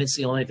off, and it's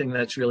the only thing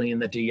that's really in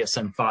the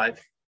DSM-5.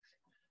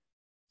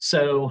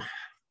 So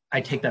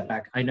I take that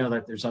back. I know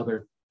that there's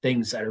other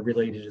things that are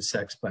related to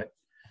sex, but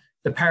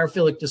the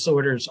paraphilic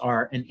disorders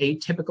are an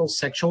atypical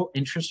sexual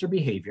interest or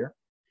behavior,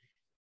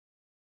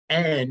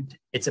 and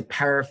it's a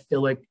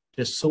paraphilic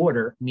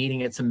disorder,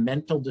 meaning it's a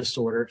mental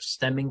disorder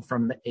stemming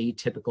from the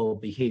atypical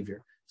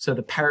behavior. So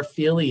the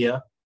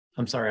paraphilia,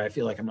 I'm sorry, I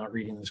feel like I'm not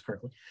reading this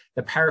correctly.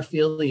 The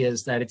paraphilia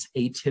is that it's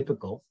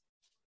atypical.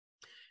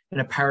 And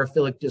a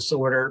paraphilic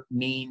disorder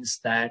means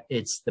that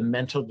it's the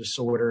mental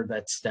disorder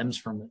that stems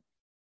from it.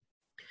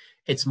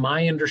 It's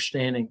my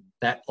understanding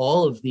that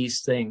all of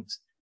these things,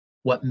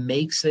 what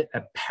makes it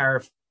a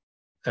paraphilic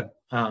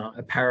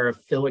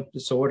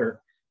disorder,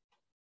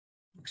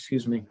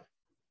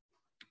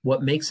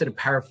 what makes it a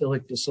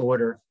paraphilic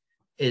disorder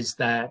is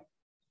that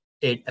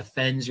it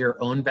offends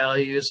your own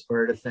values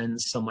or it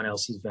offends someone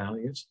else's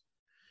values.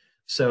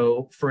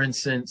 So for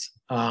instance,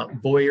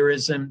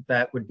 voyeurism,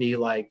 that would be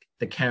like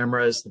the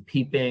cameras, the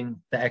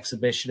peeping, the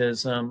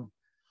exhibitionism.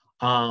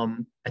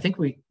 I think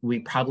we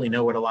probably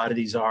know what a lot of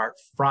these are.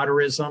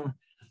 Frauderism,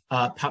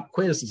 pop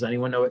quiz. Does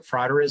anyone know what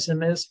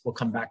frauderism is? We'll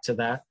come back to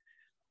that.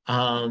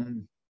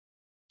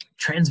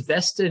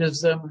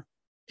 Transvestitism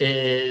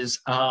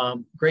is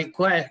great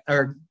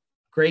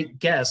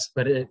guess,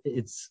 but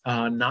it's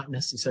not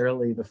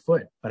necessarily the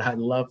foot, but I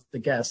love the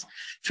guess.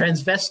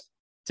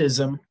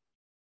 Transvestism,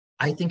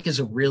 I think, is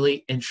a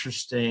really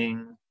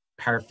interesting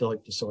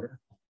paraphilic disorder.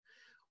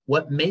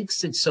 What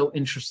makes it so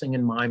interesting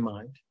in my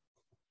mind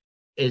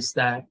is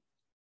that,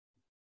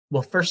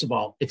 well, first of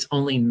all, it's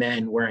only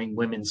men wearing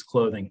women's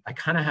clothing. I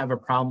kind of have a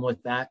problem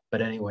with that,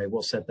 but anyway,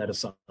 we'll set that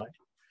aside.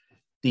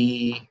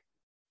 The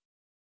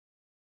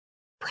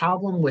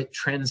problem with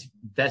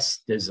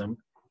transvestism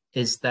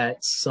is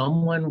that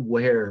someone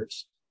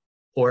wears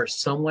or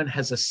someone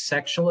has a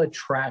sexual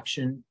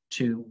attraction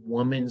to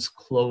women's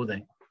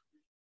clothing.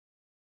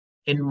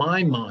 In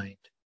my mind,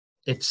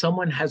 if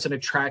someone has an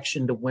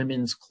attraction to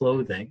women's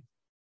clothing,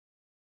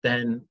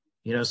 then,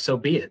 so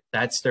be it.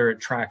 That's their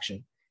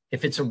attraction.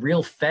 If it's a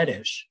real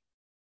fetish,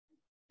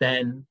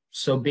 then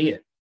so be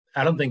it.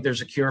 I don't think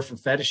there's a cure for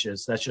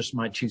fetishes. That's just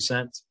my 2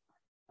 cents.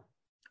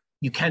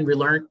 You can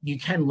learn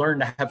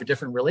to have a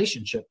different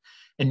relationship.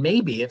 And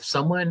maybe if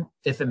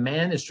a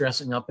man is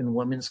dressing up in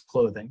women's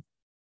clothing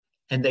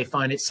and they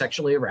find it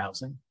sexually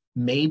arousing,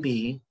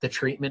 maybe the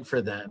treatment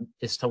for them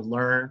is to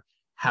learn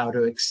how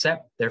to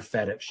accept their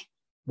fetish,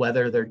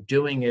 whether they're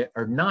doing it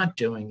or not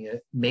doing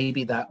it.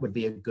 Maybe that would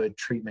be a good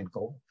treatment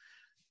goal.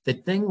 The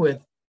thing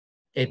with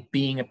it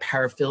being a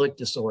paraphilic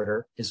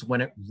disorder is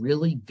when it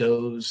really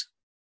goes,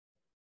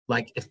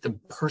 like if the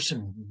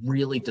person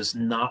really does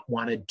not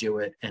want to do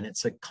it and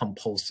it's a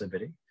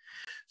compulsivity.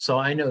 So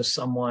I know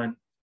someone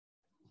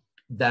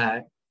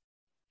that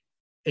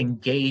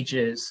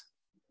engages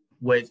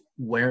with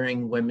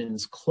wearing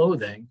women's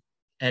clothing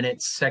and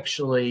it's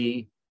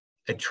sexually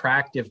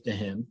attractive to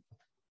him,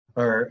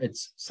 or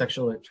it's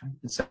sexual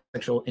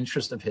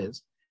interest of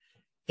his.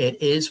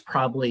 It is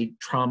probably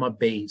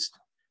trauma-based,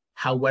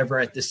 However,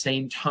 at the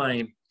same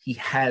time, he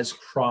has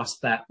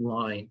crossed that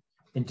line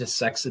into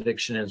sex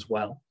addiction as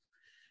well.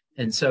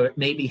 And so it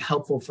may be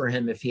helpful for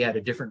him if he had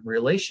a different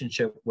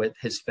relationship with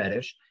his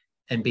fetish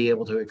and be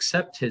able to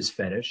accept his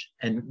fetish.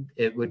 And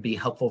it would be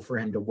helpful for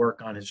him to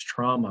work on his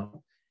trauma,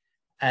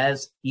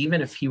 as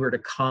even if he were to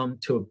come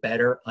to a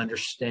better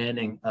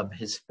understanding of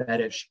his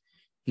fetish,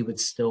 he would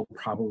still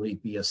probably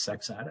be a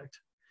sex addict.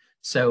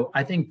 So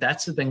I think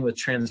that's the thing with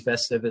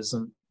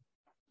transvestitism.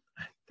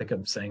 I think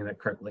I'm saying that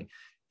correctly,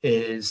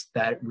 is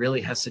that it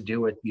really has to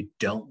do with you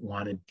don't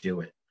want to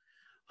do it.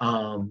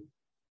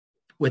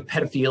 With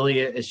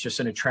pedophilia, it's just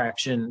an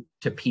attraction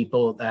to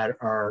people that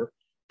are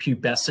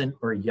pubescent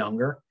or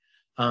younger.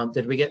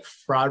 Did we get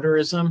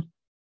frauderism?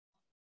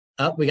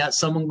 Oh, we got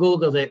someone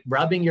Googled it.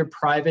 Rubbing your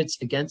privates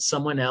against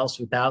someone else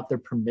without their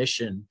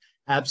permission.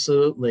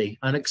 Absolutely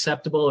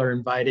unacceptable or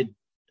invited,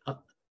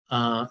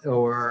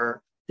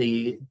 or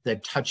the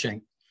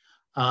touching.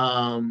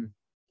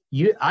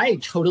 I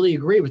totally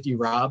agree with you,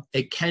 Rob.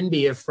 It can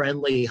be a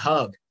friendly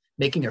hug,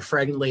 making a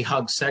friendly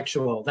hug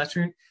sexual. That's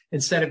right.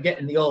 Instead of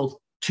getting the old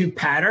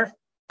two-patter,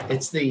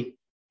 it's the,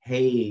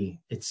 hey,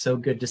 it's so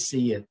good to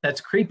see you.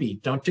 That's creepy.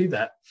 Don't do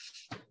that.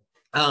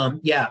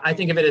 Yeah, I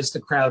think of it as the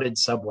crowded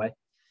subway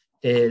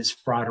is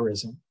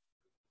frauderism.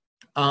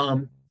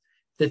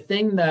 The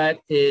thing that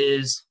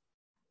is,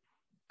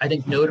 I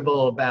think,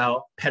 notable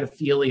about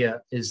pedophilia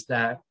is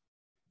that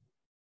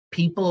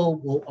people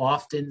will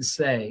often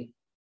say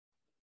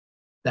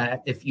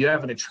that if you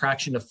have an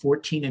attraction to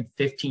 14 and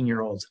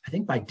 15-year-olds, I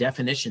think by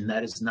definition,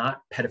 that is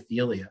not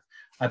pedophilia.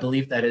 I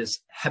believe that is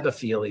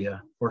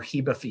hebephilia or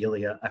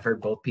hebephilia. I've heard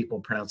both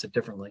people pronounce it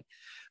differently.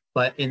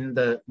 But in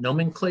the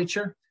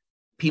nomenclature,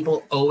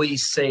 people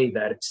always say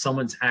that if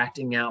someone's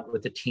acting out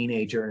with a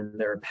teenager and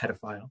they're a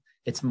pedophile.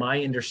 It's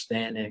my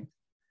understanding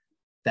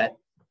that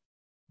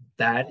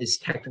that is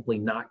technically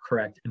not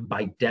correct. And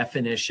by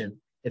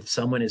definition, if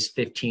someone is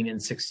 15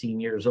 and 16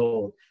 years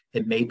old,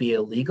 it may be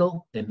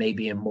illegal, it may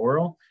be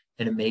immoral,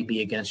 and it may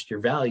be against your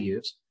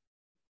values,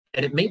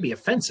 and it may be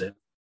offensive,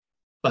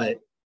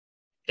 but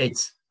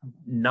it's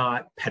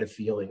not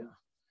pedophilia.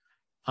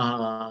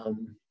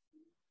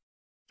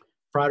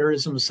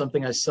 Frauderism is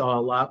something I saw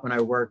a lot when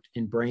I worked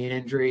in brain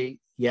injury.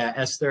 Yeah,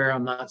 Esther,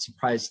 I'm not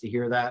surprised to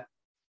hear that.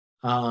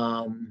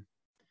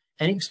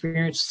 Any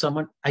experience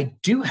someone, I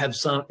do have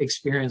some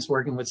experience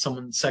working with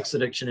someone's sex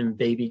addiction in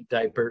baby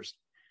diapers.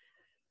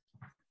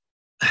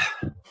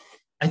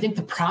 I think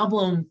the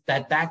problem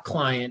that that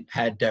client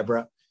had,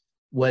 Deborah,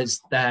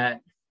 was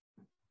that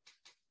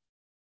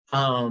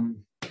the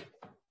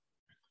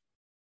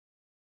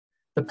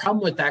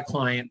problem with that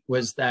client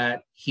was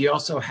that he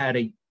also had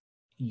a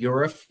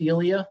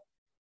urophilia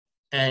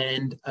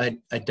and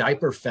a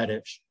diaper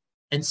fetish.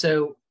 And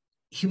so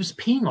he was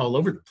peeing all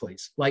over the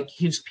place. Like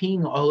he was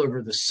peeing all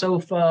over the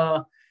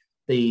sofa,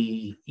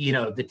 the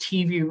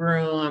TV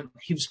room.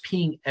 He was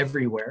peeing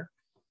everywhere.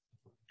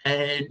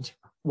 And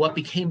what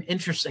became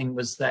interesting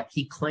was that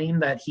he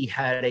claimed that he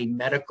had a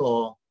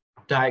medical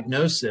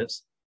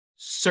diagnosis.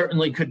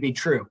 Certainly could be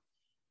true.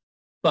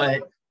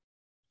 But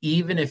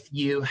even if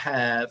you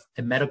have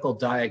a medical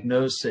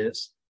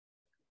diagnosis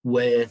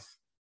with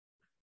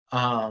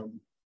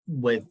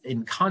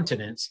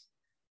incontinence,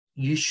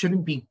 you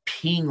shouldn't be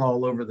peeing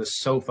all over the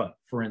sofa,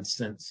 for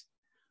instance.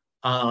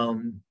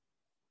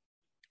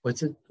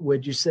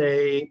 Would you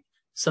say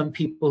some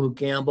people who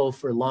gamble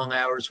for long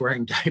hours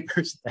wearing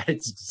diapers? That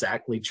is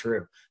exactly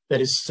true.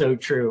 That is so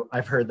true.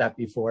 I've heard that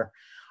before.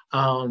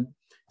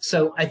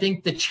 So I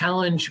think the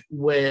challenge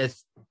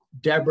with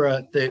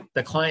Deborah,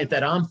 the client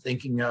that I'm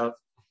thinking of,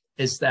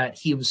 is that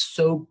he was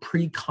so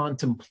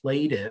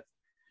pre-contemplative,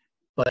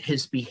 but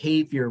his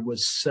behavior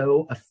was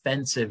so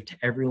offensive to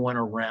everyone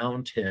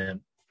around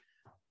him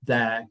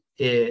that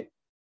it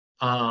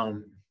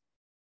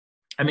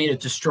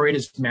destroyed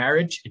his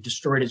marriage. It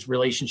destroyed his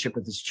relationship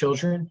with his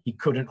children. He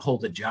couldn't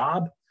hold a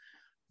job,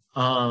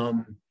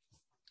 but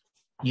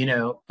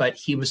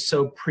he was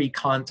so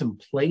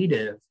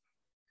pre-contemplative,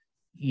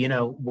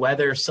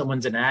 whether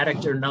someone's an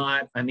addict or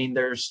not. I mean,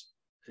 there's,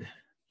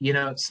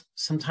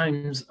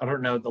 sometimes, I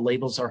don't know, the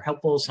labels are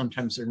helpful,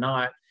 sometimes they're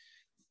not.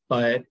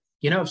 But,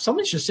 if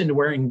someone's just into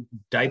wearing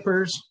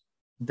diapers,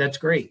 that's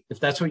great.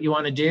 If that's what you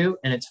want to do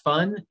and it's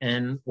fun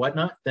and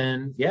whatnot,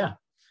 then yeah,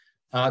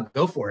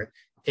 go for it.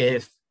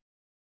 If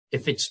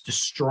it's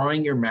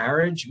destroying your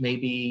marriage,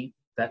 maybe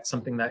that's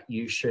something that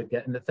you should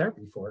get into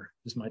therapy for,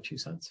 is my 2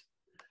 cents.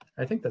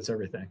 I think that's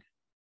everything.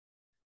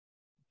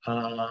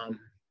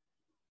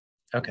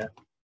 Okay.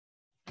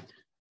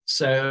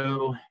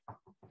 So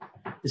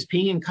is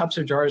peeing in cups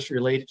or jars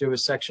related to a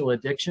sexual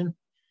addiction?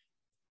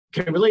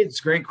 Can relate?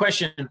 It's a great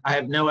question. I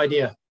have no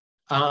idea.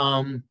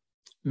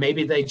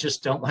 Maybe they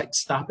just don't like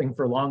stopping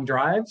for long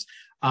drives.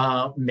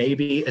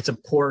 Maybe it's a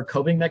poor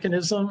coping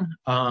mechanism.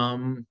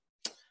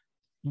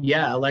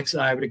 Yeah, Alexa,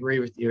 I would agree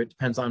with you. It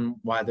depends on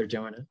why they're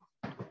doing it.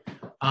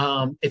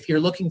 If you're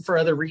looking for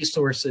other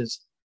resources,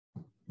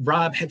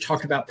 Rob had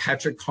talked about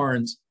Patrick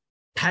Carnes.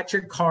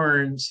 Patrick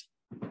Carnes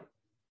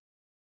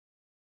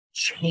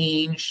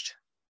changed,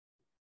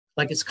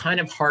 like it's kind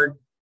of hard.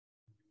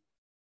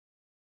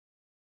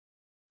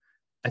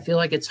 I feel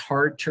like it's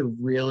hard to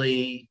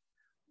really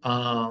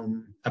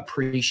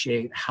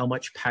appreciate how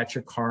much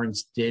Patrick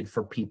Carnes did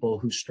for people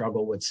who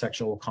struggle with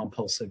sexual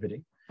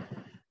compulsivity.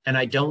 And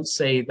I don't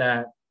say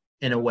that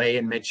in a way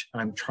in which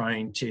I'm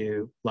trying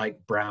to like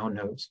brown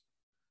nose.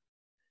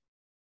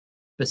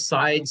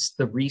 Besides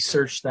the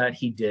research that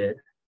he did,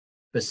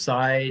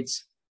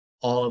 besides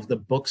all of the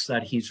books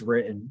that he's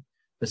written,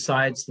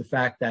 besides the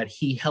fact that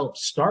he helped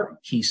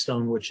start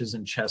Keystone, which is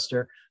in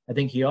Chester, I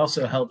think he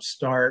also helped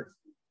start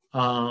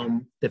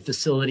the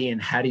facility in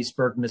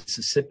Hattiesburg,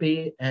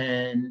 Mississippi.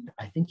 And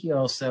I think he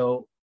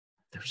also,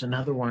 there's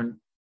another one,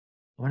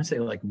 I want to say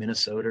like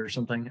Minnesota or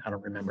something. I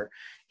don't remember.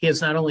 He has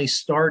not only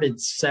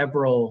started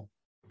several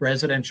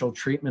residential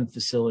treatment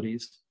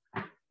facilities,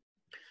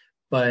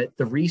 but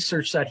the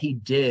research that he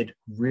did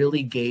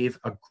really gave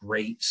a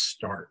great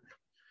start.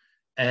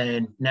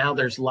 And now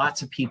there's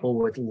lots of people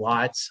with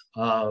lots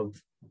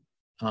of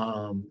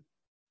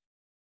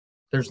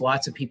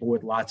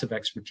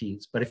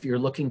expertise. But if you're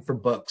looking for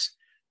books,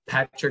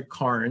 Patrick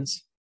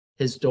Carnes,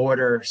 his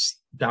daughter,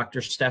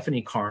 Dr.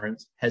 Stephanie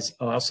Carnes, has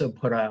also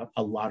put out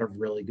a lot of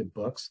really good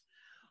books.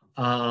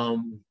 Roy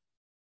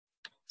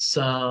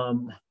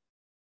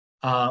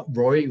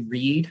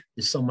Reed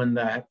is someone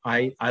that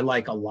I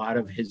like a lot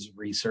of his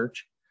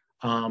research.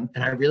 And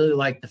I really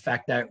like the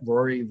fact that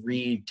Rory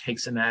Reed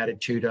takes an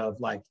attitude of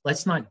like,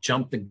 let's not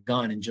jump the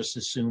gun and just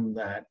assume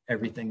that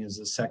everything is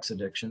a sex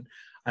addiction.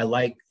 I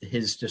like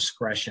his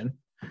discretion.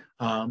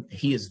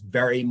 He is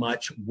very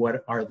much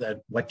what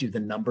do the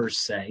numbers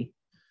say?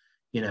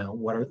 You know,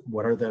 what's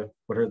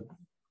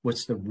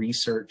the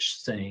research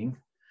saying?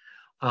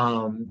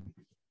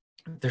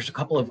 There's a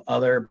couple of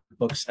other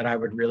books that I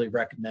would really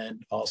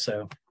recommend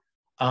also.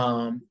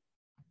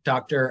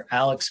 Dr.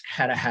 Alex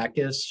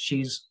Katahakis,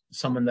 she's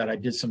someone that I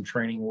did some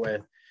training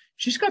with.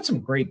 She's got some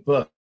great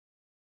books.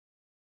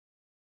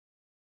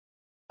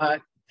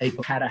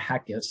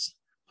 Katahakis,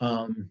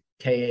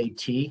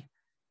 K-A-T.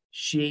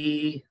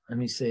 Let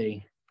me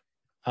see.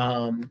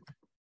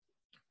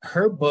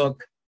 Her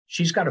book,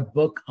 she's got a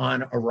book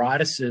on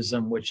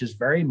eroticism, which is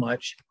very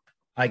much,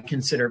 I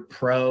consider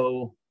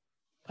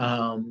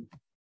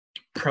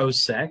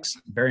pro-sex,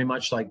 very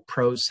much like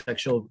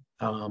pro-sexual,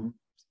 that's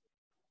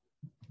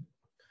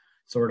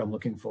the word I'm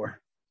looking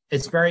for.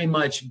 It's very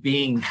much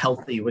being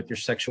healthy with your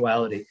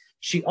sexuality.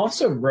 She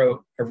also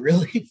wrote a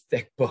really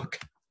thick book.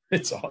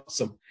 It's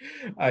awesome.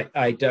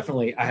 I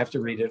have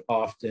to read it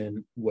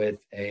often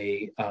with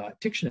a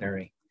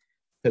dictionary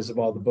because of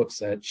all the books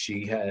that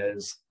she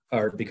has,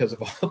 or because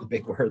of all the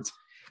big words.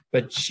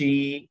 But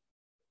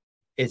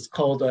it's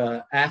called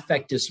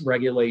Affect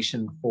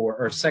Dysregulation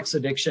or Sex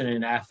Addiction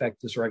and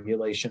Affect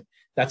Dysregulation.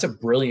 That's a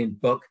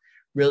brilliant book.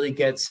 Really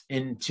gets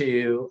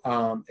into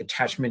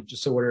attachment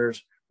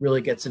disorders,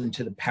 really gets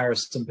into the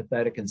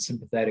parasympathetic and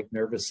sympathetic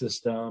nervous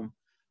system,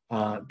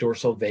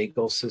 dorsal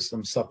vagal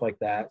system, stuff like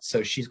that.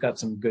 So she's got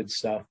some good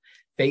stuff.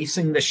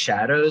 Facing the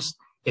Shadows.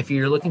 If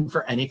you're looking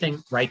for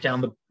anything, write down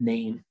the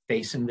name,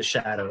 Facing the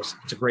Shadows.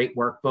 It's a great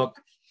workbook.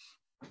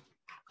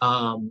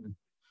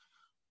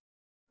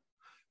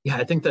 Yeah,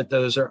 I think that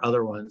those are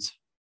other ones.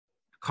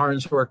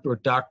 Carnes worked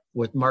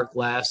with Mark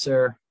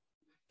Lasser.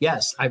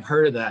 Yes, I've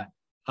heard of that.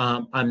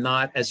 I'm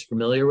not as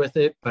familiar with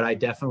it, but I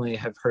definitely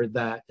have heard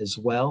that as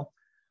well.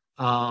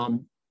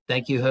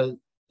 Thank you.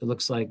 It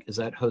looks like, is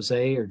that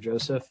Jose or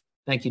Joseph?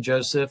 Thank you,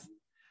 Joseph,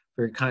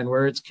 for your kind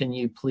words. Can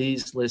you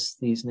please list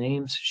these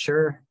names?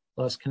 Sure.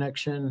 Lost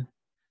connection.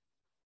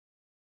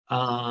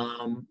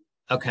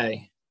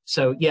 Okay.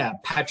 So yeah,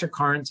 Patrick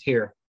Carnes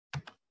here.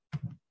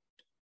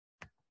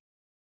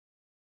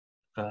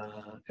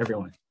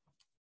 Everyone.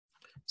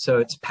 So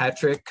it's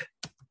Patrick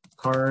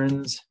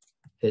Carnes.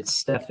 It's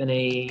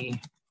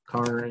Stephanie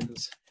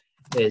Carnes.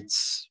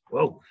 It's,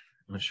 whoa,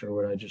 I'm not sure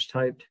what I just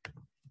typed.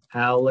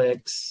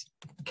 Alex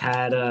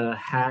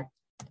Katahakis.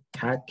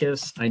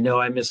 I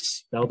know I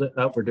misspelled it.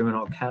 Oh, we're doing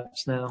all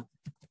caps now.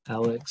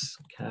 Alex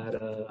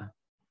Katahakis.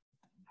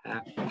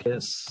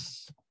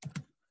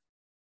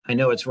 I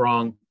know it's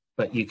wrong,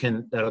 but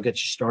that'll get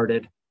you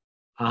started.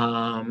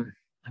 Let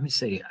me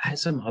see. I have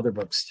some other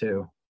books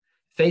too.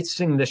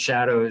 Facing the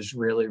Shadow is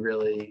really,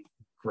 really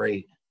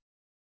great.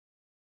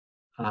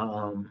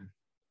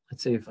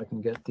 Let's see if I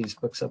can get these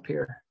books up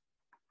here.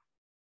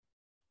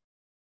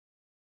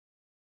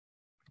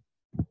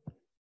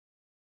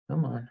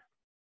 Come on.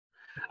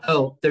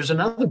 Oh, there's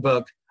another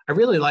book. I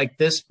really like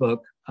this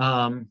book.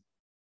 Here,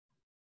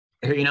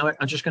 you know what?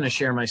 I'm just going to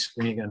share my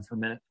screen again for a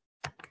minute.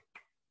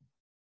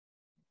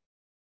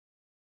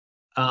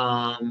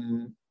 Out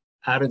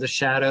of the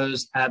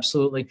Shadows,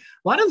 absolutely.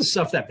 A lot of the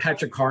stuff that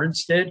Patrick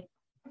Carnes did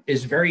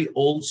is very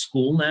old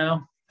school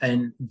now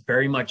and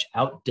very much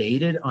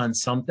outdated on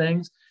some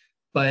things,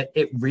 but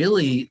it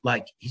really,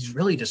 like, he's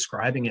really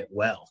describing it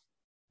well.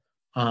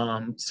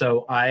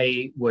 So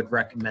I would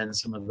recommend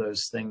some of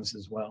those things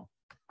as well.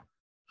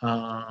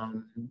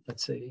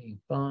 Let's see.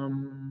 All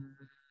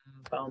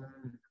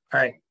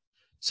right.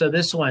 So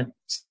this one,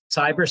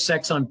 Cyber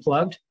Sex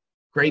Unplugged,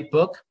 great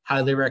book.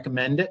 Highly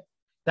recommend it.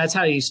 That's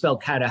how you spell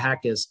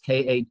Katehakis,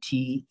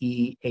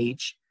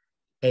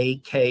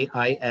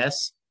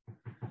 Katehakis.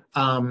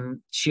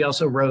 She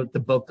also wrote the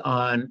book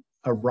on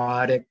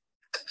erotic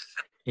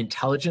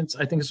intelligence,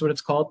 I think is what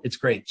it's called. It's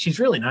great. She's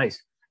really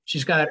nice.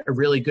 She's got a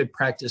really good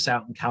practice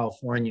out in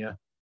California.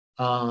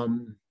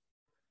 Of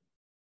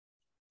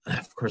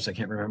course, I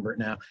can't remember it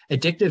now.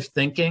 Addictive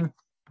thinking.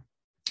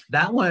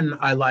 That one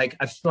I like.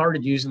 I've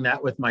started using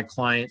that with my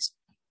clients.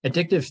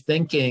 Addictive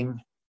thinking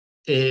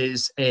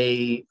is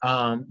a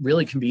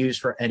really can be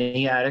used for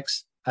any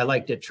addicts. I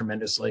liked it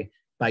tremendously.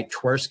 By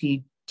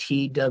Tversky,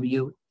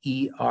 Twerski.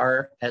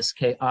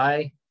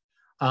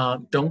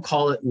 Don't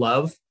Call It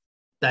Love.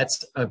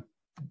 That's a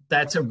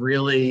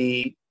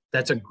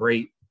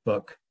great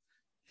book.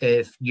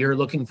 If you're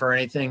looking for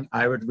anything,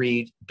 I would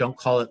read Don't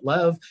Call It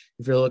Love.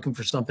 If you're looking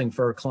for something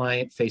for a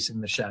client, Facing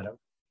the Shadow.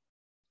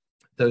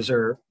 Those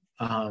are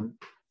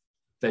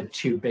the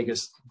two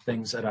biggest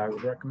things that I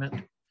would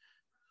recommend.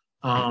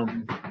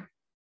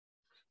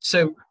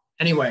 So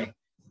anyway,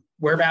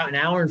 we're about an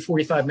hour and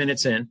 45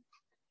 minutes in.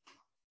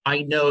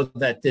 I know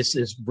that this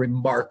is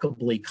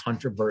remarkably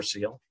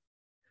controversial.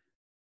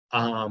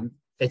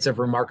 It's a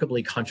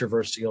remarkably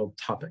controversial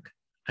topic.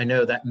 I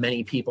know that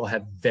many people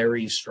have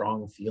very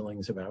strong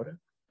feelings about it.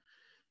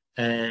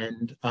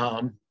 And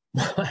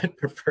I'd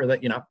prefer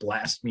that you not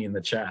blast me in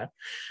the chat.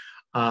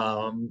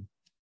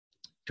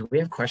 Do we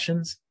have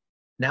questions?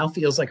 Now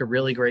feels like a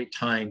really great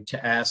time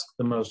to ask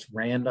the most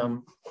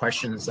random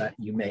questions that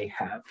you may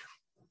have.